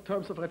much for the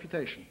terms of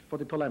refutation, for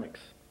the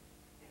polemics.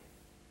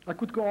 I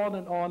could go on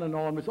and on and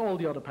on with all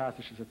the other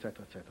passages,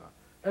 etc., etc.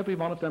 Every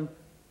one of them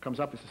comes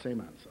up with the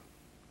same answer.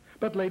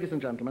 But ladies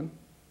and gentlemen,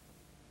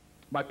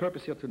 my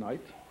purpose here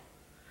tonight,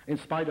 in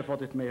spite of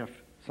what it may have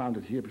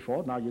sounded here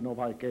before, now you know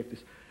why I gave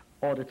this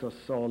auditors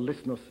or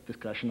listeners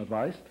discretion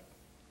advised,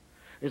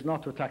 is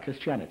not to attack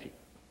Christianity.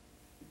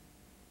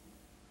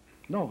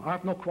 No, I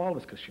have no quarrel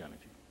with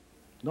Christianity.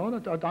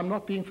 No, I'm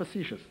not being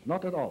facetious,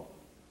 not at all.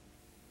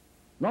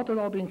 Not at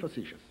all being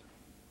facetious.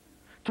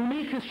 To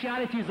me,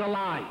 Christianity is a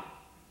lie.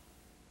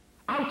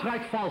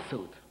 Outright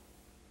falsehood.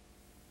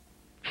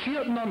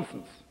 Sheer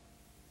nonsense.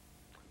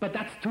 But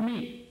that's to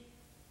me.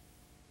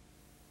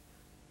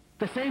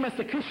 The same as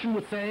the Christian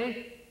would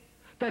say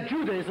that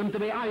Judaism, the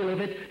way I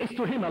live it, is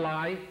to him a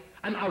lie,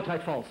 an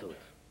outright falsehood.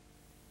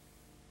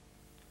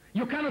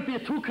 You cannot be a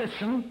true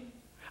Christian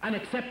and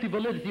accept the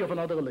validity of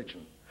another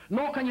religion.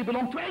 Nor can you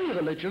belong to any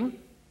religion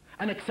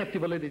and accept the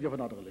validity of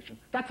another religion.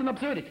 That's an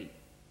absurdity.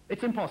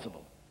 It's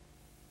impossible.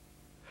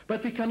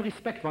 But we can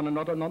respect one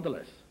another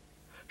nonetheless.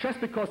 Just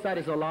because that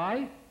is a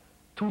lie,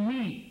 to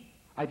me,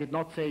 I did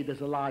not say it is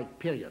a lie,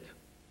 period.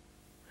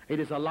 It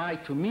is a lie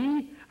to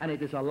me, and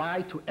it is a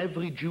lie to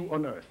every Jew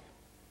on earth.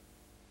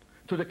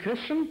 To the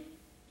Christian,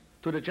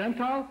 to the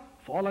Gentile,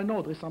 for all I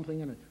know, there is something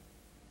in it.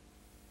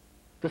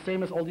 The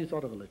same as all these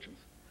other religions.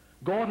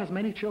 God has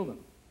many children.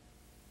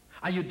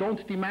 And you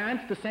don't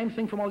demand the same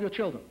thing from all your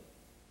children.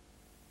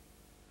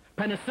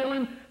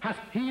 Penicillin has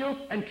healed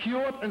and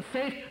cured and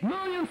saved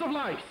millions of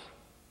lives.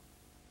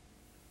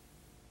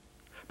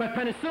 But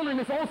penicillin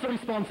is also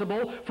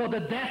responsible for the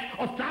death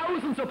of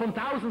thousands upon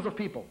thousands of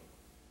people.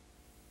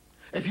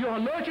 If you're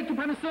allergic to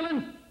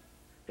penicillin,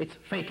 it's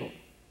fatal.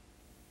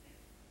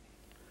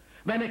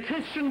 When a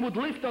Christian would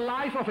live the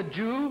life of a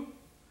Jew,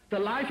 the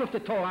life of the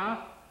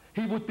Torah,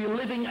 he would be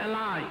living a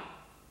lie.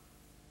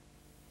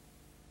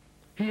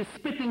 He is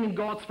spitting in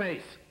God's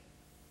face.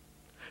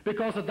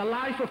 Because the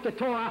life of the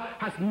Torah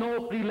has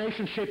no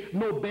relationship,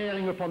 no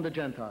bearing upon the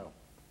Gentile.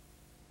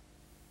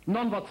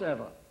 None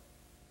whatsoever.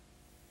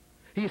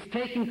 He is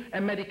taking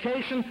a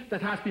medication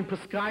that has been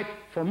prescribed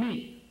for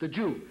me, the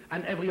Jew,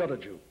 and every other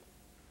Jew.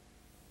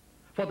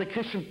 For the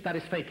Christian, that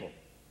is fatal.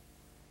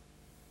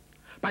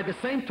 By the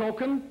same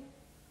token,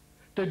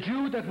 the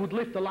Jew that would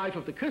live the life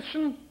of the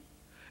Christian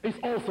is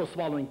also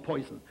swallowing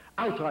poison,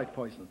 outright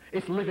poison,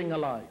 is living a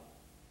lie.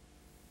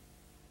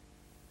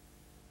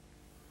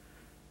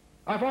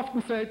 I've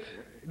often said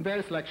in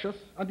various lectures,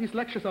 and these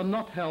lectures are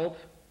not held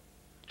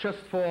just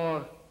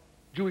for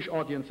Jewish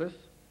audiences.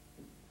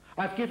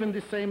 I've given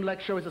the same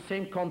lecture with the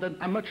same content,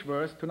 and much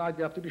worse. Tonight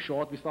we have to be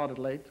short, we started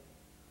late.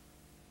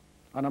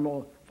 And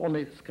I've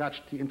only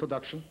scratched the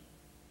introduction.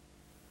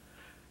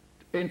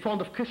 In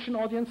front of Christian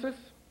audiences,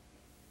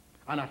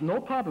 and I have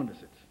no problem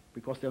with it,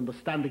 because they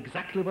understand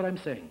exactly what I'm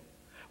saying.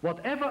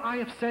 Whatever I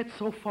have said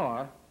so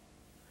far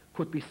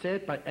could be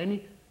said by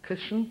any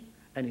Christian,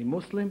 any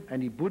Muslim,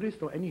 any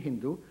Buddhist, or any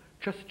Hindu.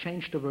 Just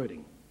change the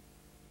wording.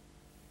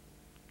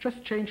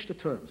 Just change the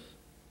terms.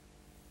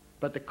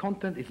 But the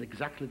content is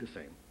exactly the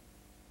same.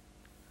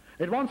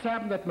 It once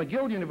happened at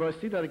McGill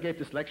University that I gave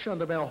this lecture, and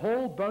there were a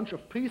whole bunch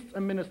of priests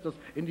and ministers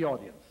in the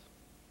audience.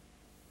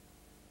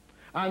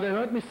 And they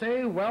heard me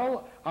say,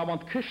 well, I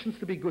want Christians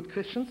to be good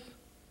Christians.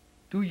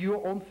 Do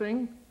your own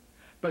thing.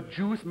 But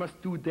Jews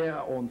must do their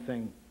own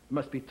thing.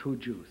 Must be true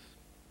Jews.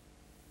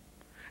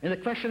 In the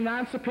question and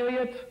answer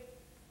period,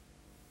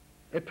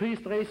 a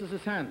priest raises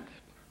his hand.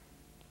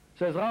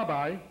 Says,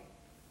 Rabbi,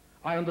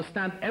 I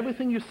understand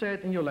everything you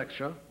said in your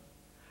lecture,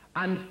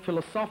 and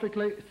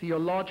philosophically,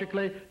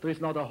 theologically, there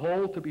is not a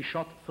hole to be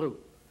shot through.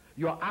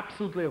 You are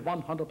absolutely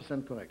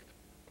 100% correct.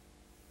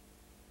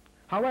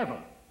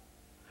 However,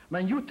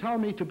 when you tell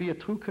me to be a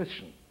true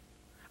Christian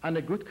and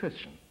a good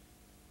Christian,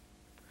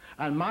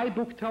 and my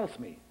book tells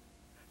me,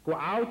 go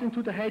out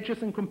into the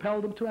hedges and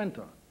compel them to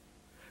enter,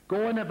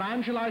 go and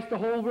evangelize the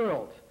whole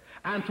world,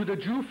 and to the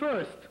Jew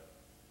first,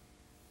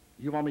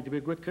 you want me to be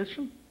a good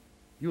Christian?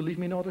 You leave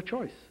me no other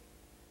choice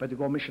but to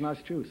go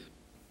missionize Jews.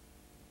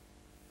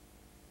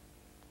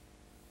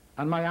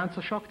 And my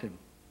answer shocked him.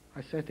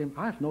 I said to him,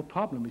 I have no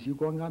problem with you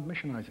going out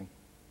missionizing.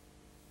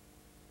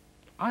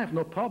 I have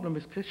no problem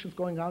with Christians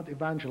going out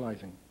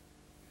evangelizing.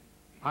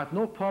 I have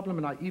no problem,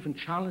 and I even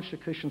challenge the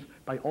Christians,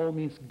 by all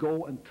means,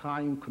 go and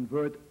try and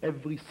convert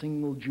every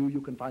single Jew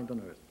you can find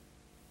on earth.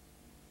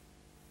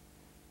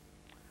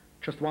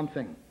 Just one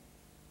thing.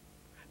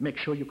 Make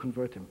sure you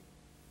convert him.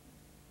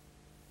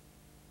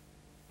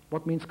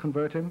 What means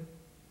convert him?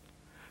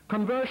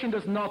 Conversion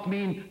does not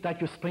mean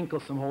that you sprinkle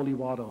some holy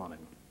water on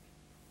him.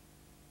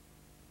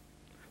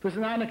 There's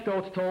an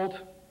anecdote told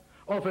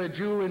of a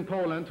Jew in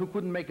Poland who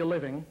couldn't make a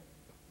living,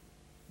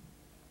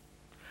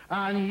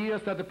 and he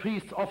hears that the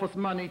priest offers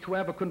money to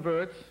whoever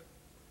converts.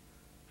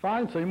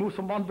 Fine, so he moves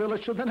from one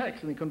village to the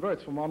next, and he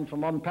converts from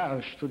one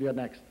parish to the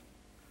next.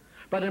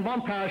 But in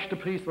one parish, the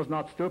priest was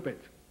not stupid.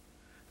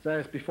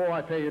 Says, before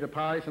I pay you the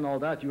price and all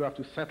that, you have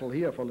to settle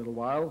here for a little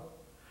while,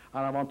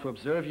 and I want to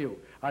observe you.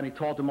 And he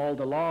taught him all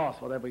the laws,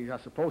 whatever he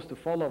was supposed to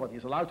follow, what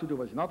he's allowed to do,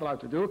 what he's not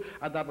allowed to do,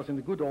 and that was in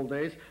the good old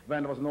days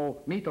when there was no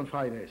meat on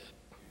Fridays.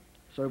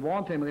 So he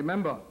warned him,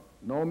 remember,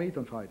 no meat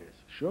on Fridays.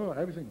 Sure,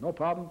 everything, no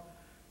problem.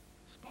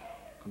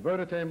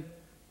 Converted him,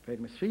 paid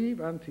him his fee,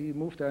 and he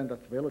moved there in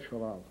that village for a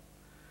while.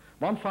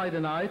 One Friday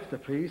night, the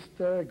priest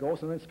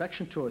goes on an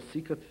inspection tour, a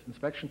secret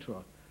inspection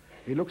tour.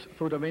 He looks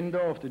through the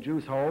window of the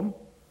Jew's home,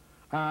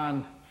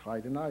 and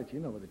Friday night, you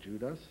know what the Jew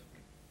does?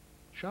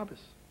 Shabbos.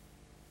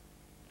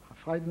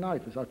 Friday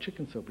night, without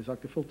chicken soup,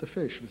 without gefilte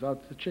fish,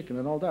 without the chicken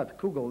and all that,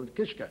 kugel,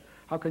 kishke,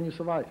 how can you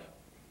survive?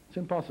 It's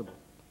impossible.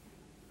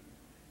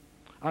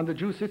 And the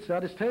Jew sits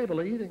at his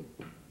table eating.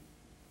 The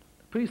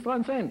priest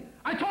runs in,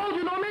 I told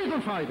you no meat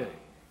on Friday.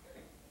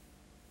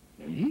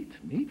 Meat?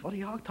 Meat? What are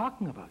you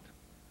talking about?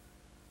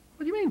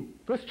 What do you mean?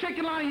 There's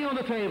chicken lying here on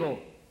the table.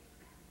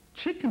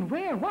 Chicken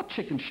where? What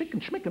chicken? Chicken,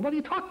 schmicken, what are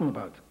you talking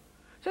about?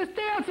 Says,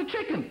 there's a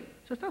chicken.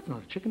 Says, that's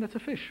not a chicken, that's a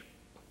fish.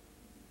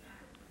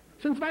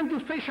 Since when do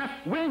fish have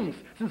wings?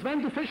 Since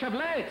when do fish have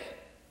legs?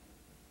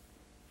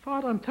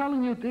 Father, I'm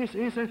telling you, this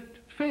is a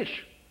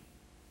fish.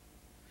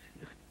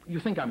 You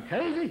think I'm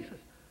crazy? He says,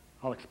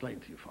 I'll explain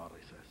to you, Father,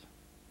 he says.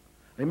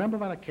 Remember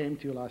when I came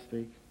to you last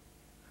week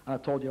and I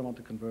told you I want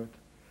to convert?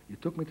 You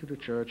took me to the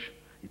church,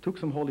 you took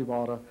some holy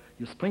water,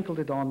 you sprinkled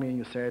it on me, and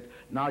you said,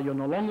 now you're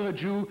no longer a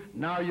Jew,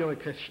 now you're a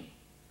Christian.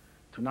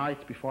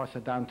 Tonight, before I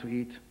sat down to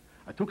eat,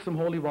 I took some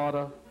holy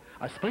water,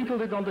 I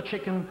sprinkled it on the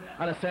chicken,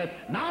 and I said,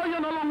 now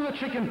you're no longer a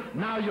chicken,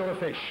 now you're a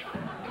fish.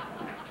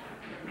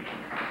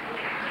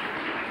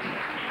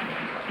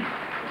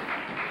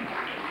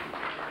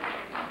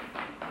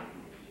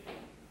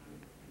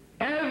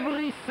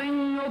 Every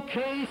single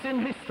case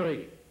in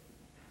history,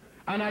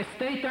 and I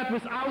state that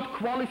without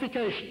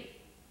qualification,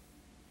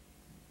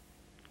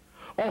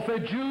 of a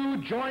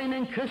Jew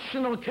joining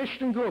Christian or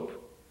Christian group,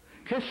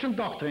 Christian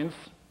doctrines,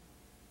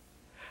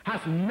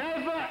 has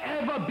never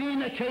ever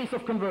been a case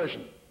of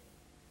conversion.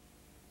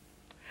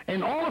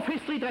 In all of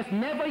history, there's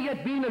never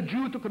yet been a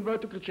Jew to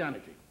convert to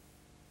Christianity.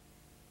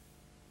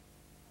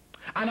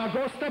 And I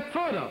go a step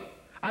further,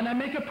 and I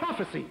make a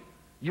prophecy.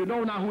 You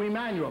know now who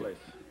Immanuel is.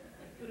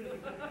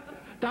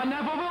 There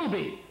never will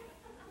be.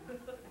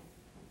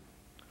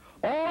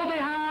 All they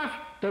have,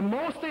 the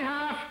most they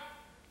have,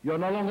 you're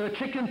no longer a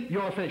chicken,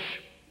 you're a fish.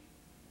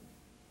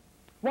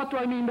 What do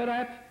I mean by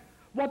that?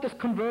 What does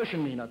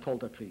conversion mean, I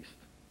told the priest.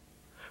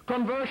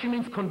 Conversion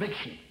means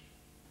conviction.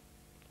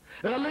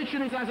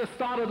 Religion is, as I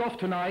started off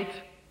tonight,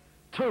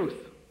 truth.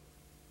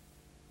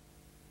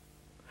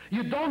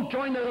 You don't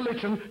join a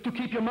religion to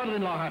keep your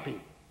mother-in-law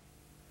happy.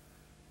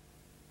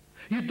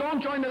 You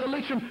don't join a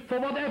religion for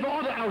whatever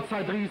other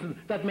outside reason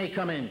that may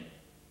come in.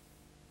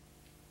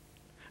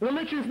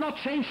 Religion is not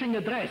changing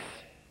a dress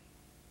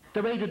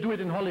the way they do it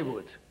in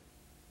Hollywood.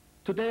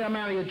 Today I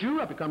marry a Jew,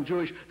 I become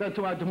Jewish, then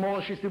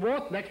tomorrow she's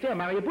divorced, next day I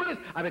marry a Buddhist,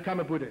 I become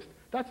a Buddhist.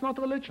 That's not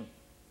religion.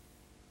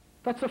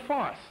 That's a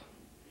farce.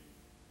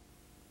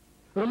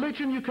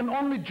 Religion you can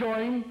only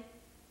join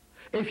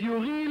if you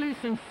really,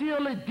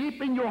 sincerely,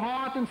 deep in your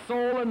heart and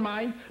soul and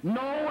mind,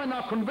 know and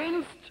are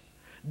convinced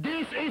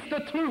this is the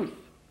truth.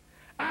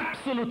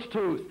 Absolute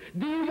truth.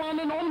 The one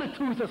and only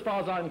truth as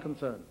far as I'm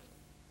concerned.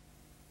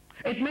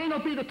 It may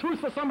not be the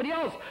truth for somebody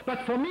else,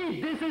 but for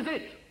me, this is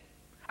it.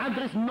 And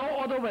there is no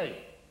other way.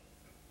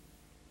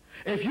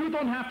 If you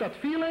don't have that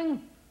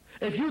feeling,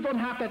 if you don't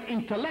have that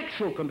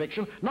intellectual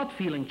conviction, not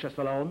feeling just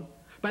alone,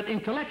 but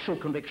intellectual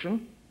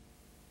conviction,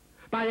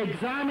 by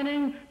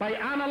examining, by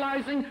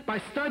analyzing, by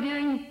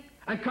studying,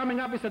 and coming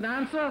up with an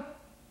answer,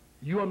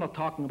 you are not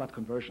talking about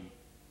conversion.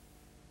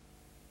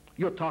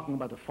 You're talking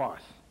about a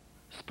farce,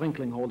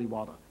 sprinkling holy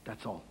water,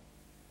 that's all.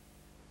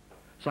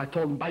 So I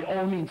told him, by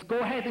all means, go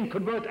ahead and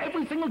convert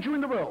every single Jew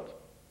in the world.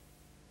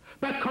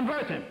 But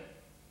convert him.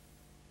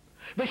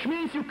 Which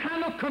means you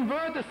cannot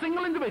convert a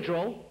single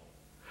individual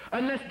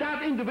unless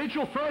that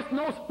individual first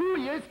knows who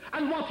he is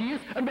and what he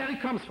is and where he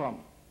comes from.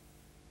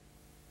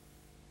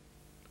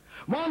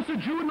 Once a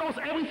Jew knows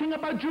everything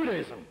about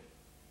Judaism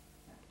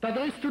that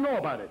there is to know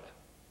about it,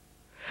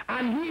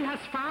 and he has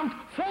found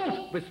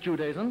fault with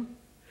Judaism,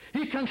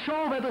 he can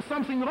show that there's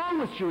something wrong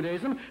with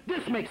Judaism.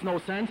 This makes no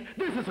sense.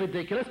 This is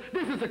ridiculous.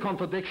 This is a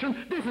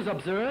contradiction. This is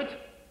absurd.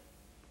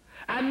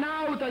 And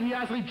now that he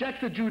has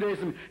rejected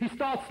Judaism, he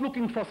starts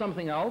looking for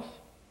something else,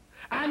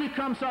 and he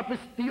comes up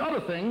with the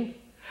other thing,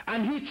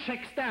 and he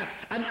checks that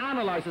and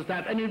analyzes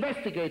that and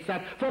investigates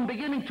that from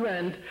beginning to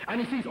end,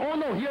 and he sees, oh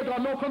no, here there are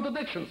no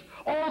contradictions.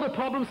 All the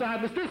problems I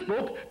have with this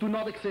book do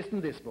not exist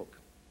in this book.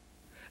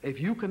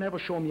 If you can ever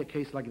show me a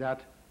case like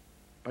that,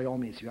 by all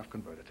means, you have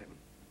converted him.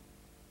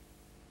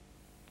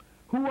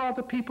 Who are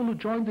the people who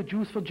joined the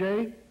Jews for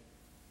J?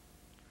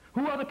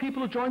 Who are the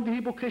people who joined the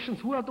Hebrew Christians?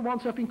 Who are the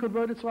ones who have been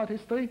converted throughout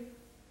history?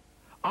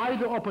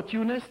 Either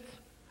opportunists,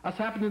 as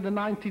happened in the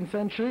 19th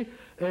century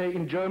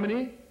in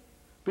Germany,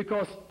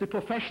 because the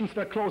professions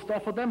were closed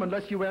off for them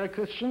unless you were a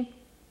Christian,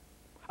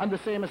 and the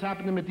same has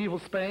happened in medieval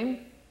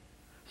Spain.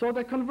 So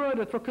they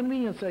converted for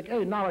convenience sake.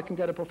 Hey, now I can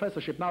get a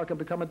professorship, now I can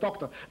become a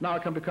doctor, now I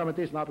can become a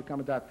this, now I can become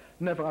a that.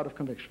 Never out of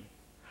conviction.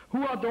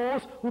 Who are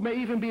those who may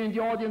even be in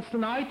the audience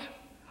tonight?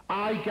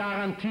 I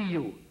guarantee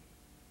you,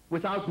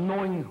 without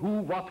knowing who,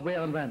 what,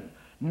 where, and when,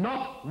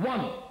 not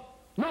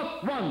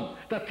one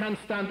that can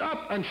stand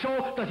up and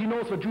show that he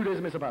knows what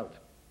Judaism is about.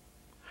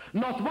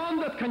 Not one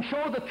that can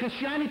show that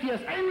Christianity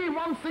has any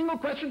one single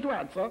question to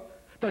answer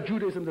that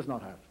Judaism does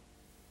not have.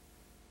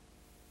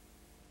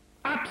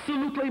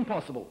 Absolutely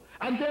impossible.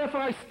 And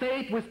therefore I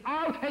state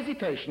without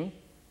hesitation,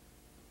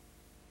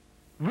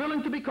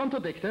 willing to be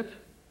contradicted,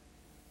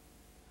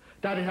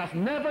 that it has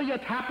never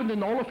yet happened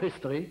in all of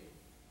history.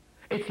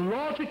 It's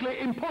logically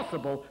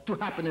impossible to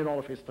happen in all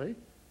of history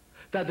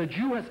that a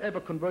Jew has ever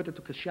converted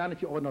to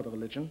Christianity or another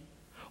religion,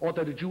 or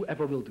that a Jew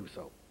ever will do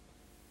so.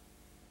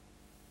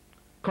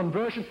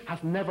 Conversion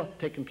has never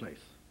taken place.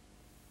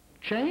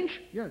 Change?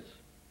 Yes.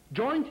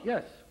 Joined?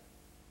 Yes.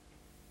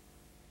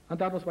 And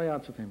that was why I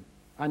answered him.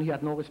 And he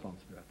had no response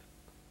to that.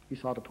 He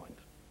saw the point.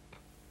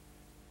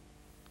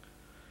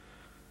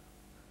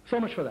 So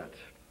much for that.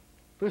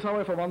 There is,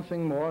 however, one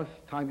thing more.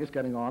 Time is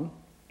getting on.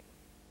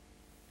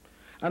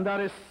 And that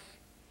is,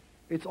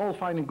 it's all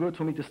fine and good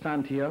for me to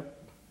stand here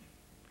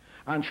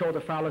and show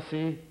the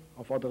fallacy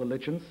of other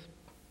religions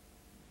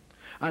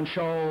and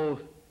show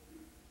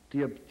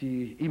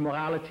the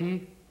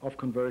immorality of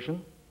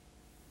conversion,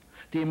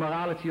 the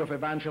immorality of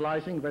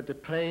evangelizing, where they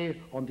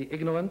prey on the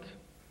ignorant.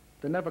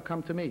 They never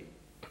come to me.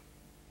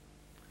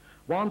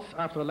 Once,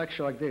 after a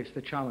lecture like this,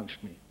 they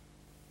challenged me.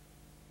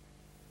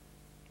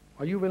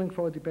 Are you willing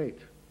for a debate?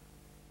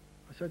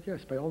 I said,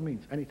 yes, by all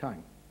means, any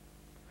time.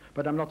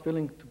 But I'm not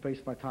willing to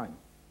waste my time.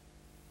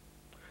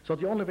 So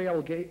the only way I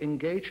will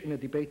engage in a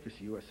debate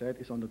with you, I said,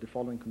 is under the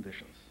following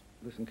conditions.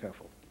 Listen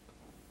careful.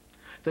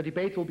 The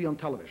debate will be on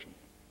television.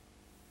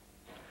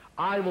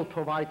 I will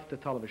provide the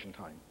television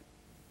time.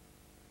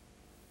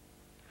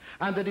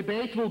 And the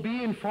debate will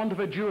be in front of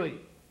a jury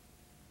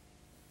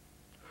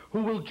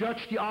who will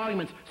judge the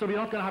arguments. So we're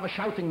not going to have a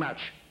shouting match.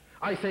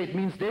 I say it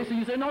means this, and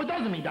you say, no, it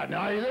doesn't mean that.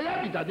 No, it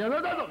doesn't mean that. No,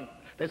 it doesn't.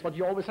 That's what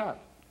you always have.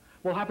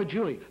 We'll have a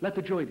jury. Let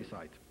the jury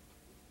decide.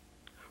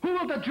 Who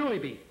will that jury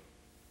be?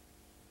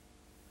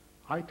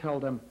 I tell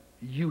them,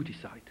 you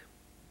decide.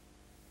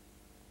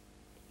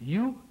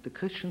 You, the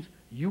Christians,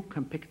 you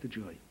can pick the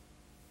jury.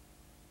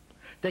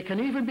 They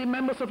can even be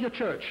members of your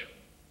church.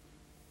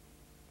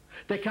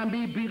 They can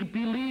be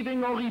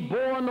believing or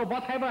reborn or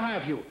whatever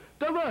have you.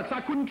 There works, I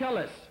couldn't care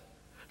less.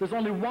 There's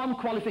only one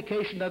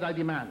qualification that I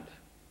demand.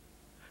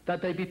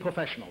 That they be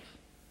professionals.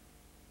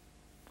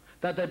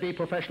 That they be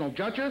professional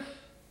judges,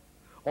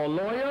 or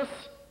lawyers,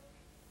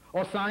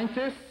 or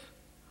scientists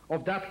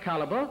of that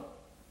caliber.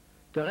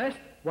 The rest,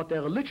 what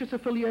their religious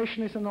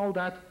affiliation is and all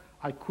that,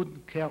 I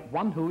couldn't care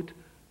one hoot.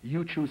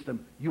 You choose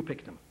them, you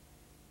pick them.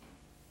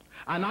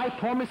 And I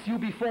promise you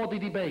before the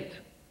debate,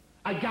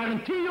 I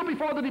guarantee you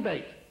before the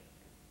debate,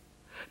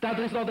 that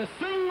there is not a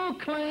single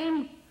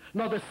claim,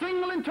 not a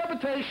single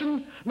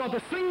interpretation, not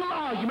a single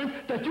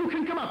argument that you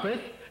can come up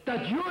with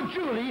that your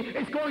jury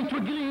is going to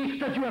agree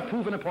that you have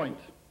proven a point.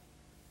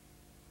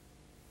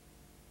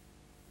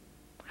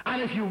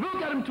 And if you will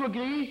get them to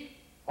agree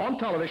on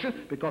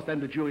television, because then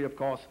the jury, of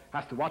course,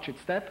 has to watch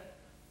its step,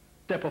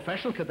 their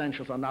professional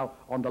credentials are now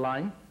on the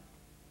line,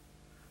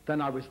 then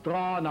I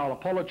withdraw and I'll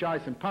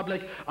apologize in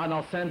public and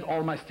I'll send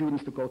all my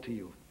students to go to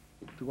you,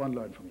 to go and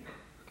learn from you.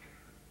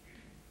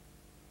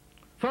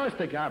 First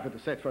they grabbed it, they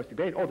said first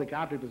debate, they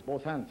grabbed it with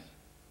both hands.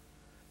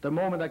 The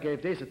moment I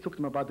gave this, it took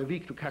them about a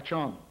week to catch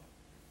on.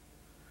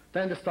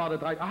 Then they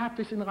started writing. I have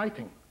this in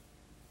writing.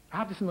 I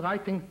have this in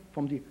writing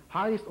from the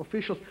highest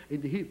officials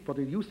in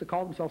they used to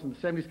call themselves in the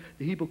 70s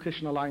the Hebrew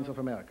Christian Alliance of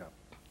America.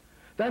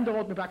 Then they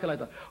wrote me back a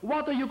letter.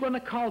 What are you going to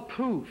call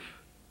proof?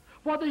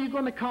 What are you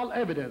going to call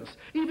evidence?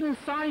 Even in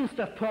science,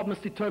 there are problems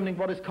determining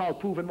what is called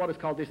proof and what is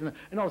called this.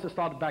 And also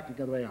started backing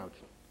the way out.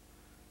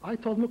 I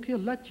told them, look here,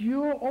 let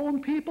your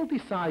own people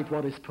decide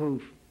what is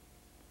proof.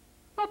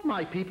 Not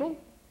my people.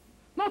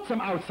 Not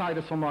some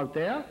outsiders from out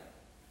there.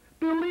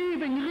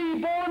 Believing,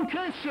 reborn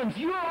Christians,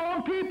 your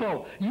own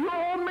people, your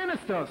own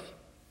ministers.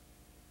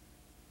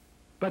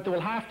 But they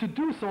will have to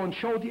do so and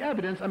show the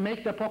evidence and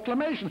make their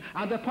proclamation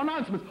and their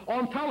pronouncements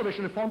on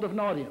television in front of an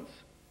audience.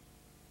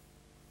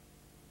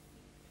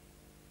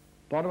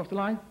 Bottom of the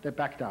line, they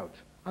backed out.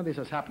 And this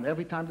has happened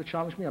every time they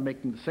challenge me. I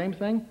make them the same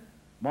thing.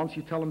 Once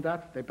you tell them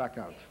that, they back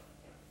out.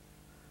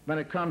 When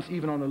it comes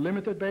even on a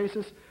limited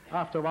basis,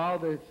 after a while,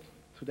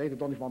 today they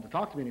don't even want to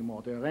talk to me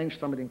anymore. They arranged,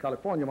 somebody in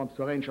California wanted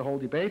to arrange a whole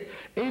debate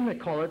in a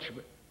college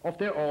of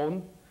their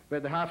own where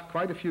they have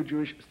quite a few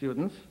Jewish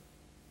students.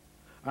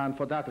 And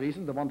for that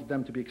reason, they wanted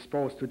them to be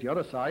exposed to the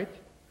other side.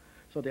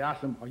 So they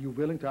asked them, are you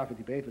willing to have a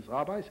debate with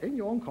rabbis in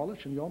your own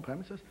college, in your own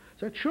premises?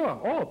 They said, sure.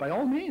 Oh, by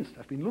all means.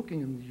 I've been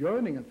looking and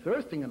yearning and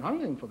thirsting and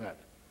hungering for that.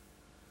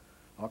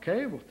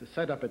 Okay, well, they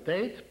set up a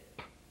date.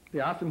 They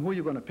asked them, who are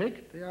you going to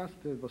pick? They asked,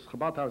 it was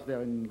Chabad House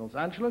there in Los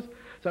Angeles.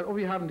 Said, oh,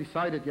 we haven't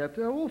decided yet.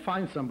 We'll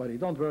find somebody,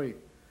 don't worry.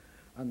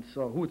 And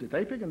so who did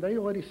they pick? And they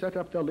already set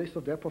up their list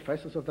of their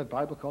professors of that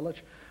Bible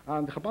college.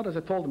 And the Chabad, as I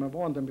told them, I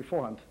warned them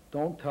beforehand,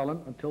 don't tell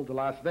them until the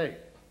last day.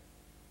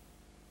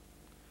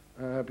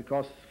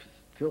 Because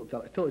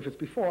till if it's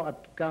before, I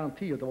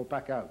guarantee you they will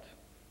back out.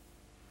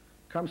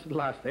 Comes to the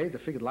last day, they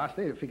figured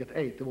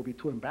 8, they will be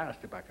too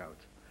embarrassed to back out.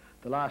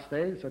 The last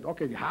day, they said,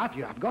 okay, you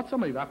have got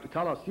somebody, you have to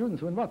tell our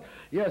students who and what.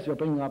 Yes, you're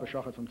bringing Rabbi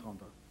Schochet from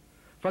Toronto.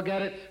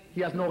 Forget it,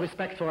 he has no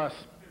respect for us.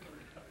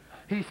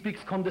 He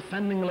speaks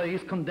condescendingly,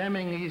 he's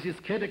condemning, he's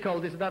critical,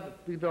 this, that,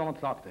 we don't want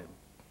to talk to him.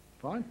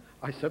 Fine,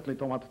 I certainly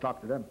don't want to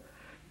talk to them.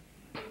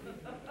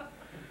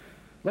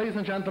 Ladies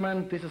and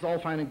gentlemen, this is all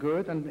fine and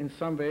good, and in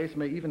some ways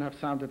may even have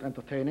sounded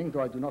entertaining,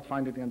 though I do not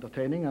find it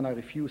entertaining, and I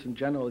refuse in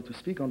general to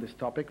speak on this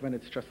topic when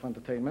it's just for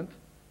entertainment,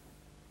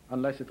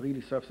 unless it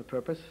really serves a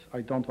purpose. I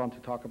don't want to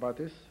talk about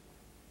this,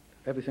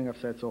 everything I've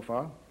said so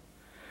far.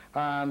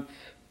 And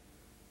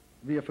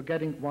we are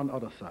forgetting one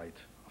other side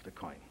of the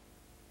coin.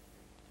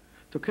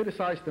 To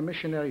criticize the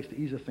missionary is the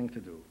easiest thing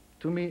to do.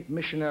 To me,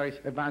 missionaries,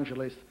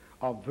 evangelists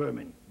are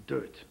vermin,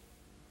 dirt.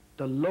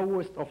 The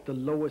lowest of the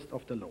lowest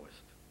of the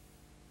lowest.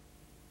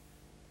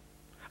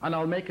 And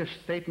I'll make a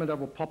statement that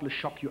will probably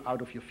shock you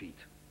out of your feet,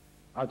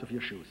 out of your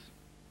shoes.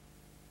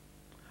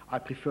 I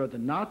prefer the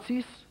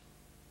Nazis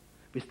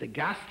with the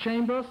gas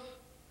chambers,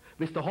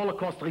 with the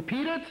Holocaust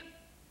repeated,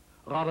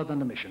 rather than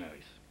the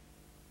missionaries.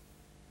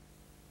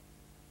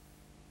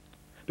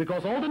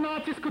 Because all the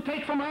Nazis could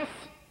take from us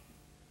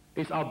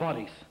is our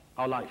bodies,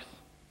 our lives.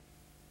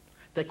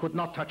 They could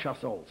not touch our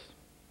souls.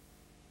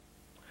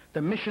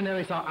 The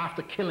missionaries are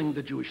after killing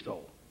the Jewish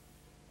soul.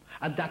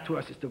 And that to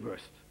us is the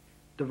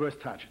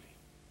worst tragedy.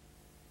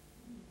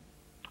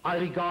 I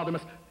regard them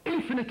as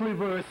infinitely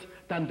worse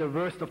than the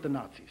worst of the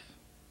Nazis.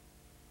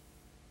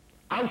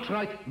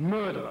 Outright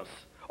murderers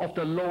of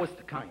the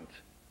lowest kind.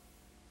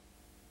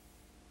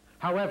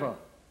 However,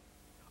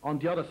 on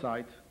the other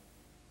side,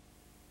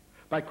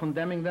 by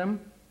condemning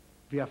them,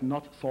 we have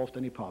not solved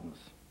any problems.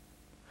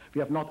 We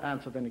have not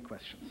answered any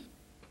questions.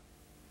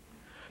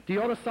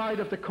 The other side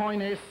of the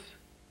coin is,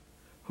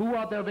 who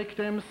are their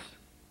victims?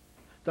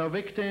 Their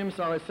victims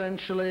are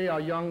essentially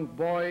our young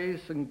boys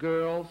and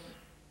girls,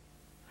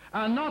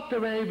 and not the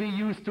way we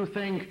used to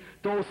think,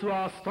 those who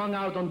are strung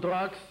out on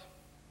drugs,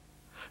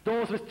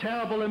 those with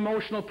terrible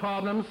emotional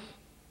problems,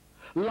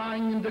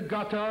 lying in the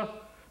gutter,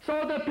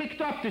 so they picked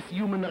up this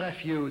human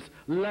refuse,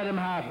 let them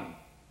have them.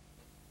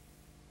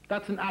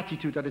 That's an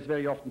attitude that is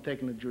very often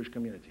taken in the Jewish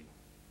community.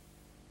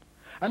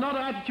 Another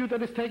attitude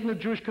that is taken in the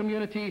Jewish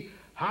community,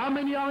 how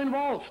many are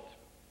involved?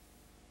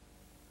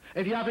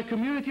 If you have a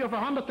community of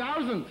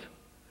 100,000,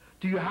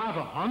 do you have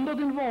 100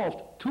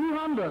 involved,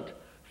 200,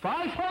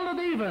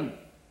 500 even?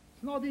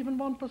 It's not even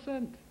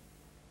 1%.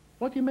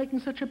 What are you making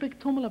such a big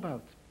tumult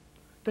about?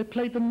 They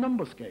play the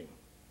numbers game.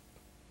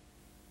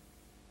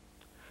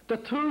 The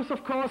truth,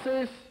 of course,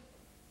 is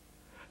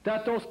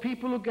that those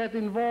people who get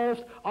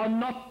involved are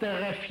not the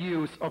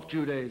refuse of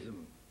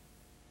Judaism.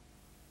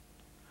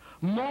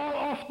 More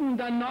often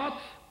than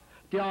not,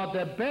 they are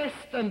the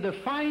best and the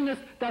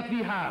finest that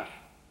we have.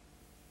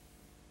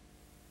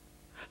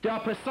 They are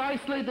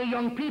precisely the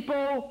young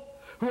people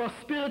who are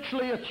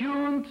spiritually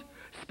attuned,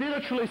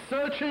 spiritually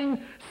searching,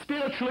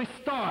 spiritually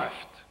starved,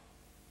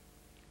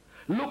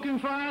 looking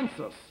for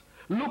answers,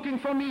 looking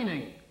for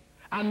meaning,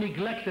 and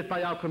neglected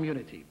by our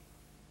community.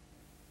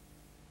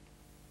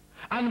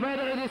 And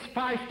whether it is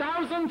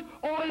 5,000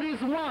 or it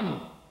is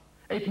 1,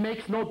 it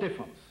makes no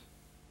difference.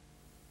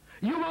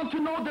 You want to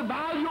know the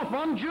value of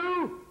one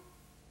Jew?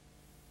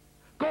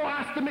 Go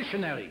ask the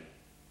missionary.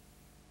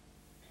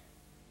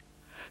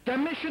 The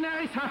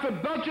missionaries have a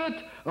budget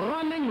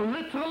running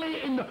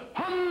literally in the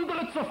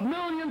hundreds of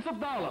millions of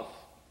dollars.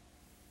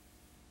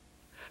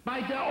 By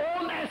their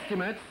own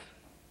estimates,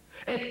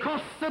 It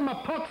costs them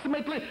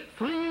approximately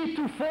 $300,000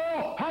 to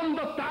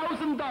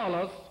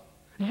 $400,000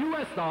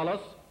 US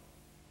dollars,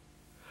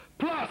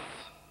 plus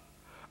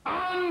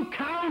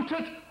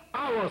uncounted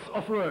hours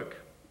of work,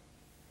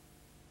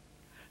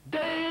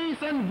 days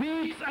and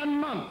weeks and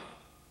months,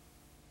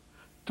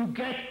 to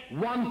get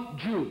one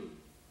Jew.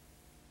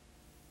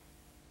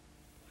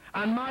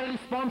 And my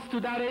response to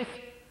that is,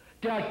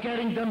 they are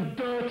getting them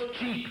dirt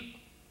cheap.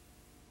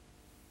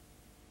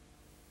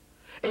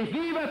 If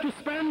we were to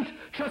spend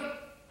just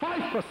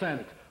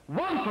 5%,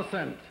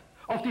 1%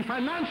 of the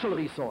financial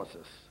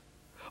resources,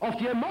 of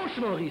the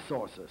emotional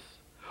resources,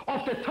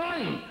 of the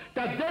time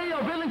that they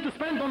are willing to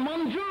spend on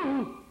one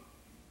Jew,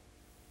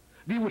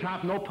 we would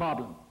have no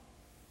problem.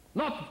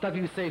 Not that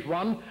we save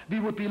one, we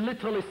would be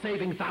literally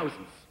saving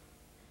thousands.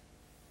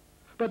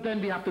 But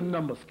then we have the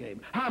numbers game.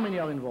 How many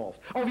are involved?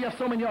 Oh, we have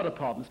so many other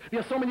problems. We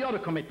have so many other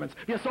commitments.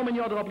 We have so many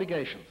other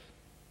obligations.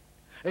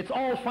 It's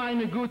all fine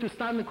and good to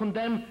stand and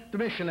condemn the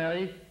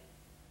missionary,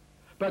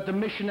 but the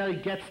missionary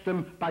gets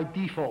them by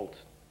default.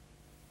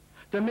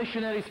 The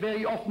missionary is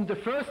very often the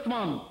first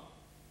one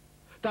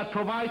that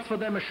provides for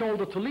them a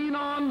shoulder to lean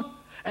on,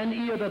 an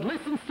ear that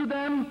listens to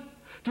them,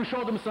 to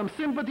show them some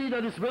sympathy,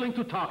 that is willing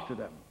to talk to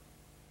them.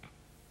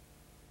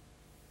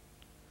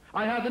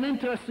 I had an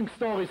interesting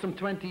story some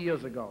 20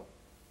 years ago.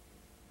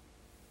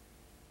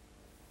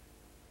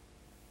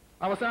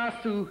 I was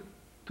asked to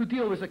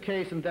deal with a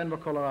case in Denver,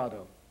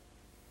 Colorado.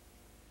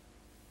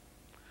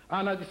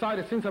 And I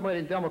decided, since I'm already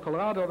in Denver,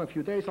 Colorado, in a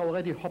few days, I'll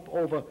already hop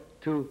over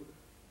to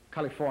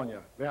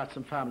California, where I had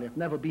some family. I've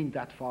never been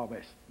that far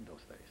west in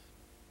those days.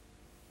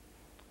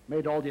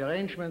 Made all the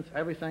arrangements,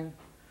 everything.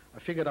 I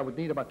figured I would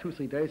need about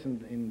 2-3 days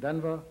in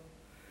Denver.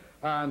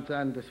 And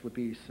then this would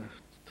be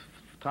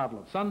travel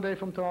on Sunday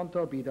from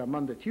Toronto, be there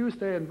Monday,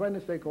 Tuesday, and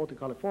Wednesday go to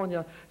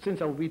California.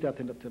 Since I will be there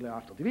till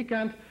after the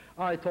weekend,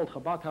 I told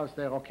Chabad House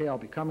there, okay, I'll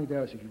be coming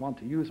there, so if you want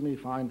to use me,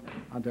 fine.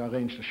 And they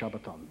arranged the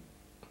Shabbaton.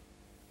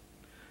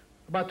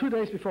 About 2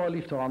 days before I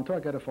leave Toronto, I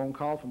get a phone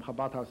call from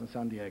Chabad House in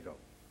San Diego.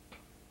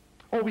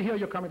 Oh, we hear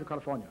you're coming to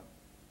California.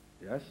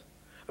 Yes?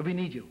 We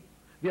need you.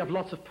 We have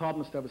lots of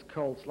problems there with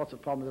cults, lots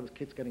of problems there with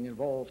kids getting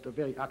involved. They're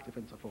very active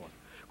and so forth.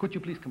 Could you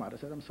please come out? I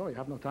said, I'm sorry, I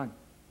have no time.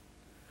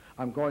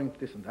 I'm going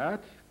this and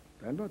that,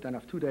 Denver, then I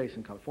have 2 days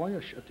in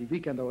California. At the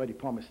weekend I already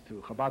promised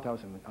to Chabad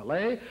House in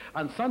LA,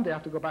 and Sunday I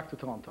have to go back to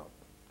Toronto.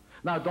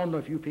 Now, I don't know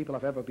if you people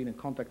have ever been in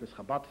contact with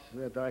Chabad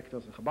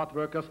directors and Chabad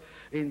workers.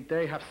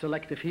 They have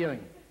selective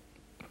hearing.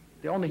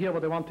 They only hear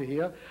what they want to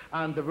hear,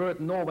 and the word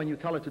no, when you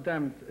tell it to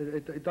them,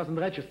 it doesn't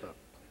register.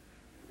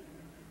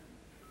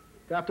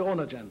 They have their own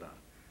agenda.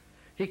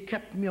 He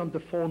kept me on the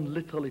phone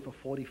literally for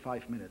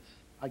 45 minutes.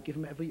 I give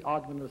him every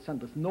argument in the sense.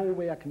 There's no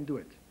way I can do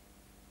it.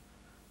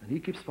 And he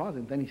keeps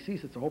pausing. Then he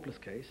sees it's a hopeless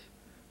case,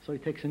 so he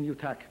takes a new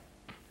tack.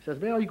 He says,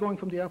 where are you going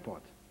from the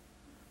airport?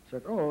 I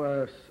said,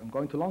 I'm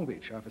going to Long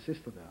Beach. I have a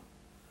sister there.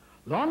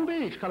 Long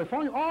Beach,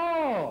 California?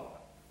 Oh!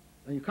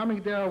 And you're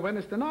coming there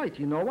Wednesday night.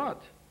 You know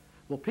what?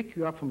 We'll pick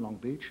you up from Long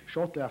Beach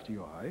shortly after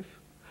you arrive.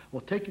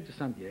 We'll take you to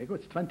San Diego.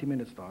 It's 20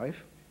 minutes drive.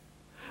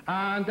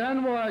 And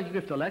then we'll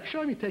give the lecture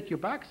and we take you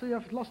back, so you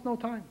have lost no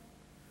time.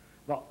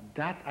 Well,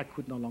 that I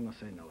could no longer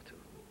say no to.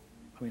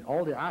 I mean,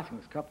 all they're asking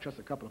is just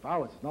a couple of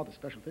hours. It's not a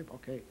special trip.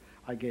 Okay,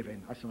 I gave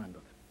in. I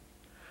surrendered.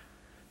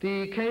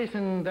 The case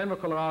in Denver,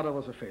 Colorado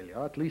was a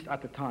failure, at least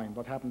at the time.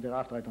 What happened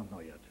thereafter, I don't know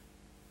yet.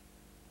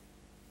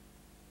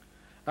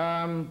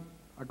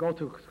 I go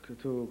to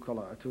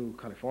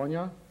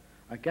California.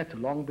 I get to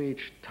Long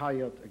Beach,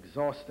 tired,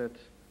 exhausted.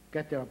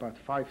 Get there about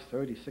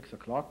 5:30, 6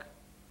 o'clock.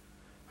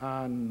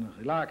 And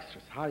relax,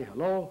 just hi,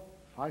 hello.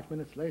 5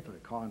 minutes later, a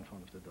car in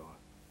front of the door.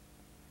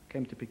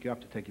 Came to pick you up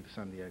to take you to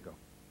San Diego.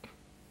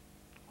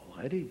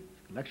 Already?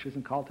 The lecture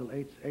isn't called till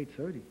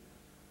 8:30.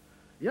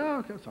 Yeah,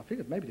 okay, so I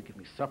figured maybe they give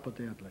me supper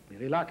there, let me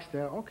relax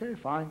there. Okay,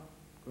 fine,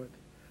 good.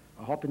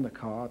 I hop in the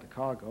car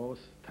goes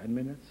 10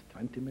 minutes,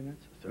 20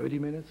 minutes, 30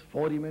 minutes,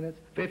 40 minutes,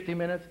 50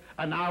 minutes,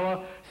 an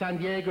hour. San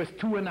Diego is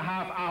 2.5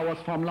 hours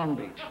from Long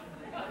Beach.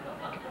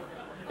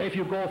 If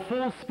you go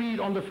full speed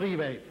on the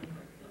freeway.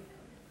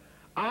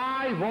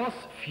 I was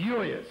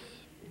furious.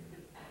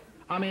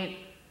 I mean,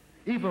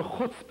 even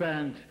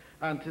chutzpah,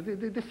 and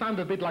this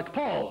sounded a bit like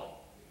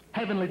Paul,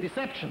 heavenly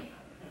deception.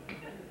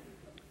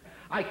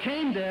 I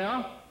came there,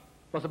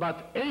 it was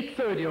about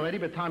 8:30 already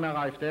by the time I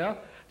arrived there.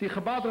 The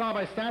Chabad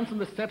rabbi stands on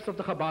the steps of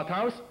the Chabad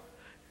house,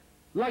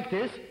 like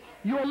this.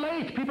 You're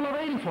late, people are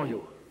waiting for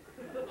you.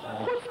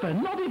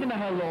 Chutzpah, not even a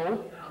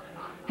hello.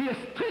 He has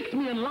tricked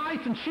me and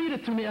lied and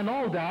cheated to me and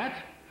all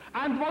that.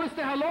 And what is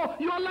the hello?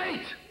 You're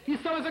late. He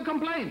still has a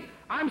complaint.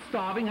 I'm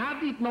starving,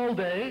 haven't eaten all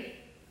day.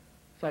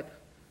 Said,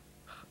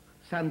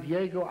 San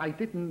Diego, I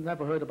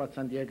never heard about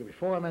San Diego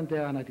before I went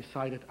there, and I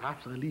decided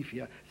after I leave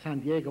here, San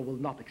Diego will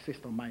not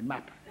exist on my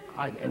map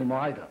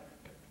anymore either.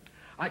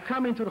 I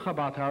come into the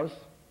Chabad house.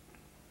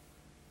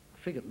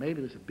 I figured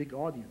maybe there's a big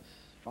audience,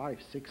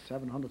 500, 600,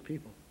 700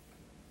 people.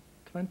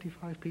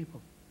 25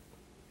 people.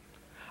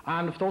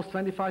 And of those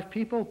 25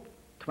 people,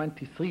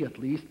 23 at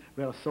least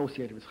were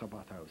associated with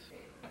Chabad house.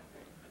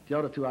 The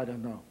other two I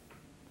don't know.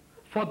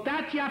 For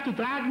that you have to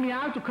drag me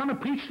out to come and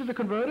preach to the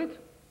converted?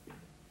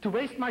 To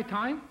waste my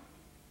time?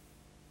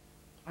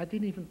 I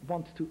didn't even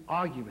want to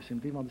argue with him,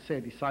 didn't want to say. I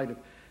decided,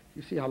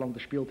 you see how long the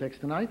spiel takes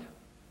tonight?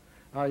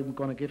 I'm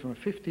going to give him a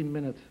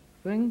 15-minute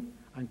thing,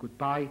 and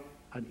goodbye,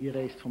 and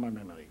erased from my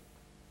memory.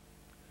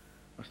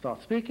 I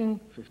start speaking,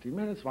 15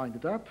 minutes, wind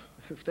it up.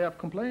 If they have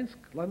complaints,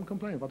 let them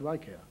complain, what do I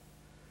care?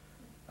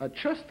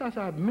 Just as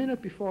a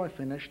minute before I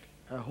finished,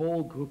 a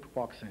whole group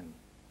walks in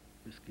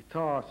with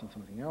guitars and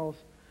something else,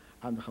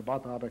 and the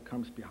Chabad rabbi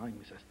comes behind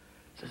me and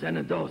says,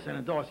 "End doors,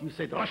 you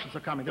say the Russians are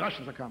coming, the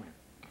Russians are coming."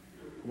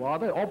 Well,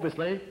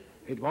 obviously,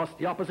 it was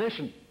the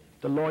opposition,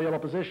 the loyal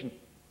opposition.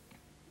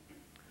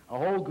 A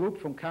whole group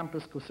from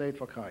Campus Crusade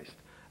for Christ,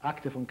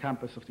 active on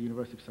campus of the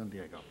University of San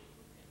Diego.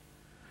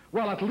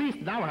 Well, at least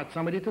now I had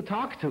somebody to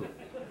talk to.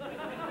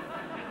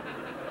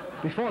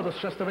 Before, it was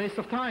just a waste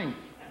of time.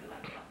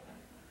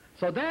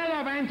 So there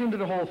I went into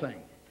the whole thing.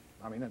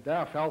 I mean, there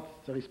I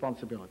felt the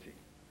responsibility.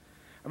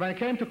 And when it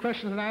came to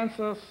questions and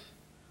answers,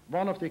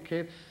 one of their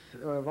kids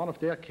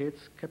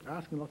kept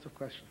asking lots of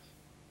questions.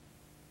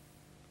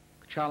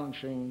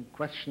 Challenging,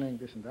 questioning,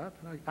 this and that,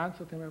 and I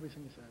answered him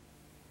everything he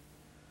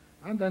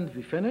said. And then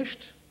we finished,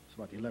 it's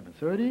about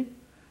 11:30,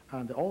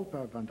 and the old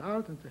pair went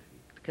out and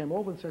came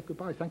over and said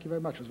goodbye, thank you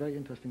very much, it was a very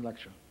interesting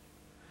lecture.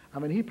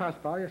 And when he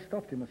passed by, I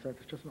stopped him and said,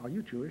 "Are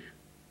you Jewish?"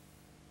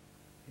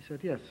 He said,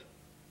 "Yes."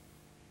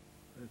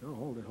 I said, "Oh,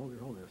 hold it,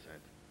 I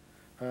said.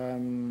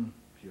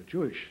 If you're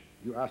Jewish,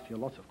 you asked here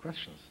lots of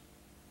questions.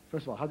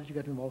 First of all, how did you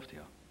get involved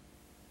here?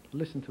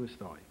 Listen to his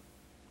story.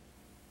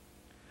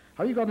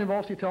 How you got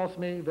involved, he tells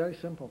me, very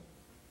simple.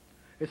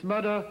 His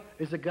mother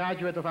is a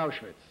graduate of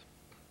Auschwitz.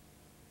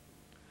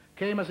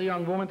 Came as a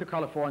young woman to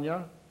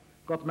California,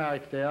 got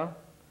married there,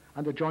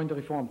 and they joined the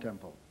Reform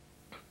Temple.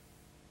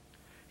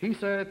 He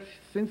said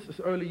since his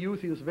early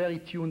youth he was very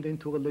tuned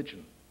into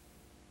religion.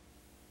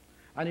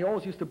 And he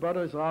always used to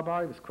bother his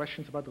rabbi with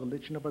questions about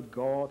religion, about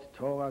God,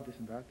 Torah, this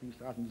and that. He used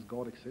to ask him, does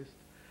God exist?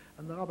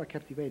 And the rabbi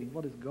kept evading,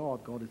 what is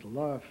God? God is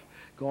love.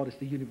 God is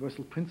the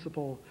universal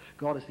principle.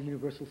 God is the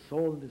universal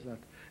soul, and this and that.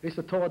 Is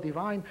the Torah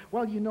divine?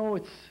 Well, you know,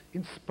 it's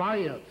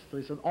inspired.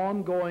 There's an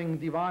ongoing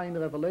divine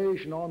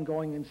revelation,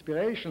 ongoing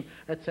inspiration,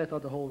 etc.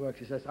 The whole works.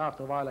 He says,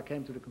 after a while I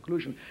came to the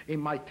conclusion, in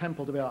my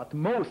temple there were at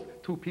most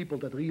 2 people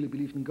that really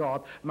believed in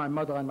God, my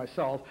mother and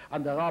myself,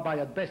 and the rabbi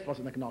at best was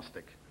an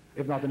agnostic,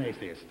 if not an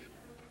atheist.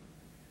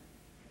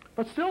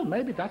 But still,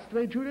 maybe that's the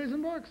way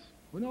Judaism works.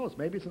 Who knows?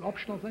 Maybe it's an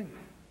optional thing.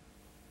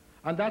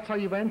 And that's how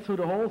he went through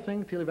the whole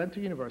thing till he went to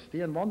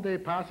university. And one day,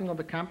 passing on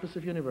the campus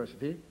of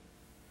university,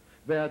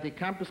 where the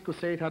Campus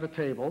Crusade had a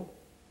table,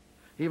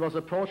 he was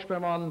approached by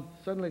one,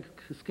 suddenly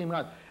screaming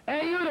out,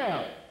 "Hey, you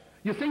there!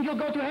 You think you'll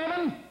go to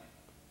heaven?"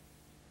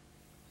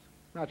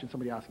 Imagine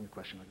somebody asking a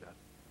question like that.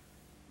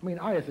 I mean,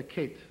 I as a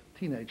kid,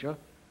 teenager,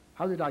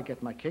 how did I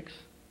get my kicks?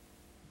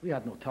 We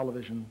had no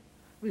television.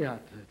 We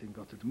didn't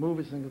go to the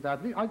movies, things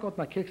like that. I got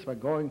my kicks by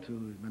going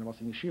to, when I was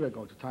in yeshiva,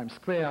 go to Times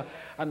Square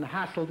and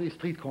hassle these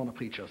street corner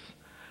preachers,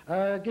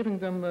 giving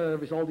them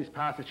with all these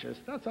passages.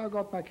 That's how I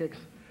got my kicks.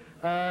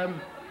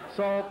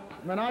 So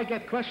when I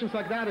get questions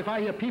like that, if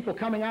I hear people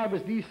coming out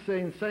with these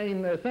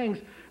insane things,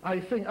 I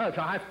think, if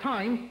I have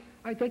time,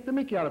 I take the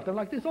mickey out of them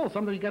like this. Oh,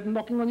 somebody getting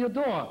knocking on your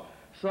door.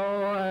 So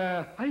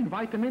I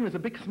invite them in with a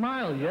big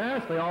smile.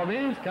 Yes, by all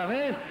means, come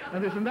in,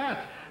 and this and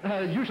that.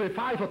 Usually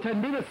 5 or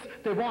 10 minutes,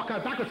 they walk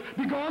out backwards.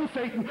 Be gone,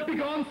 Satan! Be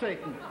gone,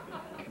 Satan!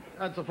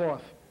 And so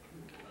forth.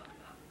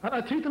 And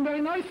I treat them very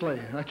nicely.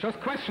 I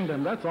just question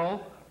them, that's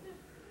all.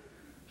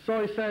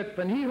 So he said,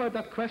 when he heard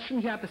that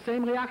question, he had the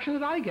same reaction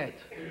that I get.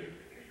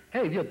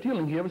 Hey, we are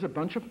dealing here with a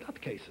bunch of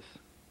nutcases.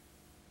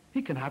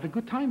 He can have a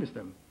good time with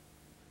them.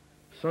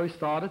 So he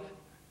started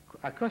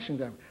questioning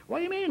them. What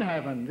do you mean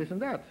heaven? This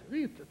and that.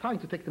 He's trying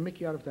to take the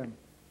mickey out of them.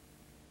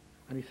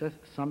 And he says,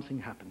 something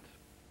happened.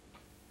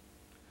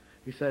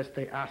 He says,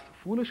 they asked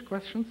foolish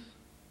questions.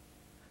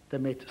 They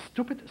made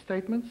stupid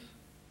statements.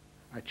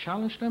 I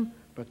challenged them,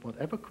 but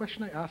whatever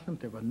question I asked them,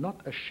 they were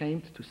not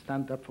ashamed to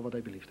stand up for what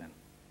they believed in.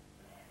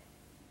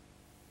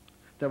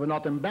 They were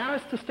not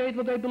embarrassed to state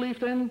what they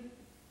believed in.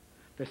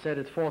 They said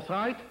it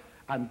forthright,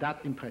 and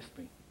that impressed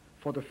me.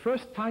 For the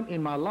first time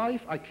in my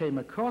life, I came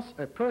across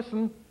a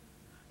person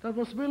that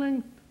was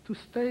willing to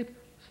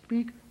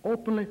speak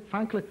openly,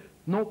 frankly,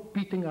 no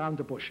beating around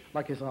the bush,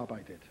 like his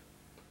rabbi did.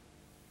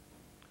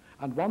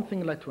 And one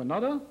thing led to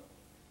another.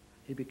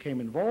 He became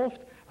involved,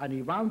 and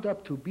he wound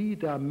up to be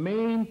their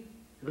main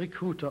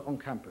recruiter on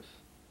campus.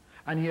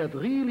 And he had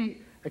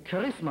really a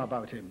charisma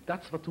about him.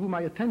 That's what drew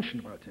my attention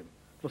about him.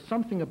 There was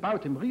something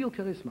about him, real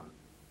charisma.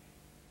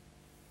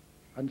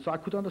 And so I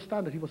could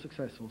understand that he was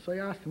successful. So I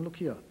asked him, look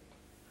here,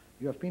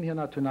 you have been here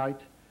now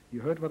tonight, you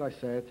heard what I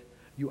said,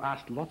 you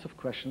asked lots of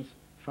questions,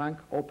 frank,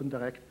 open,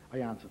 direct, I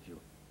answered you.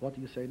 What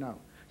do you say now?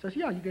 He says,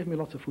 yeah, you gave me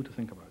lots of food to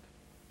think about.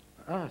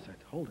 I said,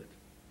 hold it.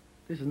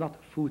 This is not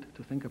food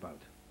to think about.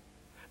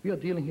 We are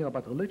dealing here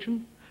about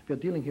religion, we are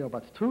dealing here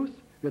about truth,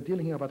 we are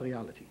dealing here about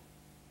reality.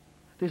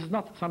 This is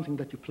not something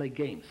that you play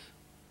games.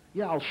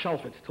 Yeah, I'll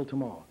shelve it till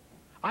tomorrow.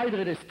 Either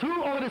it is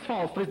true or it is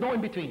false, there is no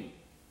in between.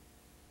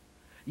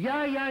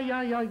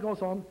 Yeah, he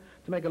goes on.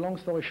 To make a long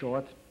story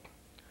short,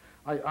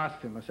 I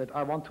asked him, I said,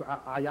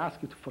 I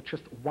ask you for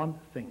just one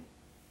thing.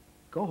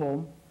 Go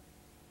home,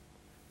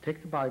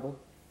 take the Bible,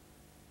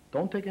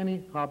 don't take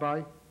any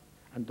rabbi,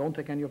 and don't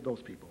take any of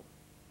those people.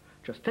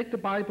 Just take the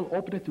Bible,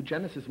 open it to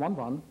Genesis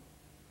 1:1,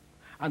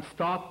 and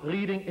start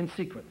reading in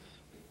sequence.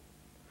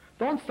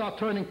 Don't start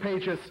turning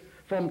pages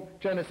from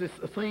Genesis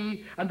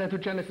 3, and then to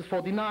Genesis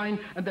 49,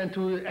 and then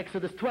to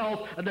Exodus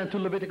 12, and then to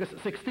Leviticus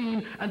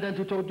 16, and then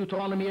to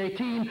Deuteronomy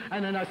 18,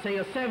 and then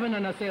Isaiah 7,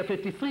 and Isaiah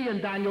 53,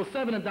 and Daniel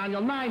 7, and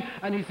Daniel 9,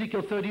 and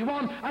Ezekiel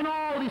 31, and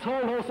all these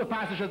whole host of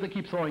passages they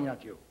keep throwing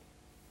at you.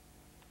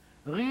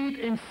 Read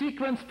in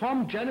sequence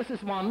from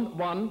Genesis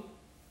 1:1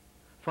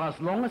 for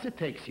as long as it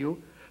takes you.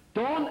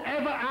 Don't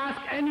ever ask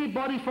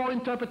anybody for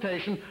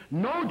interpretation.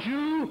 No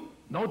Jew,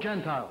 no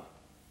Gentile.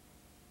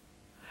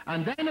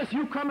 And then as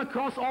you come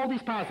across all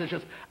these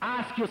passages,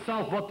 ask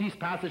yourself what these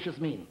passages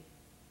mean.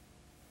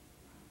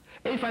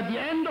 If at the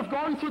end of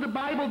going through the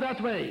Bible that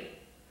way,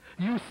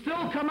 you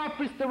still come up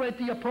with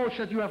the approach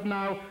that you have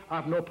now, I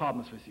have no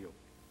problems with you.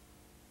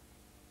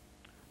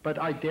 But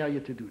I dare you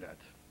to do that.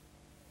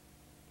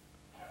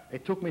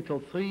 It took me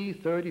till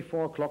 3:30,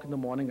 4 o'clock in the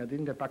morning. I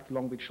didn't get back to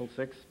Long Beach till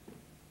 6.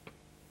 I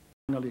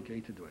finally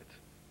agreed to do it.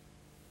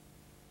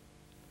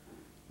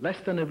 Less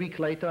than a week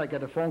later, I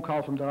get a phone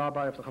call from the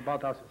rabbi of the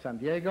Chabad house in San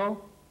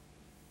Diego.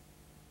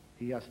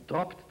 He has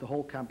dropped the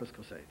whole campus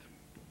crusade.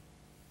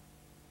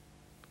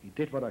 He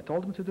did what I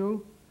told him to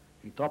do.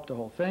 He dropped the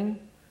whole thing.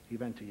 He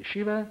went to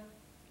yeshiva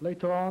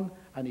later on,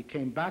 and he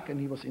came back, and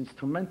he was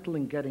instrumental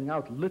in getting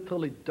out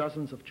literally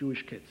dozens of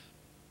Jewish kids.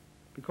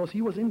 Because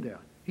he was in there.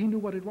 He knew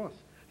what it was.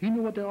 He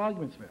knew what their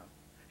arguments were.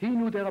 He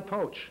knew their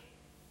approach.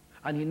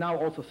 And he now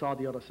also saw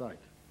the other side.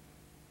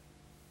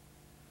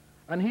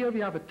 And here we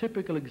have a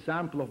typical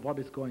example of what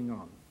is going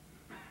on.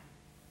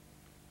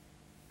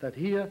 That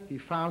here he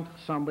found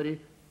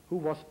somebody who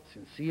was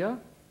sincere.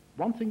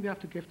 One thing we have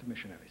to give to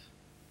missionaries.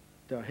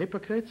 They're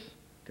hypocrites,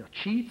 they're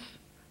cheats,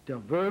 they're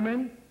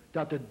vermin,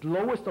 they're the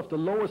lowest of the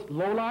lowest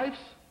lowlives.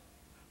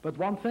 But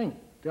one thing,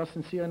 they're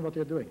sincere in what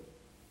they're doing.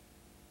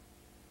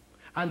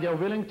 And they're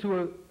willing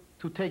to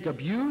take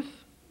abuse.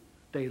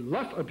 They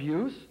love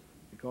abuse,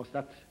 because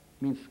that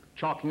means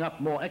chalking up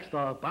more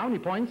extra brownie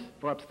points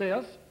for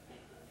upstairs.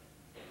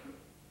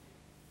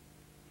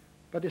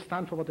 But they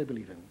stand for what they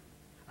believe in.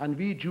 And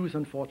we Jews,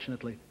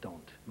 unfortunately,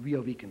 don't. We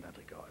are weak in that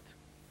regard.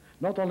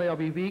 Not only are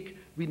we weak,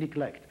 we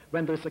neglect.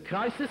 When there's a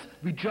crisis,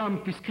 we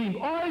jump, we scream,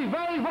 "Oi,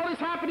 vey, what is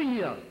happening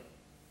here?"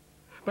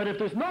 But if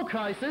there's no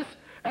crisis,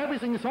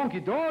 everything is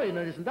honky-dory, and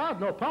it isn't that,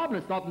 no problem,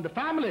 it's not in the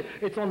family,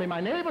 it's only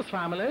my neighbor's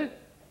family.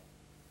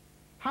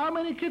 How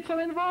many kids are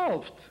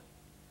involved?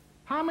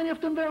 How many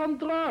of them were on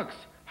drugs?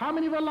 How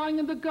many were lying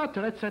in the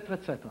gutter, etc.,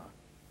 etc.?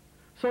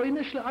 So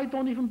initially, I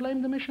don't even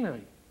blame the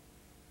missionary.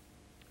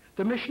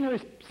 The missionary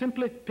is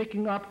simply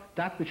picking up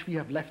that which we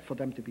have left for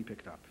them to be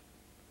picked up.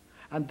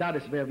 And that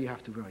is where we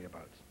have to worry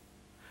about.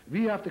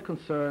 We have the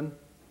concern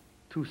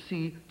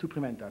to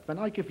prevent that. When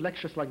I give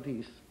lectures like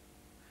these,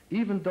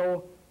 even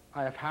though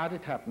I have had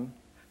it happen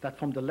that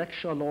from the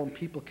lecture alone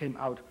people came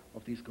out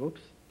of these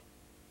groups,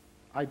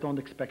 I don't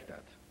expect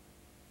that.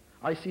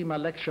 I see my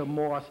lecture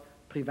more as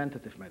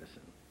preventative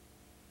medicine.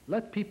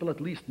 Let people at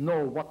least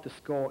know what the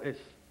score is.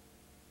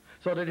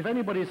 So that if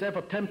anybody is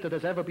ever tempted,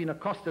 has ever been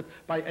accosted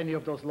by any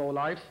of those low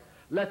lives,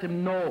 let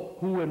him know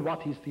who and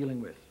what he's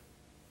dealing with.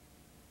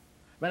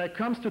 When it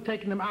comes to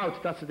taking them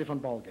out, that's a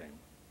different ballgame.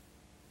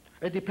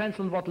 It depends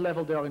on what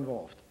level they are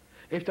involved.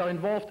 If they're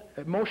involved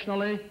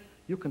emotionally,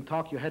 you can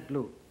talk your head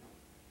blue.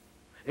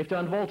 If they're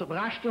involved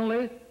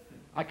rationally,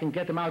 I can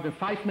get them out in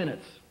 5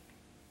 minutes.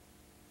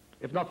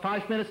 If not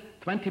 5 minutes,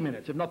 20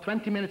 minutes. If not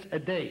 20 minutes, a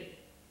day.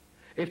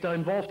 If they're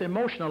involved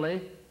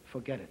emotionally,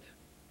 forget it.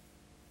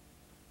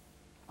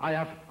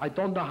 I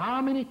don't know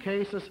how many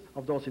cases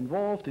of those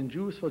involved in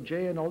Jews for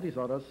J and all these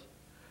others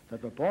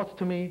that were brought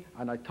to me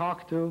and I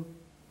talked to,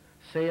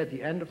 say at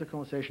the end of the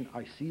conversation,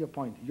 I see your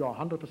point, you're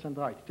 100%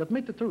 right. They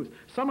admit the truth.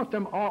 Some of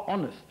them are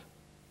honest.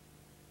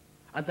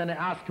 And then I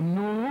ask,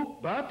 no,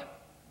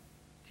 but?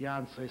 The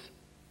answer is,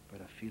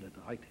 but I feel it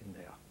right in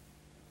there.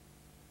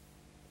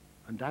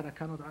 And that I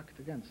cannot act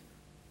against.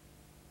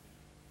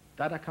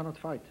 That I cannot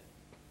fight.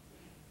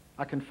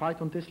 I can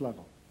fight on this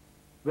level,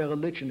 where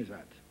religion is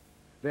at.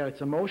 Where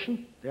it's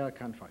emotion, there I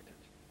can't fight it.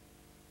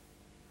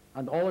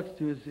 And all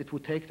it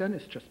would take then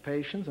is just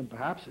patience, and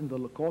perhaps in the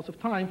course of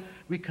time,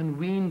 we can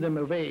wean them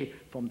away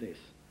from this.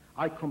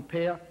 I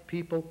compare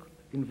people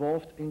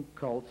involved in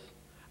cults,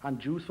 and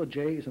Jews for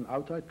J is an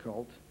outright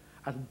cult,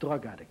 as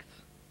drug addicts.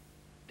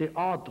 They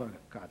are drug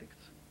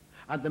addicts.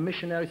 And the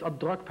missionaries are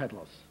drug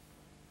peddlers.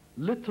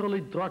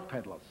 Literally drug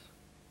peddlers.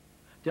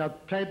 They are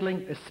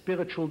peddling a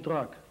spiritual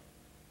drug.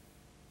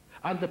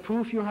 And the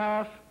proof you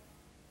have,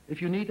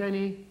 if you need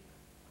any,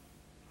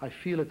 I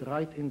feel it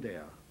right in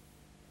there.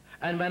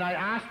 And when I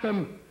ask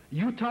them,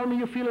 you tell me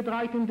you feel it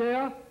right in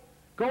there?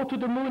 Go to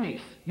the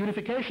Moonies,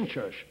 Unification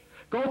Church.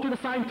 Go to the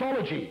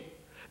Scientology.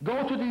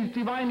 Go to the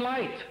Divine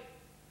Light.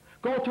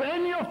 Go to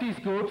any of these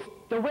groups,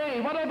 the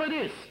Way, whatever it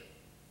is.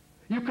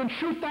 You can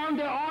shoot down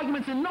their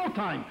arguments in no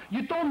time.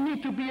 You don't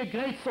need to be a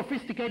great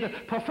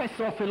sophisticated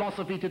professor of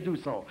philosophy to do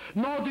so.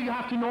 Nor do you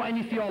have to know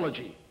any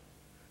theology.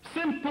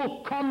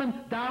 Simple, common,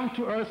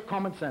 down-to-earth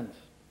common sense.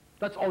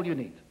 That's all you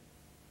need.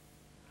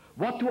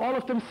 What do all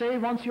of them say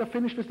once you are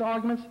finished with the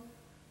arguments?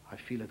 I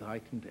feel it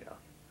right in there.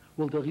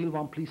 Will the real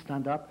one please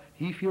stand up?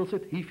 He feels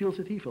it, he feels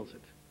it, he feels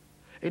it.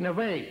 In a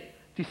way,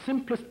 the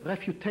simplest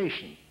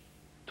refutation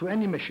to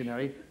any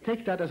missionary,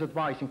 take that as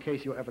advice in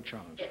case you're ever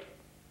challenged.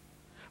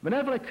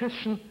 Whenever a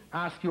Christian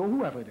asks you, or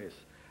whoever it is,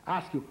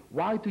 asks you,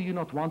 why do you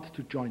not want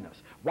to join us?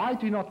 Why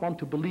do you not want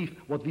to believe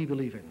what we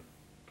believe in?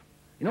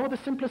 You know what the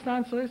simplest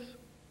answer is?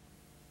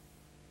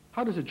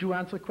 How does a Jew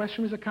answer a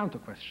question with a counter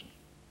question?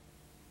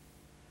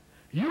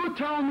 You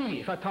tell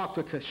me, if I talk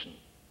to a Christian,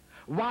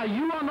 why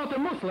you are not a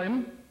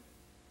Muslim,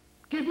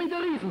 give me the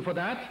reason for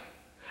that,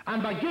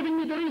 and by giving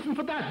me the reason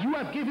for that, you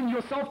have given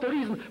yourself the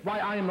reason why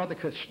I am not a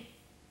Christian.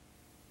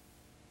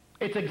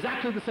 It's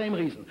exactly the same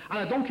reason, and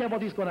I don't care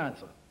what he's going to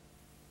answer.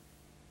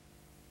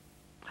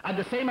 And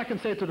the same I can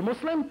say to the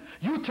Muslim,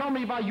 you tell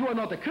me why you are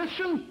not a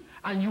Christian,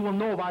 and you will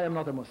know why I'm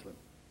not a Muslim.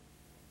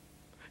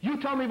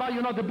 You tell me why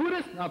you're not a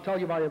Buddhist, and I'll tell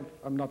you why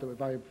I'm not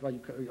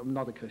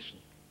a Christian.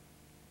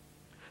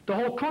 The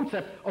whole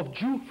concept of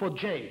Jew for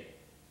J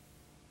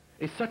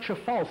is such a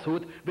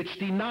falsehood which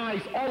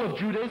denies all of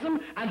Judaism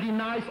and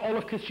denies all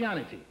of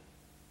Christianity.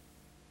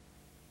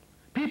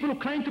 People who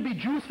claim to be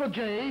Jews for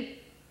J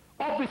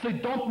obviously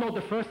don't know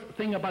the first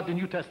thing about the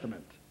New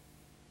Testament,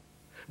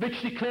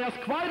 which declares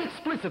quite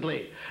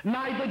explicitly,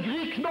 neither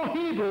Greek nor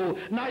Hebrew,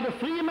 neither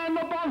freeman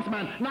nor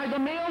bondsman, neither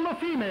male nor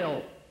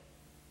female.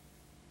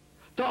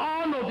 There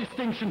are no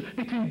distinction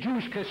between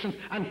Jewish Christians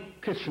and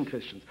Christian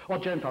Christians, or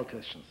Gentile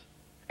Christians.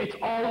 It's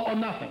all or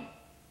nothing.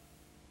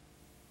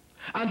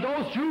 And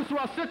those Jews who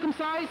are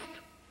circumcised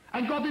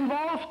and got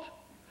involved,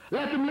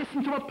 let them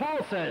listen to what Paul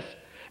says.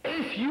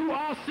 If you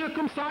are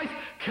circumcised,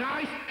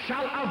 Christ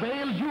shall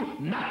avail you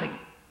nothing.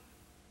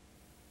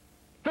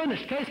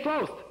 Finished, case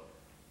closed.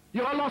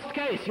 You're a lost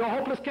case, you're a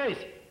hopeless case.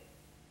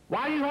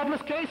 Why are you a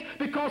hopeless case?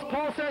 Because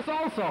Paul says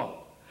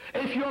also,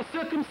 if you're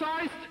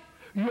circumcised,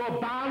 you're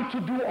bound to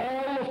do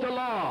all of the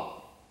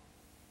law.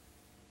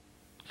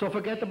 So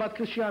forget about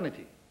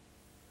Christianity.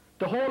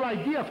 The whole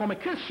idea from a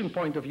Christian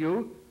point of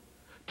view,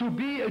 to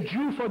be a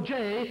Jew for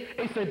J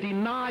is a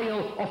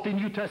denial of the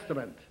New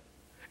Testament.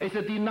 It's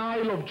a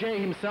denial of J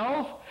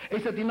himself.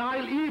 It's a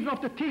denial even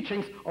of the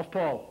teachings of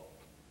Paul.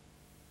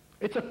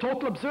 It's a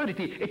total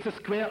absurdity. It's a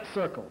square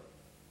circle.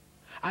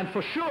 And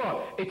for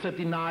sure, it's a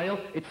denial,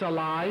 it's a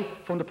lie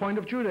from the point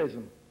of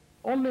Judaism.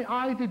 Only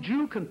I, the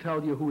Jew, can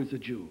tell you who is a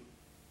Jew.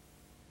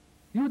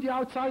 You, the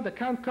outsider,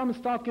 can't come and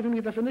start giving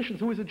me definitions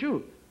who is a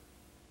Jew.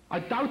 I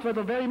doubt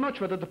very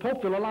much whether the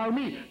Pope will allow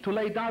me to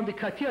lay down the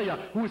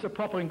criteria who is a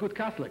proper and good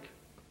Catholic.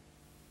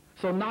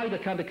 So neither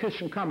can the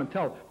Christian come and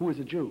tell who is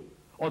a Jew,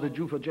 or the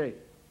Jew for J.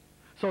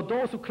 So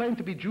those who claim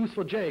to be Jews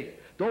for J,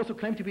 those who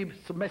claim to be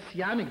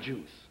Messianic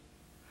Jews,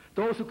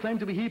 those who claim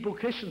to be Hebrew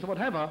Christians or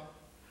whatever,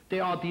 they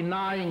are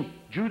denying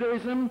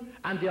Judaism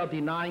and they are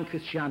denying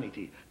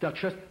Christianity. They're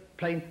just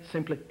plain,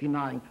 simply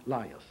denying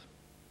liars.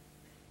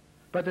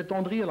 But they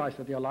don't realize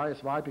that they are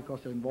liars. Why?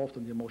 Because they're involved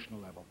on the emotional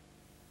level.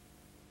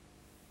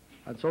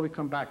 And so we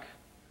come back.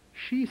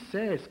 She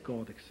says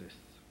God exists.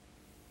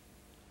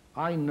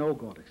 I know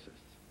God exists.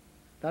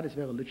 That is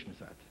where religion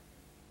is at.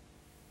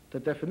 The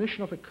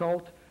definition of a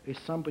cult is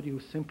somebody who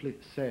simply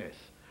says,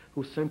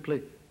 who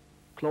simply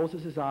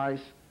closes his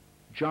eyes,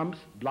 jumps,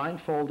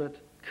 blindfolded,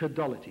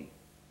 credulity.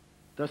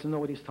 Doesn't know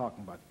what he's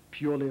talking about.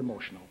 Purely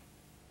emotional.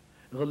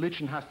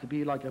 Religion has to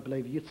be like I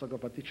believe Yitzhak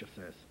Obadiah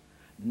says.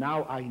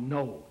 Now I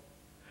know.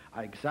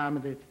 I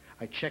examined it,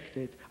 I checked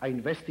it, I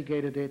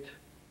investigated it,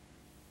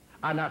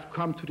 and I've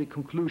come to the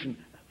conclusion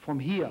from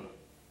here,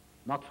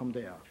 not from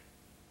there.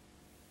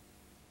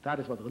 That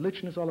is what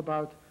religion is all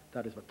about.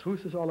 That is what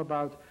truth is all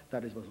about.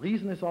 That is what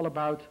reason is all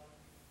about.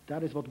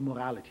 That is what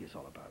morality is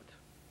all about.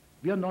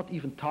 We are not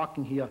even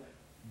talking here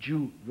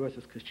Jew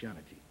versus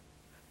Christianity.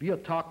 We are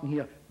talking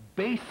here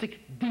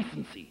basic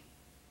decency.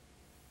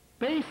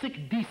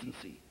 Basic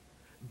decency.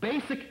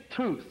 Basic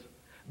truth.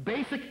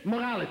 Basic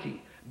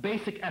morality.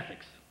 Basic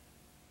ethics.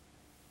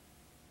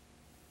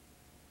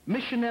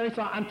 Missionaries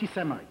are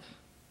anti-Semites.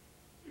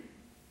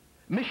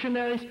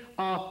 Missionaries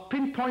are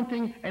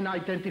pinpointing an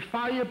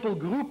identifiable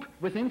group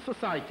within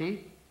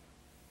society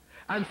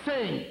and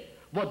saying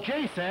what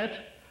Jay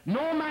said,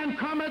 no man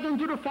cometh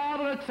unto the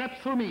Father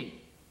except through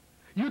me.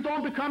 You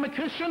don't become a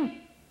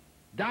Christian?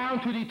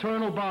 Down to the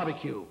eternal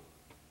barbecue.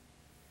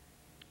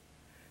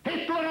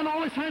 Hitler and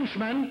all his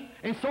henchmen,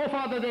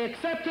 insofar that they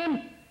accept him,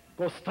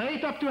 go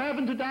straight up to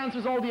heaven to dance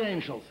with all the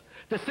angels.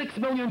 The 6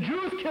 million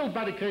Jews killed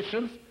by the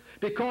Christians,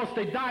 because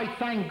they died,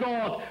 thank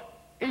God,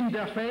 in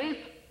their faith,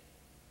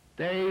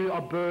 they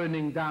are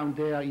burning down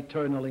there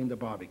eternally in the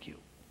barbecue.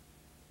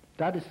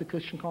 That is the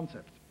Christian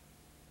concept.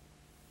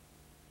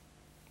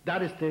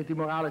 That is the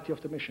morality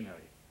of the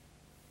missionary.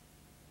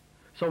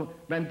 So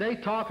when they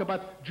talk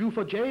about Jew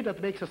for J, that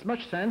makes as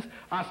much sense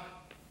as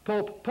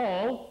Pope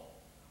Paul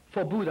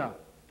for Buddha.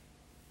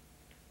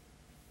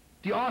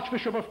 The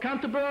Archbishop of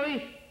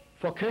Canterbury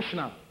for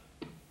Krishna.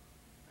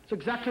 It's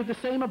exactly the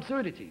same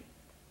absurdity.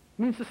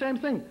 It means the same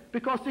thing,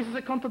 because this is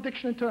a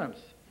contradiction in terms.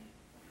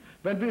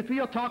 When we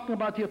are talking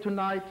about here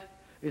tonight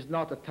is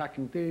not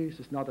attacking this,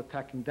 is not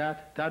attacking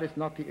that. That is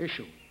not the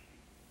issue.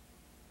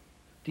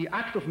 The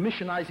act of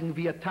missionizing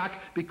we attack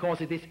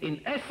because it is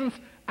in essence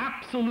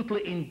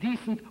absolutely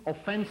indecent,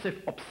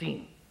 offensive,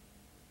 obscene.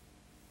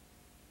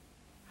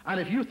 And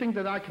if you think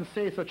that I can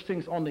say such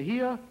things only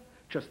here,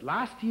 just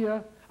last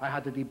year I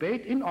had a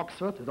debate in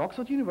Oxford, at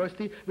Oxford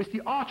University, with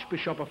the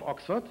Archbishop of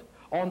Oxford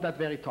on that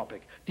very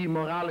topic, the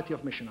morality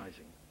of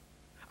missionizing.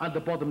 And the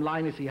bottom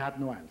line is he had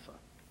no answer.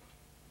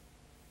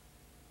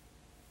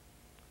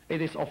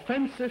 It is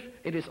offensive,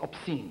 it is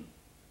obscene,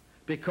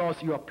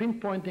 because you are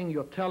pinpointing,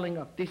 you're telling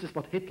us this is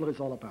what Hitler is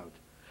all about.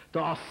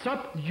 There are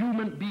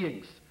subhuman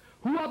beings.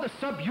 Who are the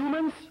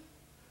subhumans?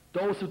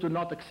 Those who do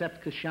not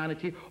accept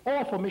Christianity,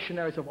 or for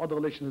missionaries of other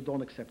religions who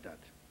don't accept that.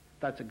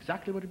 That's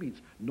exactly what it means.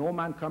 No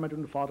man cometh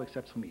unto the Father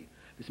except for me.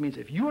 This means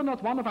if you are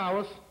not one of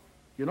ours,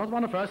 you're not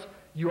one of us,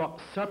 you are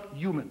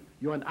subhuman.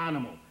 You're an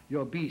animal.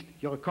 You're a beast.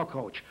 You're a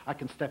cockroach. I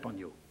can step on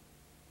you.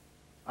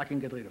 I can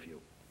get rid of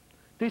you.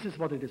 This is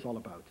what it is all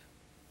about.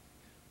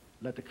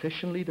 Let the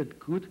Christian lead a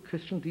good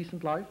Christian,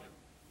 decent life,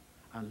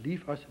 and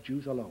leave us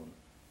Jews alone.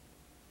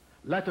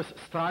 Let us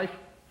strive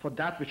for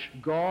that which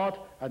God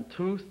and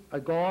truth,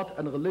 God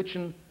and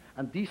religion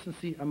and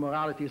decency and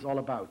morality is all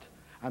about.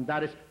 And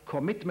that is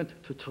commitment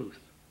to truth.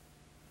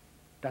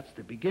 That's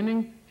the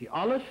beginning, the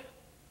Aleph,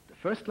 the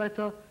first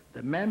letter,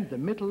 the Mem, the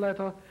middle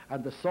letter,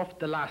 and the Sof,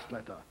 the last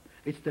letter.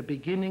 It's the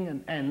beginning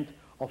and end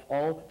of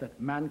all that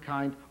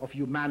mankind, of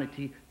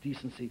humanity,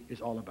 decency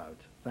is all about.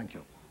 Thank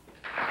you.